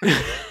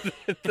 I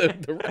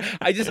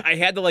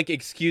had to like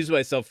excuse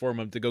myself for a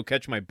moment to go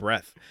catch my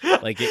breath.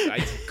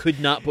 I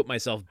could not put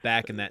myself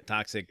back in that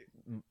toxic.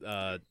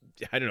 I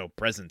don't know,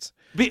 presence.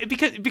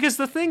 Because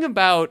the thing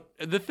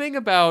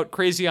about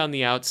Crazy on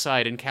the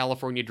Outside and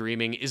California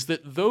Dreaming is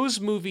that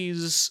those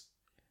movies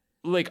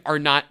are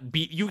not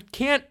you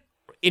can't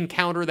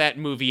encounter that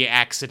movie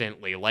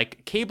accidentally.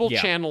 Like cable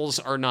channels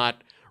are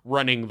not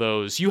running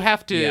those. You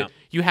have to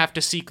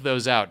seek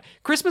those out.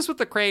 Christmas with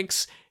the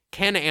Cranks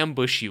can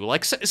ambush you.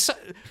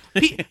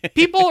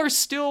 People are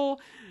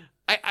still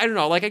I don't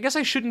know, I guess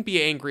I shouldn't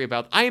be angry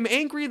about. I am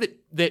angry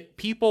that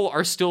people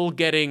are still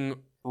getting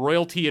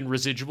royalty and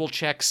residual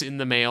checks in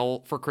the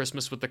mail for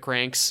Christmas with the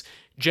Cranks.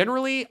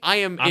 Generally,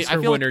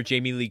 Oscar winner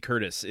Jamie Lee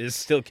Curtis is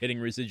still getting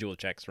residual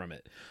checks from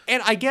it.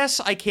 And I guess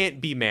I can't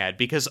be mad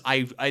because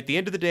at the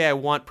end of the day, I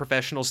want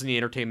professionals in the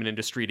entertainment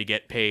industry to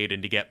get paid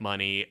and to get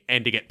money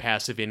and to get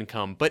passive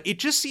income. But it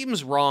just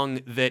seems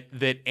wrong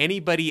that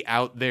anybody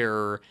out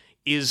there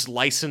is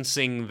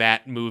licensing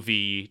that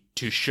movie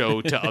to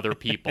show to other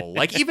people.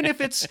 Like even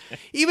if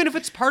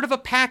it's part of a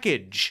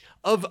package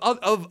of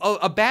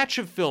a batch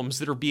of films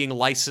that are being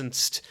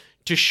licensed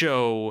to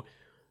show,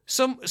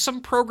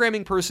 some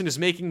programming person is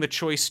making the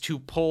choice to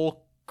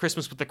pull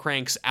Christmas with the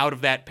Cranks out of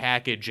that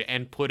package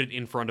and put it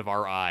in front of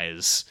our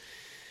eyes.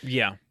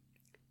 Yeah.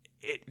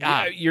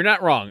 You're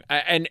not wrong.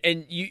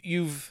 And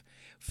you've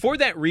for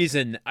that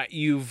reason,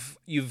 you've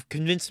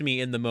convinced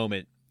me in the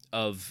moment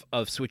of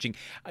switching,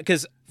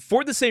 because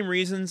for the same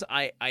reasons,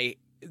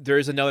 there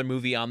is another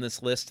movie on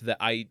this list that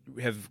I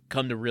have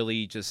come to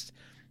really just,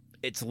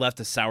 it's left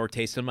a sour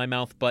taste in my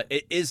mouth, but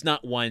it is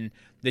not one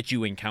that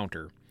you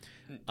encounter.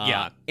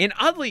 Yeah. And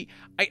oddly,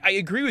 I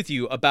agree with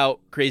you about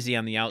Crazy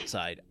on the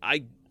Outside.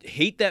 I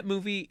hate that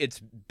movie. It's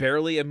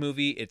barely a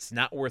movie. It's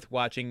not worth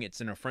watching.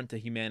 It's an affront to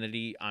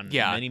humanity on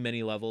many,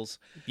 many levels.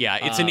 Yeah,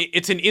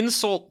 it's an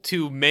insult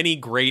to many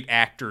great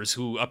actors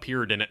who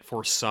appeared in it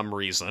for some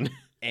reason.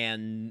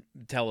 And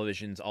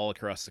televisions all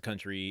across the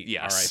country.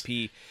 Yes.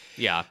 R.I.P.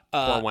 Yeah,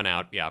 pour one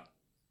out. Yeah.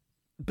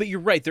 But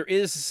you're right. There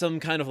is some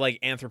kind of like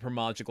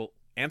anthropological.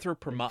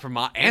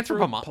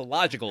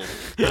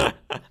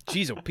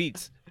 Jeez, oh,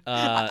 Pete.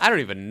 I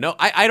don't even know.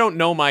 I don't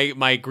know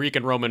my Greek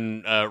and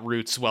Roman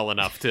roots well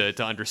enough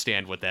to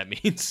understand what that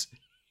means.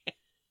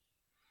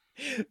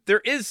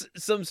 There is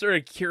some sort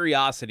of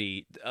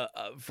curiosity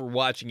for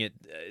watching it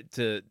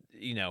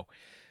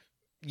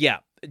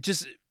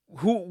just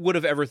who would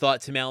have ever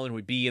thought Tim Allen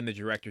would be in the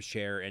director's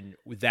chair and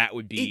that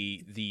would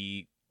be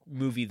the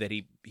movie that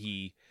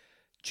he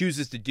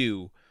chooses to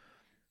do.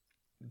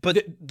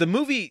 But the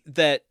movie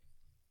that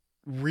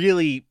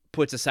really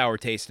puts a sour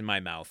taste in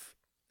my mouth,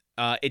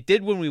 it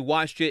did when we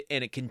watched it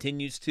and it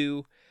continues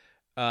to,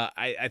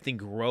 I think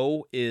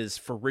Grow is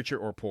For Richer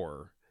or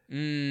Poorer.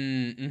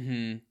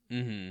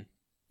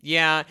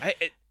 Yeah.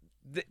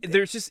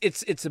 There's just,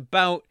 it's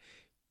about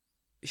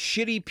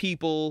shitty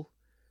people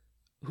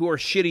who are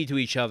shitty to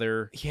each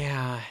other.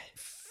 Yeah.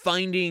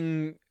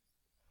 Finding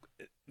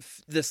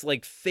this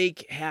like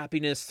fake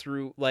happiness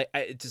through like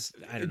I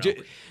don't know.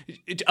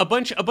 A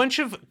bunch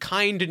of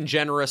kind and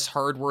generous,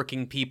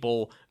 hardworking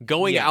people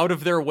going out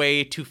of their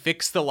way to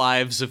fix the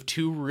lives of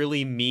two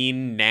really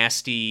mean,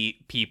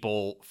 nasty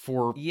people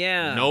for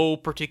no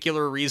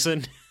particular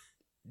reason.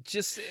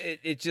 Just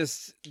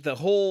the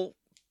whole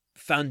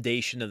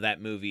foundation of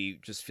that movie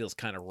just feels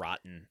kind of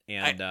rotten,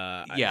 and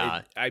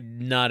I'm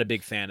not a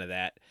big fan of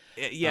that.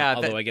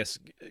 Although I guess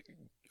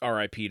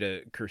R.I.P.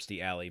 to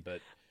Kirstie Alley,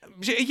 but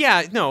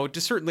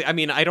just certainly. I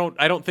mean, I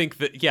don't think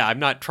that. Yeah, I'm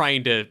not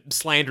trying to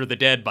slander the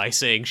dead by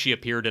saying she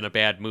appeared in a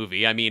bad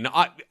movie. I mean,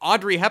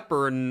 Audrey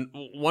Hepburn,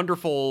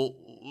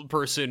 wonderful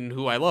person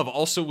who I love,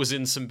 also was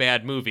in some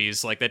bad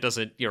movies. Like that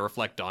doesn't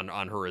reflect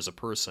on her as a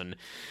person.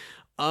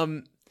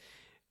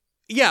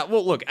 Yeah,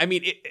 well, look, I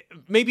mean,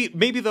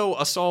 maybe though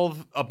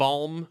a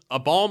balm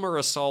or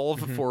a salve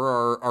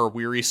for our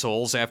weary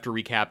souls after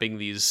recapping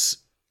these.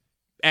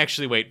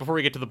 Actually, wait, before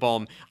we get to the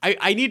balm,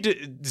 I need to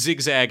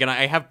zigzag, and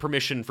I have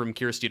permission from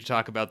Kirstie to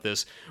talk about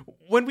this.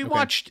 When we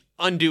watched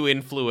Undue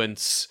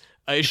Influence,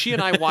 she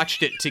and I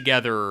watched it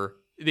together.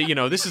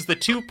 This is the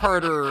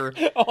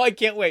two-parter. Oh, I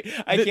can't wait.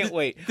 I'm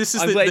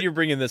glad you're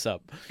bringing this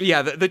up.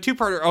 Yeah, the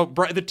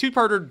two-parter. The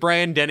two-parter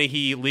Brian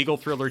Dennehy legal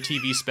thriller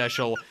TV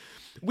special.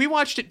 We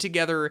watched it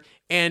together,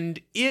 and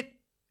it,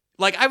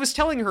 like, I was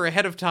telling her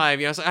ahead of time,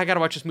 I was like, I gotta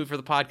watch this movie for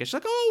the podcast. She's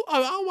like, oh,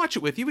 I'll watch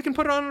it with you. We can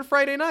put it on a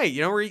Friday night,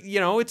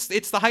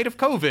 it's the height of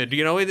COVID,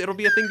 it'll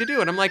be a thing to do.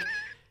 And I'm like,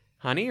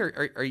 honey,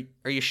 are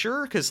you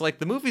sure? Because, like,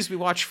 the movies we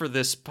watch for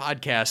this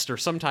podcast are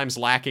sometimes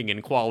lacking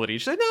in quality.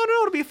 She said, no,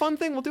 it'll be a fun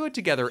thing. We'll do it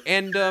together.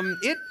 And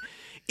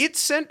it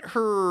sent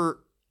her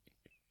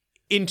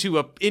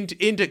into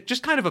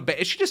just kind of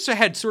she just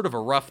had sort of a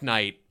rough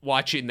night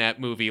watching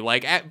that movie.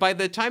 Like by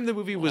the time the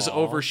movie was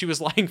over, she was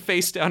lying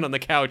face down on the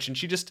couch and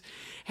she just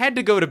had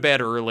to go to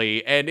bed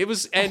early. And it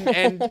was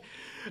and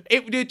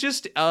it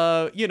just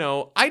I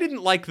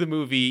didn't like the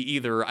movie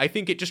either. I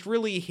think it just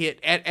really hit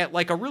at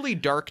like a really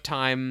dark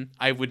time.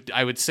 I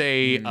would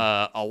say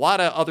a lot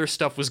of other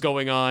stuff was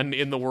going on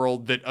in the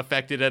world that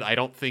affected it. I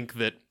don't think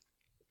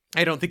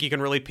you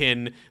can really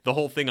pin the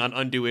whole thing on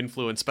Undue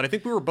Influence, but I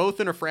think we were both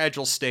in a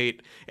fragile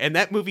state, and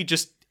that movie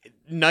just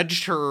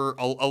nudged her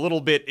a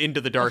little bit into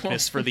the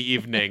darkness for the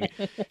evening.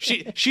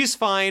 She's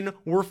fine.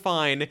 We're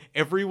fine.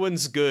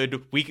 Everyone's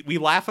good. We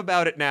laugh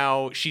about it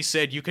now. She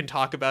said you can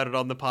talk about it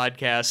on the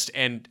podcast,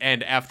 and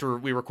after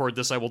we record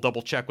this, I will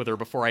double check with her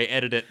before I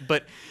edit it.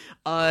 But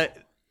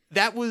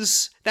that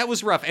was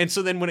rough. And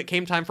so then when it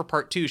came time for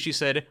part 2, she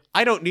said,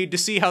 I don't need to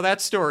see how that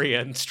story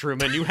ends,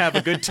 Truman. You have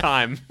a good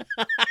time.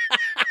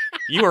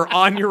 You are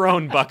on your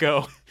own,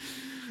 bucko.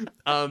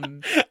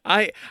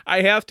 I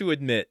have to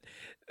admit,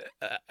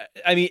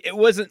 I mean, it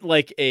wasn't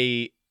like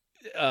a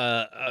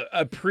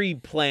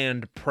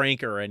pre-planned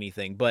prank or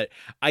anything, but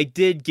I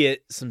did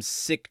get some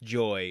sick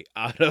joy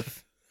out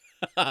of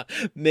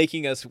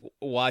making us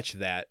watch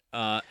that.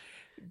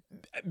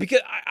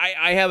 Because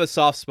I have a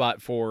soft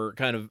spot for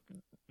kind of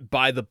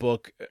by the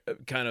book,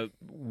 kind of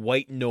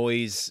white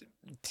noise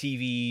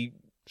TV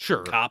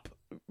cop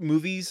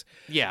movies.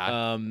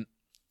 Yeah.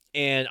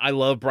 And I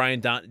love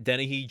Brian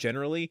Dennehy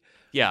generally.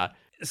 Yeah.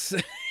 So,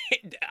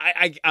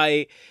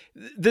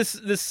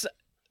 this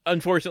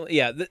unfortunately,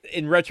 yeah,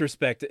 in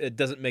retrospect, it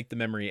doesn't make the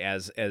memory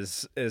as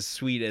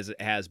sweet as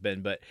it has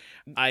been, but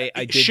I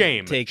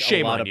did take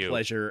a lot of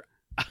pleasure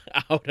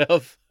out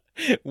of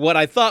what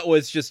I thought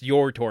was just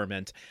your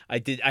torment.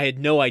 I had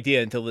no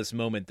idea until this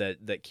moment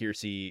that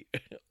Kiersey,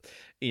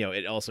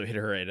 it also hit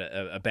her in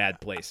a bad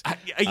place.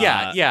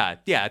 Yeah.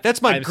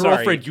 That's my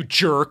girlfriend, sorry. You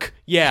jerk.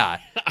 Yeah.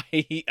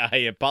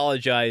 I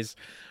apologize.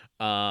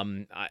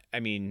 I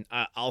mean,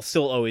 I'll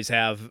still always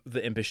have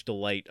the impish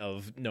delight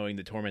of knowing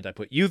the torment I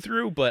put you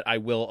through, but I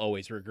will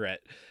always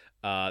regret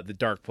the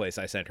dark place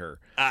I sent her.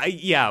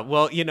 Yeah,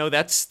 well,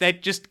 that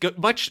just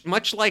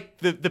much like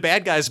the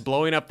bad guys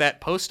blowing up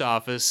that post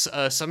office.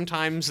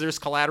 Sometimes there's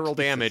collateral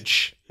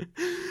damage.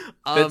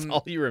 That's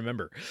all you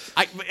remember.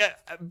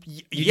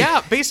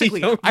 Yeah,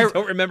 basically. You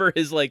don't remember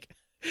his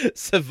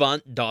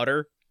savant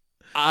daughter?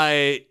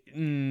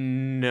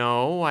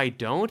 No, I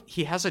don't.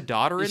 He has a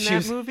daughter in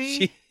that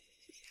movie.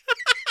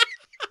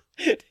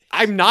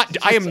 I am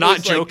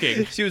not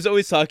joking. She was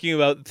always talking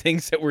about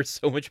things that were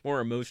so much more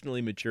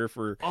emotionally mature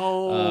for.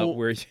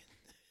 Where?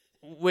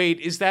 Wait,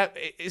 isn't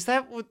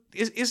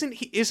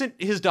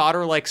his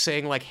daughter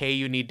saying hey,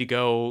 you need to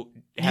go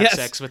have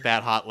sex with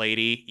that hot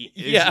lady?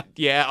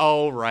 Yeah.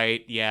 Oh,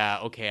 right.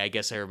 Yeah. Okay. I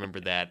guess I remember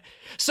that.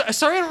 So,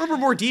 sorry, I don't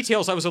remember more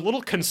details. I was a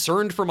little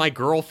concerned for my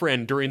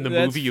girlfriend during the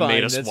movie you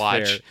made us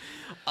watch.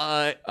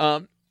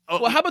 Well,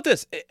 how about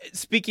this?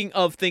 Speaking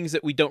of things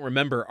that we don't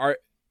remember,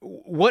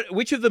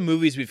 which of the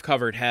movies we've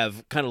covered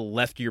have kind of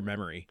left your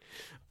memory?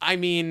 I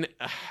mean,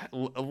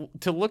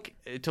 to look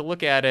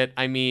at it,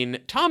 I mean,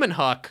 Tom and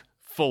Huck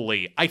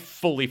I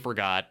fully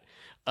forgot.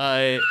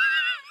 The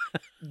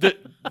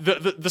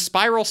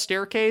spiral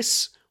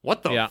staircase.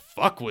 What the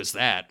fuck was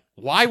that?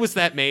 Why was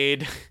that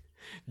made?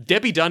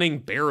 Debbie Dunning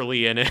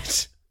barely in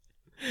it,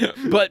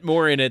 but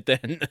more in it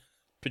than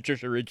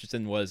Patricia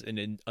Richardson was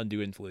in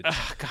Undue Influence.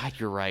 God,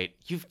 you're right.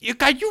 You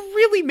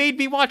really made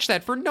me watch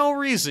that for no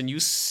reason.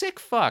 You sick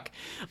fuck.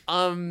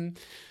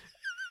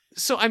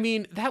 So I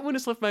mean, that one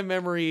has left my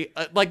memory.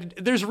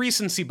 There's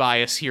recency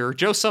bias here.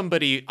 Joe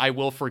Somebody I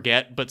will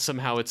forget, but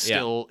somehow it's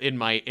still in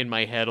my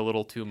head a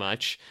little too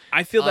much.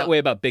 I feel that way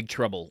about Big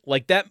Trouble.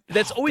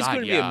 That's always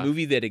going to be a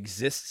movie that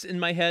exists in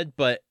my head,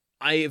 but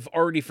I've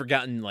already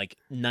forgotten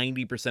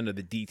 90% of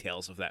the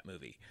details of that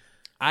movie.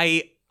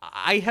 I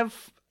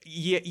have.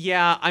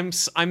 Yeah, I'm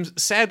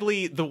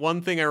sadly, the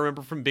one thing I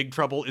remember from Big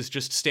Trouble is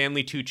just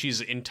Stanley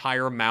Tucci's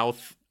entire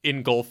mouth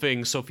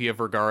engulfing Sofia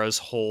Vergara's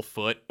whole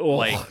foot.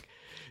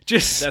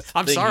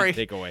 I'm sorry.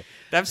 Take away.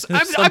 That's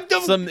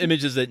some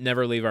images that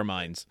never leave our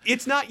minds.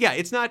 It's not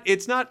that's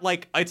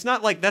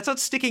not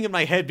sticking in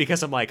my head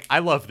because I'm I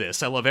love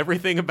this. I love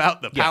everything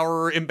about the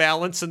power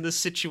imbalance in this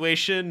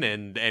situation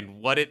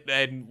and what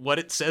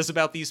it says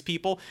about these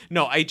people.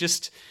 No,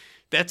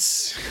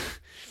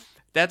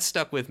 that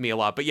stuck with me a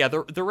lot. But yeah,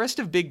 the rest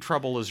of Big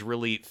Trouble has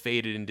really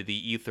faded into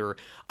the ether.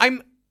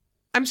 I'm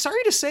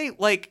sorry to say,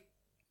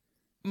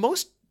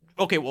 most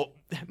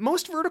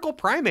Vertical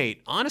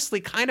Primate honestly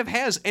kind of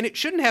has, and it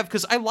shouldn't have,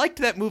 because I liked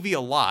that movie a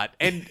lot,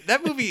 and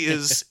that movie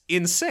is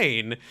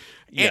insane.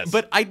 Yes.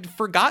 But I'd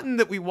forgotten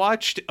that we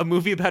watched a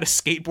movie about a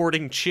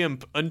skateboarding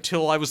chimp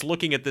until I was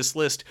looking at this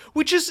list,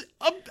 which is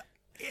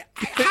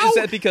Is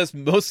that because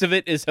most of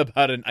it is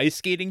about an ice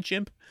skating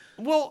chimp?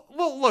 Well,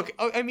 look,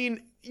 I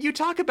mean, you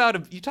talk about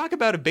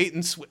a bait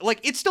and switch.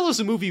 It still is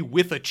a movie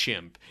with a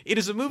chimp. It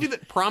is a movie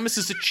that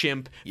promises a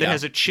chimp that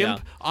has a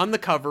chimp on the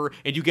cover,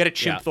 and you get a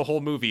chimp the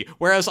whole movie.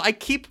 Whereas I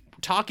keep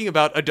talking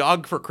about A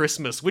Dog for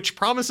Christmas, which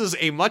promises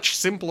a much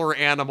simpler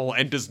animal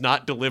and does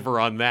not deliver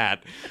on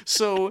that.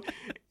 So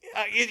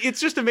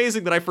it's just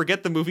amazing that I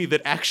forget the movie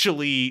that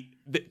actually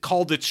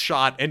called its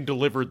shot and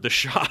delivered the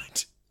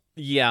shot.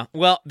 Yeah,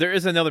 well, there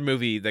is another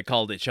movie that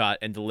called it shot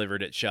and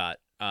delivered its shot.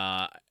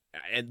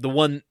 And the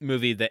one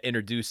movie that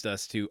introduced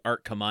us to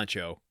Art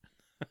Camacho.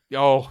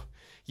 Oh,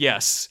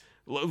 yes.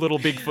 Little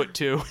Bigfoot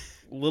 2.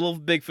 Little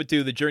Bigfoot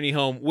 2, The Journey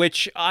Home,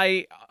 which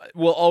I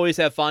will always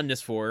have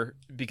fondness for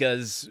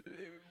because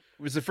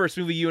it was the first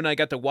movie you and I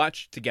got to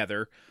watch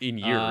together. In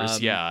years,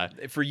 yeah.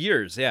 For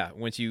years, yeah,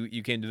 once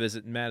you came to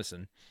visit in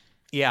Madison.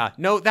 Yeah,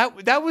 no,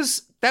 that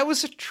was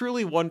a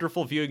truly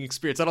wonderful viewing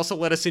experience. That also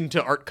led us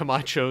into Art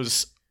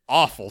Camacho's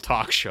awful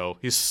talk show.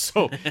 He's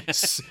so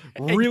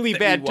really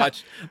bad.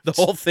 Watch the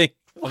whole thing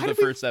of the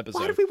first episode.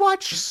 Why did we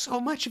watch so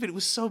much of it? It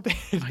was so bad.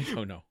 I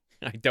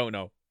don't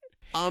know.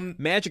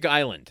 Magic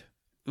Island.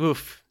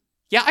 Oof.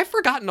 Yeah, I've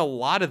forgotten a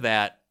lot of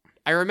that.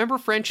 I remember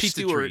French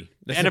pizza Stewart tree.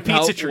 And a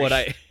pizza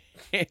tree.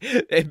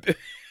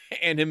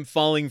 and him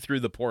falling through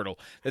the portal.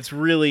 That's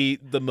really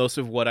the most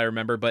of what I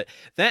remember. But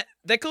that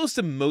goes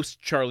to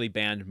most Charlie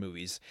Band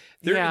movies.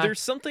 There's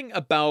something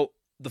about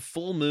the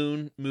full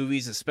moon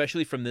movies,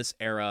 especially from this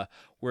era,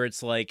 where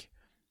it's like,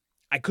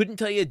 I couldn't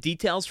tell you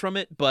details from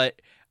it,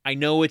 but I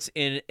know it's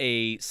in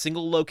a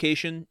single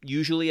location,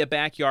 usually a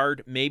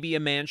backyard, maybe a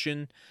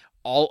mansion,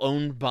 all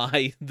owned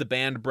by the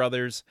Band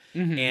brothers.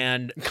 Mm-hmm.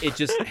 And it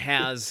just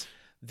has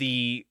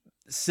the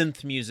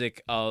synth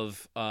music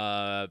of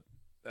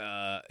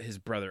his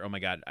brother. Oh my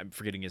God, I'm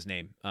forgetting his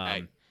name.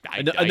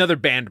 Another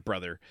Band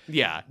brother.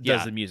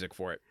 Does the music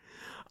for it.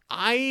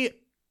 My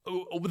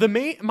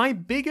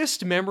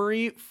biggest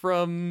memory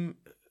from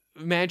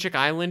Magic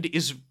Island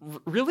is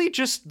really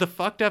just the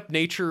fucked up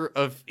nature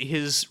of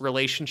his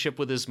relationship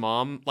with his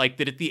mom. Like,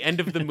 that at the end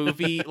of the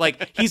movie,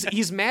 like,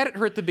 he's mad at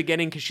her at the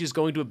beginning because she's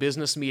going to a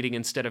business meeting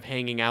instead of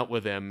hanging out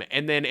with him.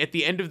 And then at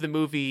the end of the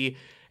movie,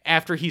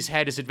 after he's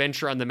had his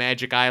adventure on the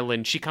Magic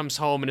Island, she comes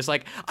home and is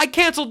like, I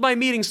canceled my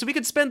meeting so we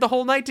could spend the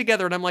whole night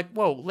together. And I'm like,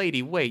 whoa,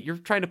 lady, wait, you're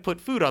trying to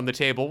put food on the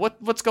table.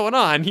 What's going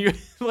on? You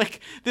like,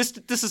 this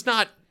is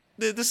not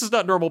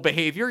normal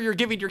behavior. You're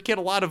giving your kid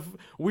a lot of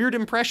weird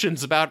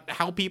impressions about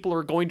how people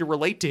are going to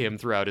relate to him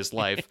throughout his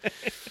life.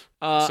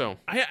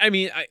 I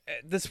mean, at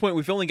this point,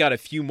 we've only got a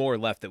few more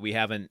left that we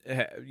haven't,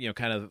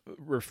 kind of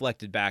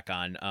reflected back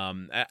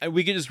on.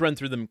 We can just run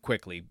through them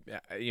quickly.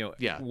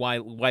 Why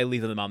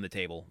leave them on the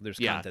table? There's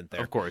content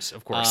there. Of course.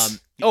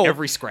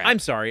 Every scrap. I'm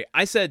sorry.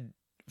 I said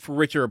For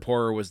Richer or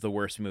Poorer was the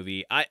worst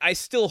movie. I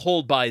still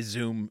hold by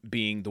Zoom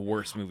being the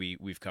worst movie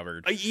we've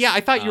covered. I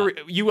thought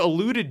you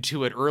alluded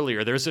to it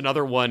earlier. There's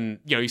another one.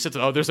 You said,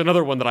 there's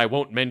another one that I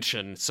won't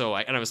mention. So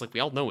I was like, we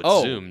all know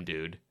it's Zoom,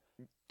 dude.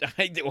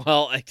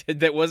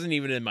 That wasn't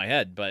even in my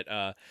head, but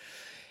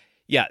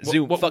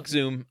Zoom. Fuck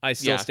Zoom. I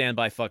still stand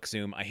by fuck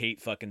Zoom. I hate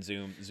fucking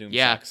Zoom. Zoom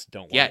sucks.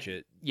 Don't watch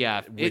it.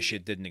 Yeah, wish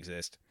it didn't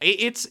exist.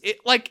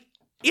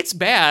 It's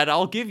bad.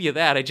 I'll give you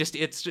that.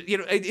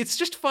 It's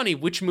just funny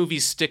which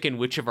movies stick in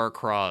which of our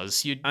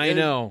craws. I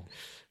know.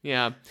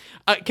 Yeah.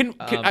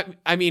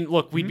 I mean,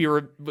 look,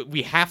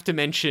 we have to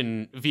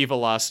mention Viva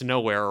Lost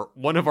Nowhere,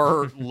 one of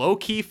our low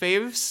key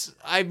faves.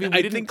 I mean,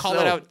 we didn't call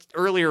it out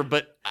earlier,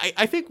 but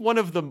I think one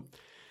of the.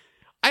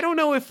 I don't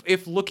know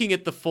if looking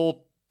at the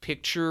full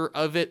picture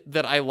of it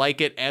that I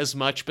like it as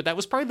much, but that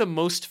was probably the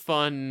most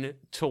fun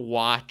to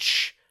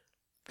watch.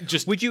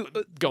 Just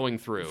going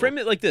through. Frame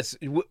it like this.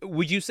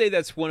 Would you say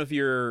that's one of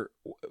your...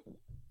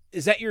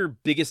 Is that your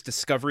biggest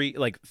discovery,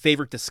 like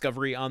favorite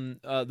discovery on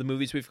the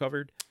movies we've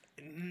covered?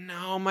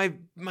 No, my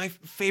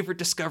favorite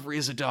discovery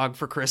is A Dog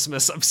for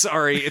Christmas. I'm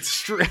sorry.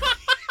 It's true.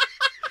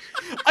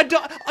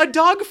 A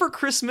Dog for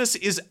Christmas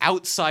is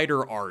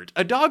outsider art.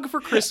 A Dog for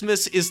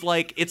Christmas is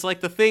like, it's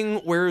like the thing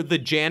where the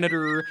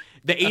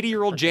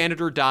 80-year-old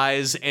janitor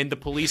dies and the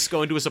police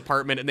go into his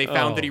apartment and they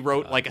found that he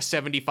wrote like a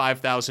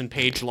 75,000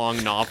 page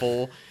long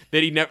novel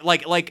that he never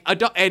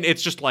and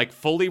it's just like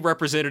fully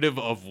representative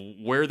of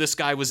where this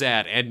guy was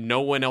at and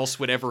no one else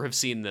would ever have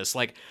seen this.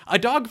 Like, A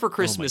Dog for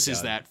Christmas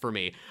is that for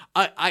me.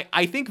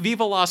 I think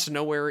Viva Lost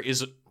Nowhere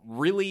is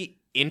really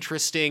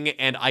interesting,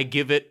 and I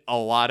give it a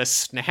lot of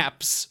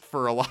snaps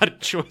for a lot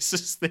of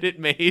choices that it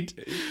made.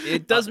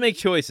 It does make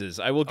choices.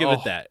 I will give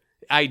it that.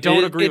 I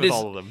don't agree with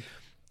all of them.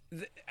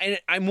 And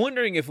I'm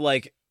wondering if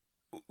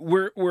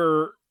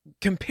we're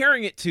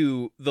comparing it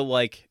to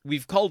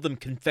we've called them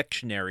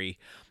confectionery,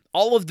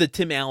 all of the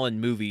Tim Allen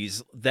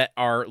movies that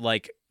are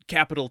like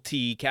capital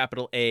T,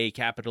 capital A,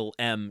 capital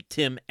M,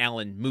 Tim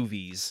Allen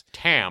movies.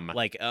 TAM.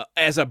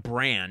 As a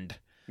brand.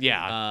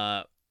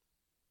 Yeah.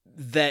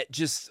 That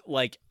just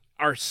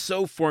are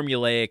so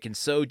formulaic and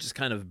so just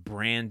kind of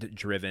brand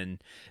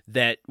driven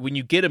that when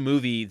you get a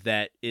movie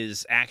that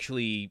is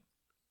actually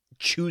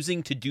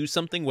choosing to do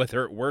something,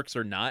 whether it works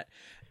or not,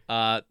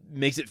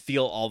 makes it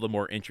feel all the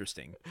more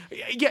interesting.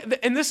 Yeah,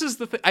 and this is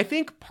the thing. I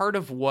think part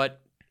of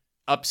what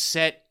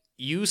upset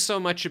you so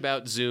much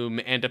about Zoom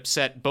and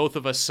upset both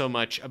of us so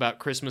much about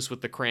Christmas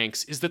with the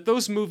Cranks is that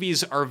those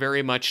movies are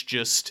very much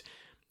just,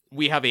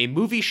 we have a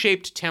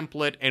movie-shaped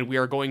template and we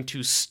are going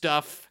to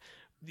stuff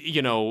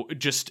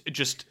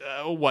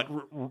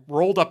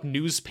rolled up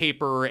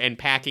newspaper and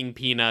packing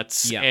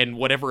peanuts and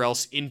whatever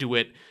else into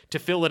it to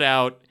fill it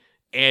out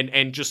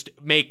and just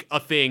make a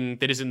thing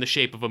that is in the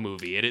shape of a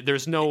movie.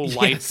 There's no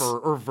life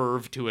or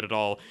verve to it at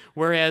all.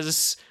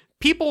 Whereas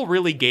people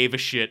really gave a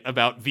shit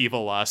about Viva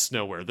Lost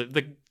Nowhere.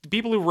 The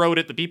people who wrote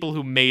it, the people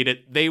who made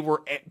it,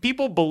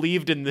 people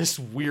believed in this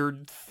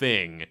weird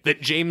thing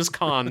that James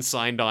Caan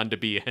signed on to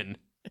be in.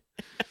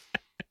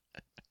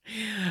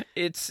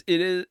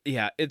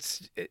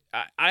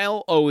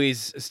 I'll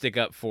always stick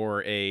up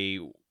for a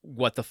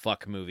what the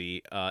fuck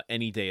movie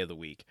any day of the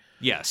week.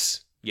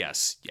 Yes,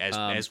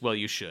 as well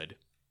you should.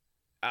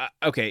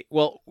 Okay,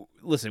 well,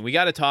 listen, we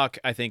got to talk,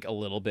 I think, a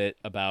little bit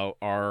about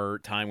our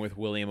time with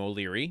William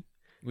O'Leary.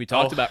 We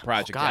talked about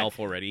Project Elf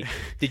already.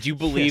 Did you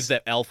believe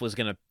that Elf was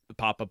going to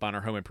pop up on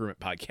our Home Improvement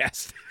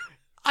podcast?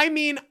 I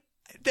mean,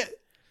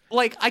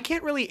 like, I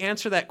can't really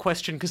answer that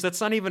question because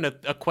that's not even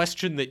a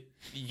question that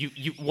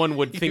one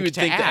would think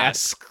to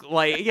ask.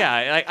 Like,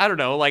 yeah, I don't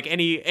know, like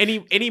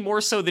any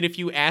more so than if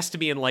you asked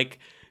me in like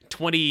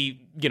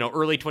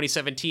early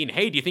 2017,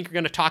 hey, do you think you're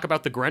going to talk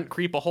about the grunt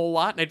creep a whole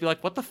lot? And I'd be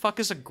like, what the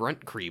fuck is a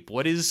grunt creep?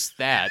 What is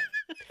that?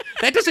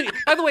 That doesn't,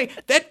 by the way,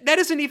 that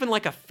isn't even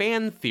like a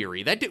fan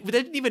theory. That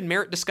didn't even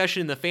merit discussion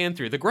in the fan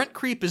theory. The grunt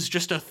creep is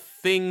just a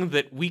thing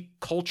that we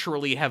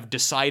culturally have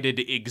decided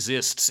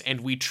exists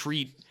and we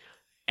treat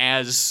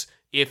as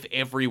if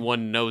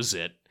everyone knows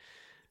it.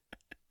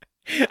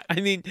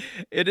 I mean,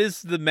 it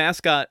is the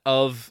mascot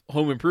of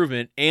Home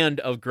Improvement and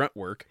of grunt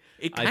work.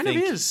 It kind of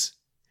is.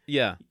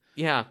 Yeah.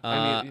 Yeah,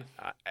 I mean,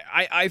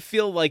 I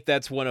feel like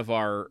that's one of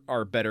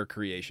our better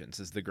creations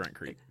is the grunt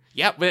creep.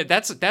 Yeah, but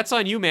that's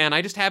on you, man.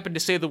 I just happened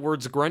to say the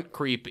words grunt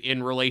creep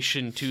in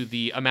relation to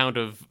the amount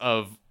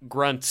of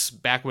grunts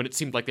back when it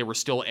seemed like they were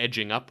still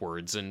edging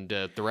upwards, and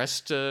the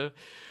rest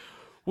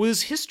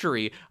was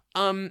history.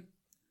 What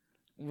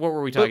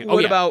were we talking?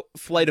 What about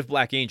Flight of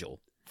Black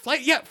Angel?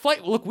 Flight.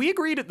 Look, we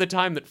agreed at the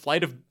time that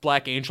Flight of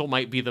Black Angel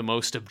might be the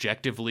most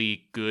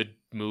objectively good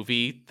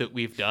movie that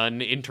we've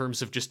done in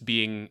terms of just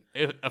being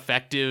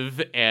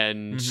effective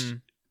and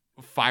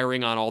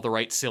firing on all the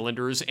right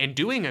cylinders and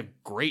doing a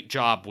great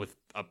job with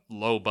a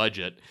low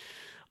budget.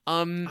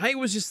 I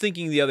was just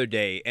thinking the other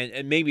day,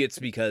 and maybe it's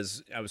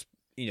because I was,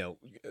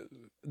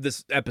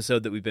 this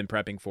episode that we've been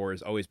prepping for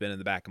has always been in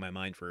the back of my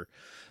mind for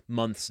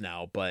months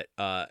now, but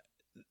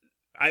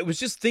I was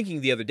just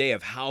thinking the other day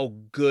of how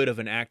good of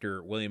an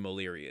actor William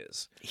O'Leary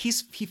is. He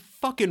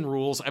fucking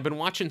rules. I've been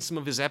watching some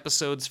of his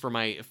episodes for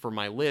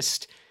my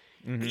list.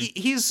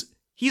 He's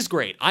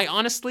great. I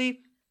honestly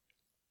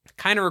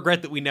kind of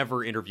regret that we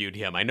never interviewed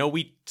him. I know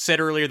we said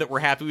earlier that we're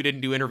happy we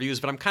didn't do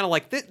interviews, but I'm kind of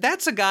like,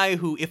 that's a guy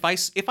who, if I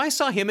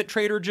saw him at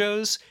Trader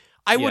Joe's,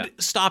 I would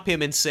stop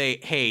him and say,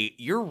 hey,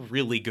 you're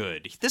really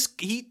good.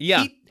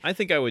 I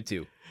think I would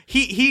too.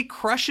 He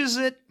crushes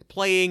it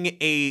playing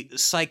a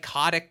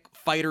psychotic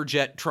fighter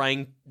jet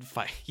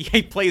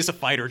he plays a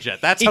fighter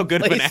jet. That's how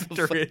good of an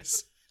actor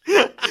is.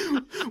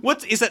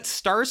 Is that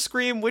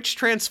Starscream? Which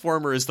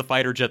Transformer is the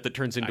fighter jet that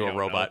turns into a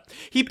robot?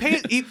 He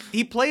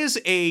plays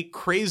a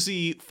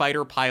crazy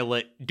fighter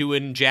pilot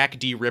doing Jack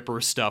D.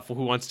 Ripper stuff who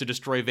wants to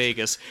destroy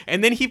Vegas,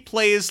 and then he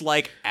plays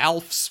like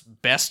Alf's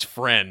best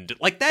friend.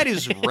 Like, that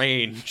is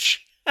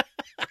range.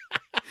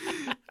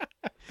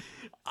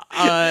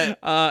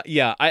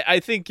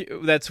 I think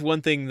that's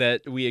one thing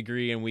that we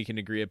agree and we can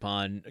agree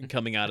upon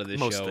coming out of this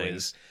show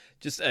is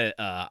just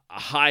a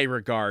high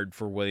regard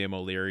for William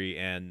O'Leary,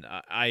 and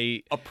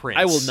a prince.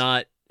 I will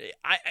not.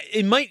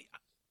 It might,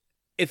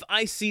 if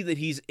I see that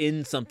he's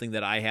in something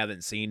that I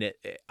haven't seen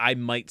I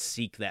might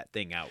seek that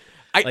thing out.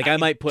 I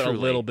might put truly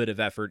a little bit of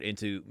effort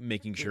into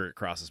making sure it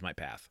crosses my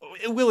path.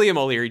 William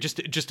O'Leary, just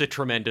a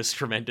tremendous,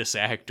 tremendous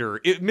actor.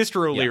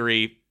 Mr. O'Leary.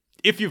 Yeah.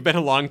 If you've been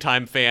a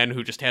longtime fan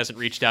who just hasn't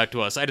reached out to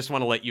us, I just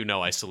want to let you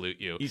know I salute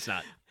you. He's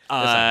not.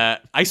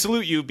 I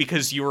salute you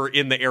because you were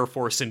in the Air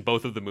Force in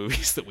both of the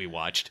movies that we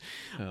watched.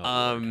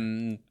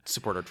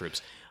 Support our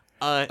troops.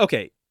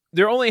 Okay,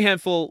 there are only a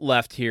handful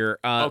left here.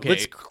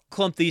 Let's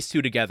clump these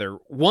two together.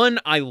 One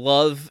I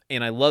love,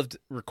 and I loved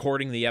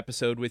recording the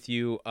episode with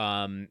you.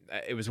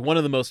 It was one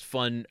of the most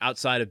fun,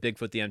 outside of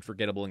Bigfoot the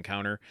Unforgettable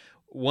Encounter,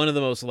 one of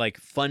the most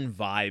fun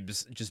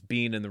vibes just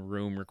being in the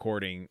room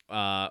recording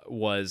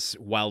was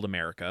Wild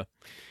America.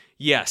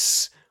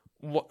 Yes.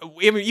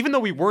 Even though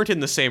we weren't in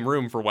the same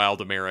room for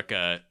Wild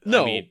America.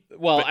 No.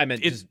 I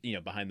meant just,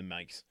 behind the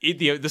mics.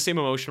 The same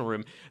emotional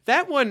room.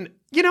 That one,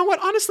 you know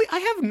what? Honestly, I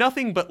have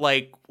nothing but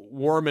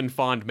warm and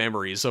fond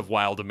memories of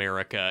Wild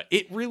America.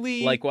 It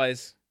really...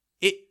 Likewise.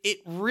 It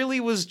really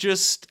was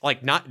just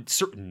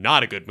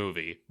not a good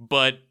movie,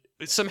 but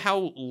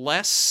somehow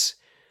less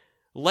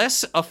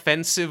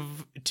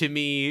offensive to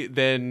me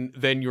than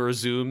your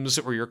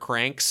Zooms or your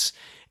Cranks.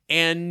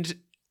 And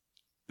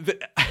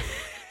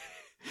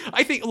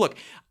I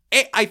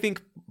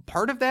think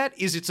part of that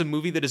is it's a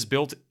movie that is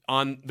built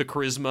on the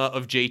charisma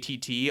of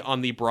JTT,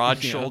 on the broad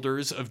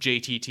shoulders of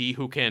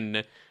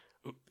JTT,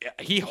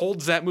 he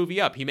holds that movie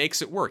up. He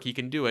makes it work. He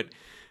can do it.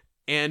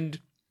 And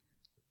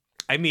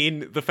I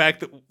mean, the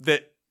fact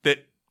that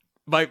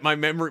my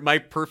memory,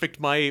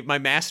 my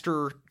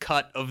master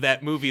cut of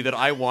that movie that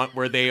I want,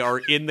 where they are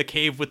in the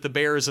cave with the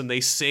bears and they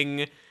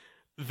sing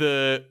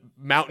the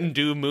Mountain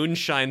Dew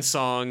Moonshine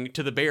song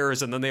to the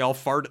bears, and then they all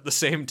fart at the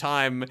same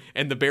time,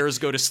 and the bears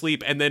go to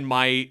sleep, and then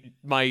my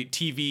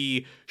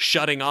TV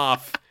shutting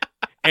off,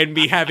 and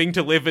me having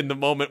to live in the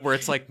moment where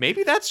it's like,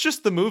 maybe that's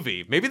just the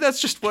movie. Maybe that's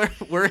just where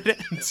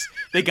it ends.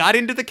 They got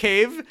into the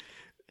cave.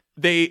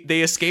 They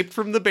escaped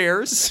from the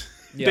bears.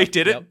 Yep, they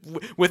did it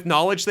with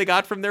knowledge they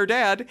got from their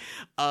dad.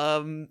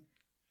 I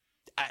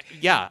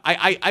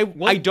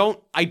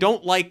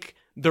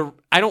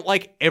don't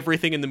like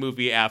everything in the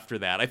movie after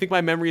that. I think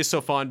my memory is so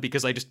fond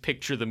because I just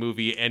picture the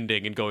movie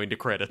ending and going to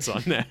credits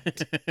on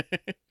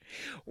that.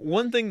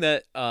 One thing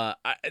that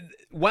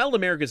Wild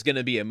America is going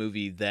to be a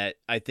movie that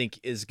I think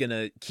is going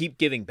to keep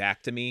giving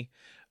back to me.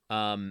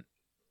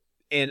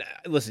 And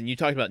listen, you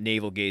talked about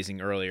navel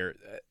gazing earlier.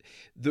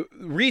 The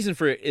reason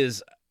for it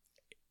is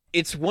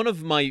it's one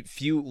of my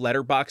few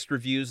Letterboxd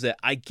reviews that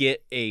I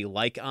get a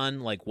like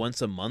on like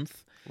once a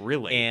month.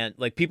 Really? And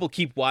like people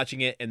keep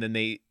watching it, and then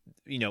they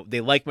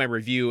like my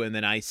review, and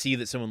then I see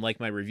that someone liked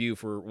my review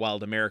for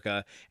Wild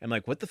America. I'm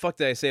like, what the fuck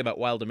did I say about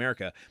Wild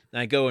America? And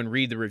I go and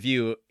read the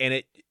review,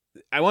 and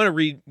I want to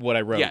read what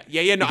I wrote.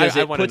 Yeah. No,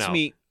 I want to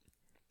know.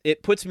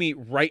 It puts me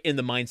right in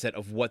the mindset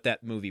of what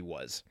that movie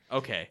was.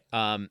 Okay.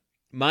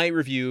 My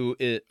review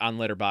on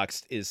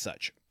Letterboxd is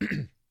such.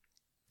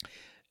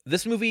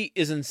 This movie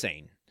is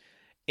insane.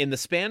 In the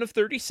span of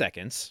 30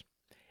 seconds,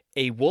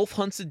 a wolf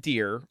hunts a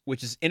deer,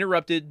 which is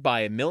interrupted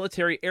by a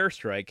military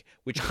airstrike,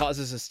 which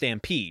causes a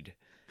stampede.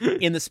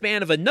 In the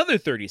span of another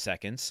 30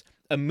 seconds,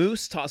 a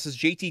moose tosses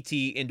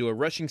JTT into a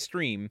rushing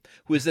stream,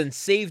 who is then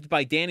saved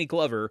by Danny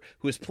Glover,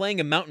 who is playing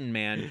a mountain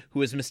man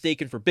who is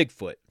mistaken for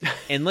Bigfoot.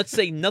 And let's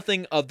say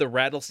nothing of the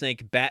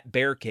rattlesnake bat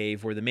bear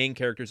cave, where the main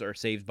characters are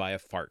saved by a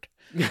fart.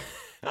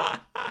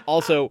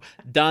 Also,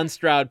 Don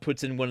Stroud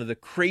puts in one of the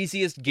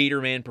craziest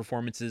Gatorman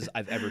performances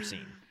I've ever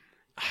seen.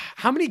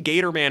 How many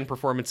Gatorman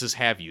performances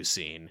have you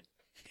seen?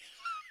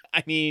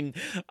 I mean,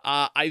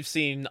 I've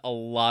seen a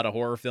lot of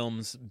horror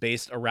films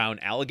based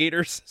around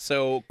alligators,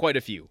 so quite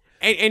a few.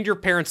 And your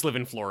parents live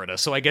in Florida,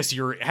 so I guess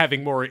you're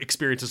having more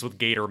experiences with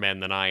Gatormen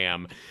than I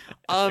am.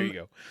 There you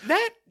go.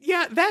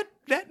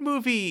 That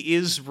movie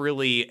is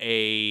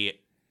really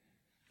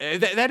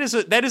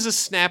that is a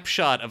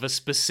snapshot of a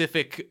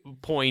specific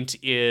point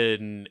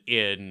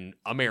in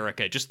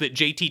America. Just that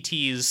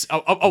JTT's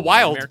a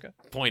wild America.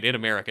 Point in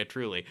America,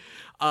 truly.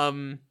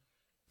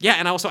 Yeah,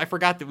 and also I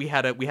forgot that we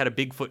had a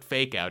Bigfoot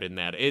fake out in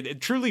that. It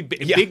truly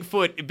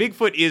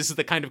Bigfoot is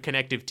the kind of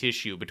connective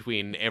tissue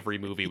between every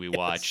movie we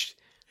watched.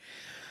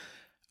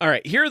 All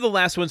right, here are the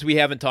last ones we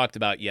haven't talked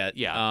about yet.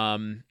 Yeah.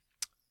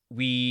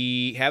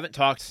 We haven't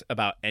talked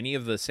about any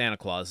of the Santa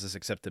Clauses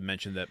except to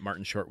mention that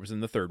Martin Short was in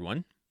the third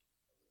one.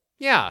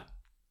 Yeah.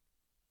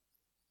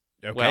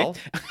 Okay. Well,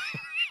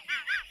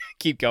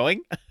 keep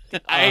going.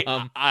 I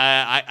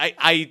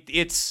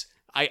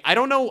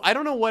don't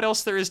know what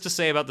else there is to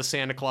say about the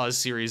Santa Claus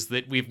series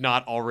that we've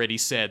not already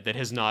said that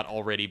has not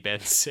already been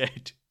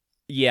said.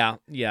 Yeah,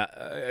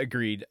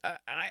 agreed.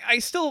 I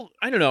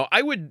don't know.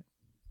 I would,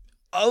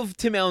 of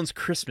Tim Allen's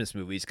Christmas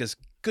movies, because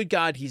good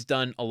God, he's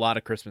done a lot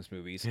of Christmas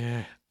movies.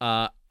 Yeah.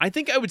 I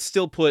think I would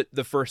still put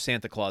the first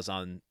Santa Claus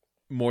on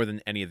more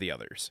than any of the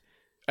others.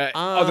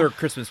 Other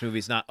Christmas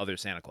movies, not other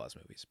Santa Claus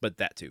movies, but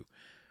that too.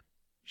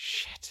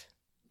 Shit.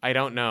 I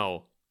don't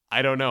know.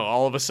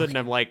 All of a sudden,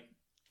 I'm like,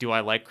 do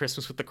I like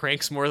Christmas with the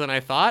Cranks more than I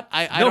thought?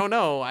 I don't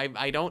know.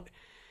 I don't.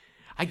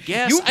 I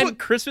guess you put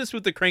Christmas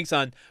with the Cranks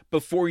on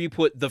before you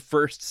put the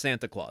first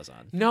Santa Claus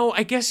on. No,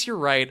 I guess you're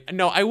right.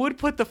 No, I would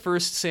put the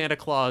first Santa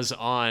Claus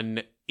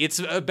on. It's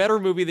a better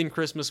movie than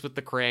Christmas with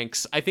the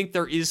Cranks. I think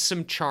there is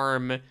some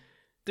charm.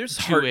 There's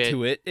heart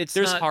to it.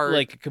 There's not heart.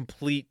 Like a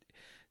complete.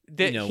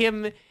 That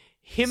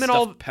him and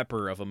all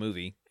pepper of a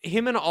movie.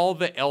 Him and all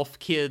the elf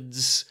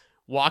kids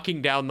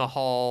walking down the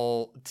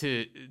hall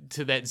to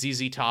that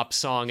ZZ Top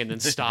song and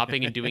then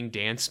stopping and doing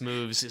dance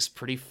moves is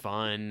pretty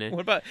fun. What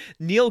about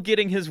Neil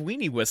getting his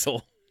weenie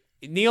whistle?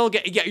 Yeah,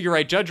 you're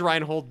right. Judge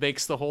Reinhold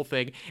makes the whole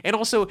thing. And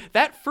also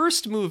that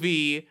first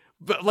movie,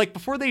 like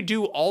before they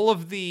do all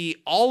of the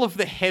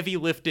heavy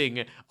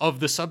lifting of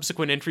the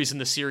subsequent entries in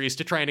the series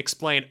to try and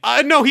explain,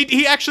 no,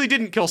 he actually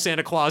didn't kill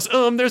Santa Claus.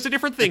 There's a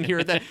different thing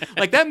here. That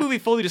like that movie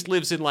fully just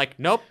lives in like,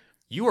 nope.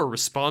 You are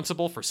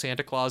responsible for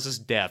Santa Claus's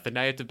death, and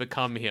I have to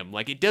become him.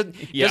 Like it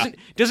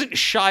doesn't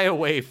shy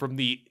away from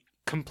the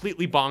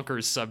completely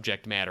bonkers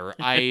subject matter.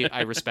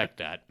 I respect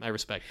that.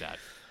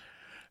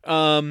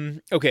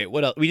 Okay,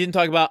 what else? We didn't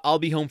talk about I'll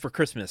Be Home for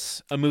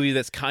Christmas, a movie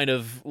that's kind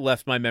of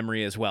left my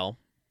memory as well.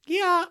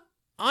 Yeah,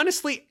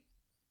 honestly,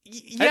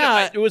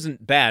 yeah, it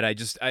wasn't bad.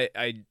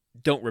 I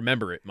don't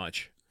remember it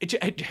much.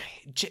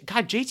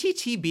 God,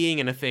 JTT being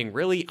in a thing,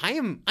 really, I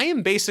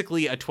am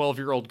basically a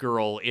 12-year-old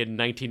girl in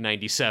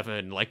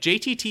 1997. Like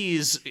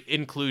JTT's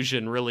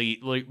inclusion really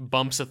like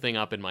bumps a thing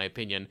up, in my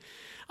opinion.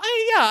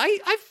 I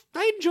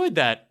enjoyed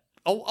that.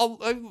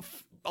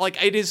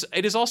 Like it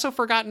is also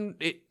forgotten.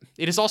 It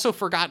is also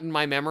forgotten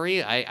my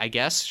memory. I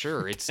guess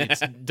sure it's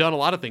done a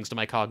lot of things to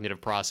my cognitive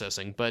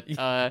processing, but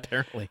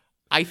apparently.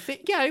 I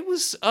think it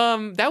was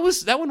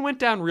that one went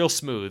down real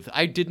smooth.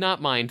 I did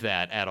not mind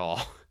that at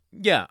all.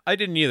 Yeah, I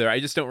didn't either.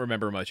 I just don't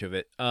remember much of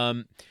it.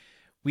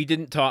 We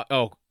didn't talk.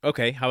 Oh,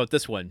 okay. How about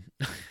this one?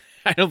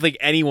 I don't think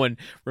anyone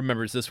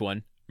remembers this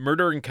one.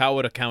 Murder in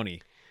Coweta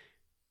County.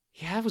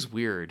 Yeah, it was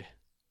weird.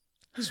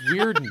 It was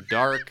weird and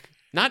dark.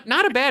 Not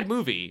a bad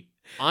movie,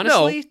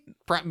 honestly.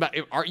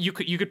 No. You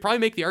could probably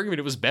make the argument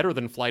it was better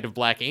than Flight of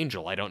Black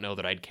Angel. I don't know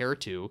that I'd care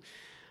to.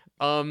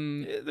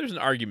 There's an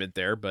argument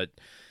there, but.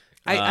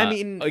 I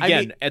mean,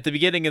 at the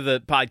beginning of the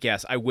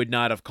podcast, I would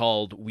not have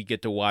called. We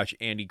get to watch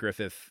Andy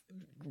Griffith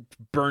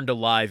burned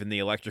alive in the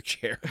electric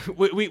chair.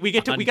 We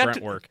get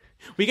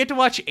to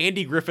watch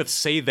Andy Griffith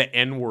say the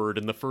N-word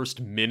in the first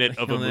minute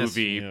of a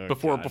movie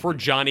before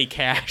Johnny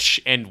Cash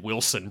and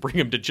Wilson bring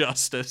him to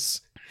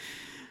justice.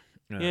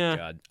 Oh, Yeah.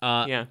 God.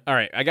 Yeah. All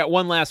right, I got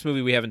one last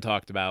movie we haven't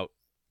talked about.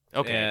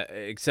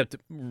 Okay. Except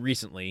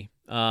recently,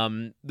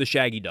 The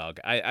Shaggy Dog.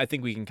 I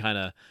think we can kind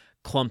of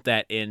clump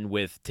that in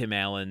with Tim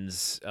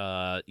Allen's,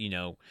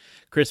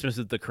 Christmas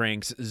with the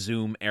Cranks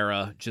Zoom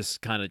era,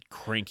 just kind of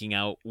cranking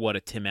out what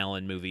a Tim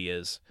Allen movie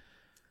is.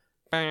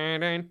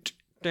 I'm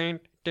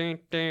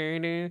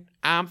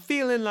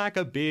feeling like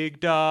a big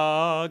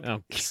dog.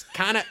 Oh.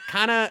 Kind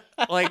of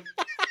like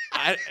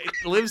it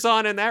lives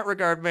on in that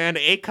regard, man.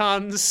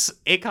 Akon's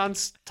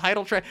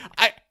title track.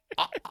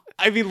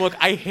 I mean, look,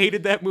 I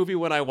hated that movie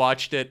when I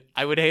watched it.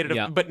 I would hate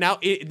it, but now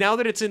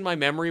that it's in my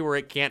memory where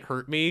it can't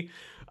hurt me,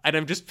 and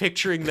I'm just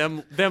picturing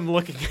them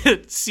looking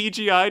at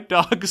CGI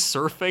dogs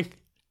surfing,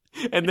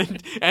 and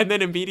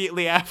then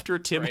immediately after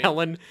Tim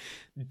Allen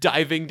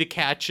diving to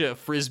catch a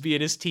frisbee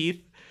in his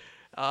teeth.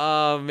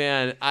 Oh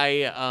man,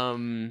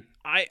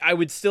 I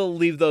would still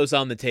leave those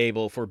on the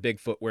table for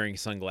Bigfoot wearing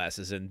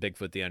sunglasses and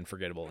Bigfoot the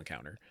Unforgettable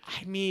Encounter.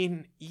 I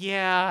mean,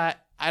 yeah,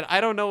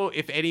 I don't know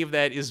if any of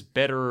that is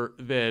better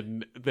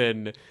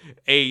than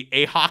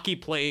a hockey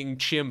playing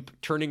chimp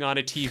turning on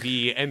a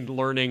TV and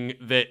learning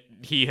that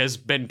he has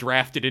been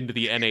drafted into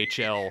the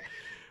NHL.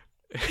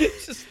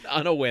 Just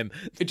on a whim.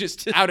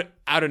 Just out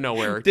of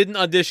nowhere. Didn't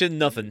audition,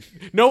 nothing.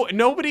 No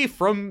one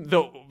from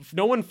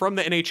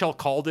the NHL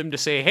called him to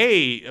say,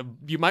 "Hey,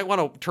 you might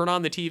want to turn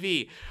on the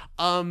TV."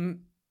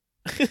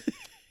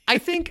 I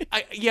think,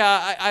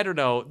 I don't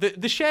know.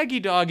 The Shaggy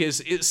Dog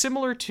is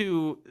similar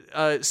to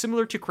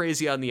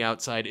Crazy on the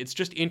Outside. It's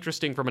just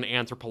interesting from an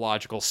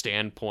anthropological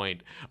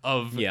standpoint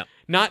of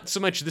not so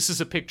much this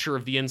is a picture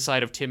of the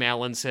inside of Tim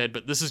Allen's head,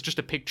 but this is just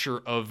a picture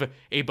of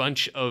a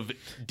bunch of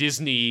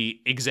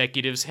Disney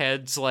executives'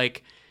 heads.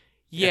 Like,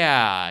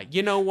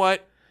 you know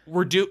what?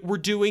 We're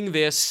doing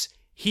this.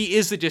 He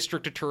is the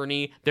district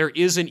attorney. There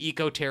is an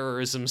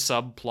eco-terrorism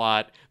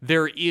subplot.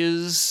 There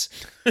is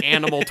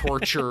animal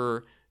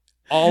torture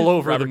all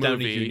over the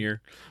movie. Downey Jr.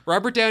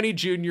 Robert Downey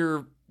Jr.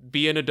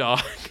 being a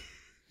dog.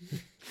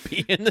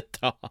 Being a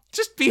dog.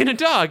 Just being a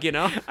dog, you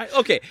know?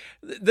 Okay,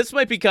 this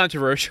might be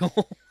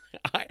controversial.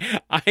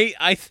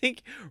 I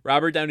think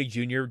Robert Downey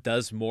Jr.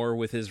 does more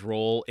with his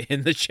role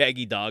in The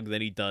Shaggy Dog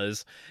than he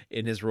does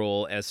in his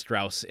role as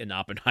Strauss in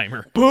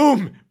Oppenheimer.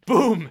 Boom!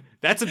 Boom!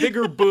 That's a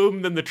bigger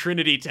boom than the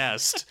Trinity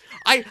test.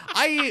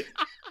 I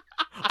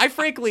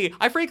frankly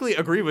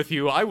agree with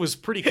you. I was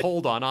pretty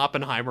cold on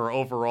Oppenheimer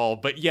overall,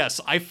 but yes,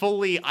 I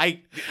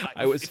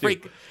was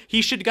too.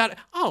 He should got.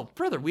 Oh,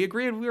 brother, we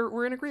agreed.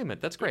 We're in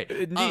agreement. That's great.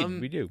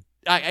 Indeed, we do.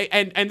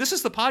 And this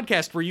is the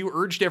podcast where you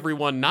urged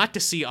everyone not to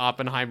see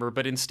Oppenheimer,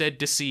 but instead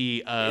to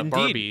see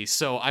Barbie.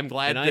 So I'm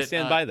glad I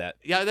stand by that.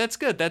 Yeah, that's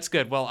good. That's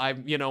good. Well,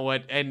 you know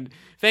what? And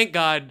thank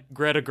God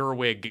Greta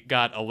Gerwig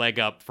got a leg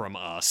up from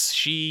us.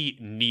 She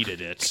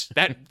needed it.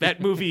 That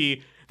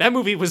movie. That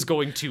movie was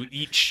going to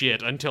eat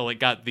shit until it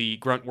got the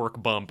grunt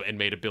work bump and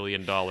made $1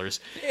 billion.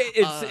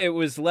 It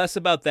was less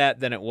about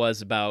that than it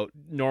was about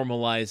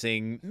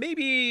normalizing.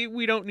 Maybe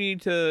we don't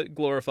need to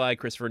glorify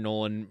Christopher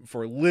Nolan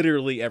for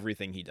literally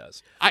everything he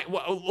does.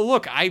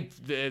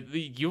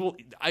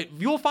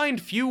 You'll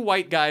find few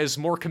white guys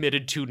more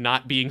committed to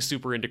not being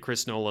super into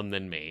Chris Nolan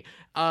than me.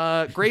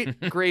 Great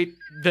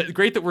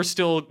that we're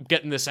still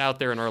getting this out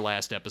there in our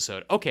last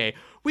episode. Okay,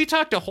 we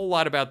talked a whole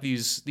lot about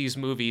these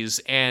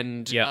movies,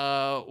 and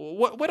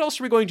what else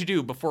are we going to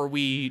do before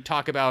we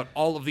talk about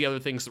all of the other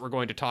things that we're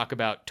going to talk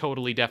about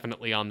totally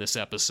definitely on this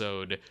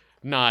episode,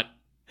 not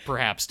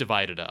perhaps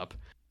divided up?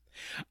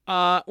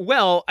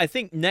 Well, I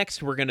think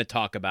next we're going to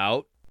talk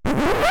about...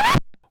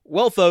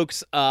 Well,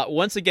 folks,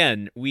 once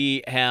again,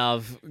 we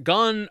have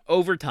gone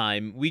over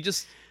time. We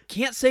just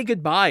can't say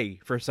goodbye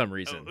for some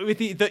reason.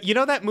 With you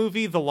know that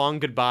movie, The Long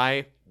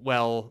Goodbye?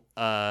 Well,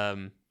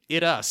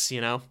 it us,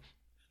 you know?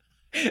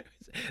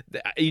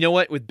 You know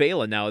what? With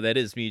Bela now, that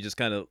is me just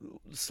kind of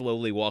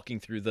slowly walking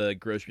through the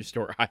grocery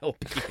store aisle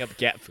picking up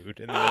cat food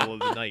in the middle of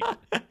the night.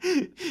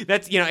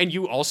 That's, and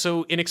you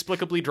also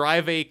inexplicably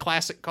drive a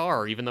classic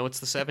car, even though it's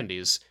the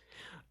 70s.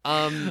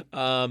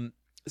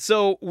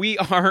 So we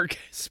are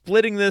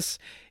splitting this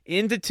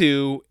into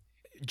two.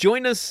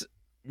 Join us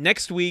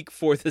next week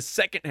for the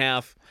second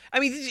half. I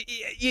mean,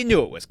 you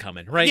knew it was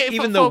coming, right? Yeah,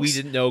 even though we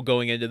didn't know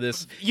going into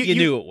this, you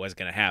knew it was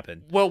going to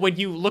happen. Well, when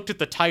you looked at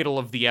the title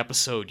of the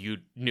episode, you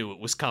knew it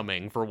was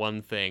coming, for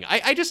one thing.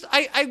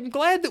 I'm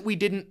glad that we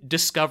didn't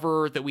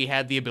discover that we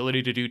had the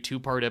ability to do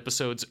 2-part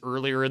episodes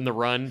earlier in the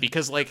run,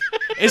 because, like,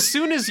 as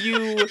soon as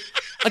you...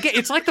 Again,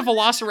 it's like the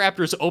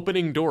Velociraptors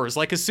opening doors.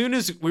 Like, as soon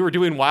as we were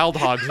doing Wild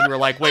Hogs and we were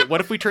like, wait,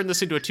 what if we turn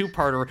this into a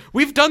 2-parter?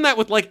 We've done that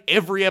with, like,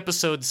 every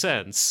episode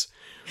since.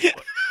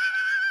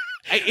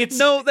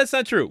 No, that's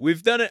not true.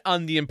 We've done it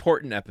on the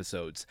important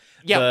episodes.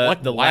 Yeah,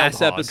 the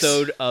last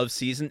episode of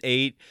season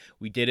 8.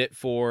 We did it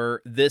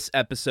for this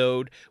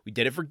episode. We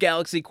did it for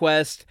Galaxy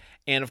Quest,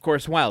 and of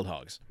course, Wild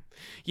Hogs.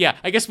 Yeah,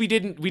 I guess we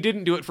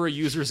didn't do it for a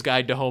user's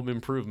guide to home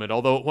improvement.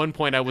 Although at one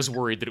point I was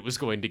worried that it was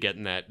going to get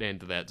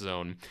into that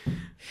zone.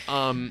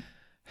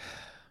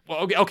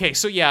 Okay,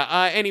 so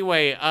yeah,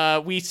 anyway,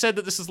 we said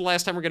that this is the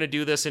last time we're going to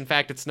do this. In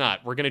fact, it's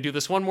not. We're going to do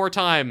this one more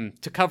time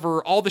to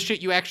cover all the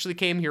shit you actually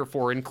came here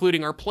for,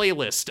 including our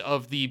playlist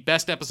of the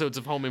best episodes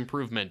of Home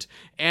Improvement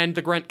and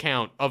the grunt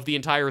count of the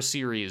entire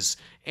series.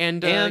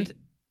 And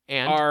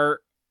our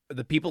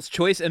the People's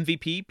Choice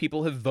MVP.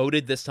 People have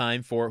voted this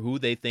time for who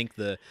they think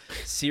the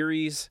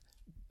series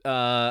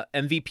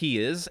MVP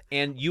is,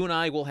 and you and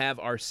I will have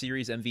our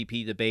series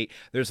MVP debate.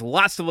 There's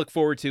lots to look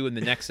forward to in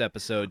the next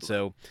episode,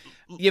 so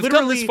you've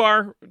come this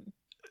far,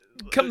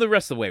 come the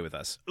rest of the way with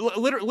us.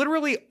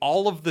 Literally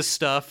all of the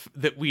stuff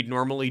that we'd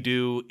normally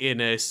do in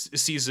a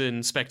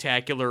season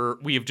spectacular,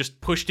 we have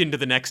just pushed into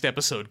the next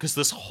episode because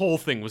this whole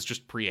thing was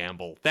just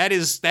preamble. That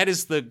is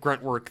the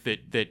grunt work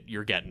that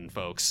you're getting,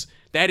 folks.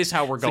 That is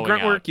how we're going. It's the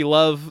grunt work you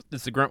love.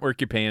 It's the grunt work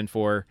you're paying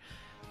for.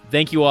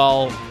 Thank you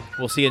all.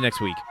 We'll see you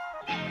next week.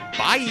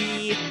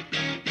 Bye.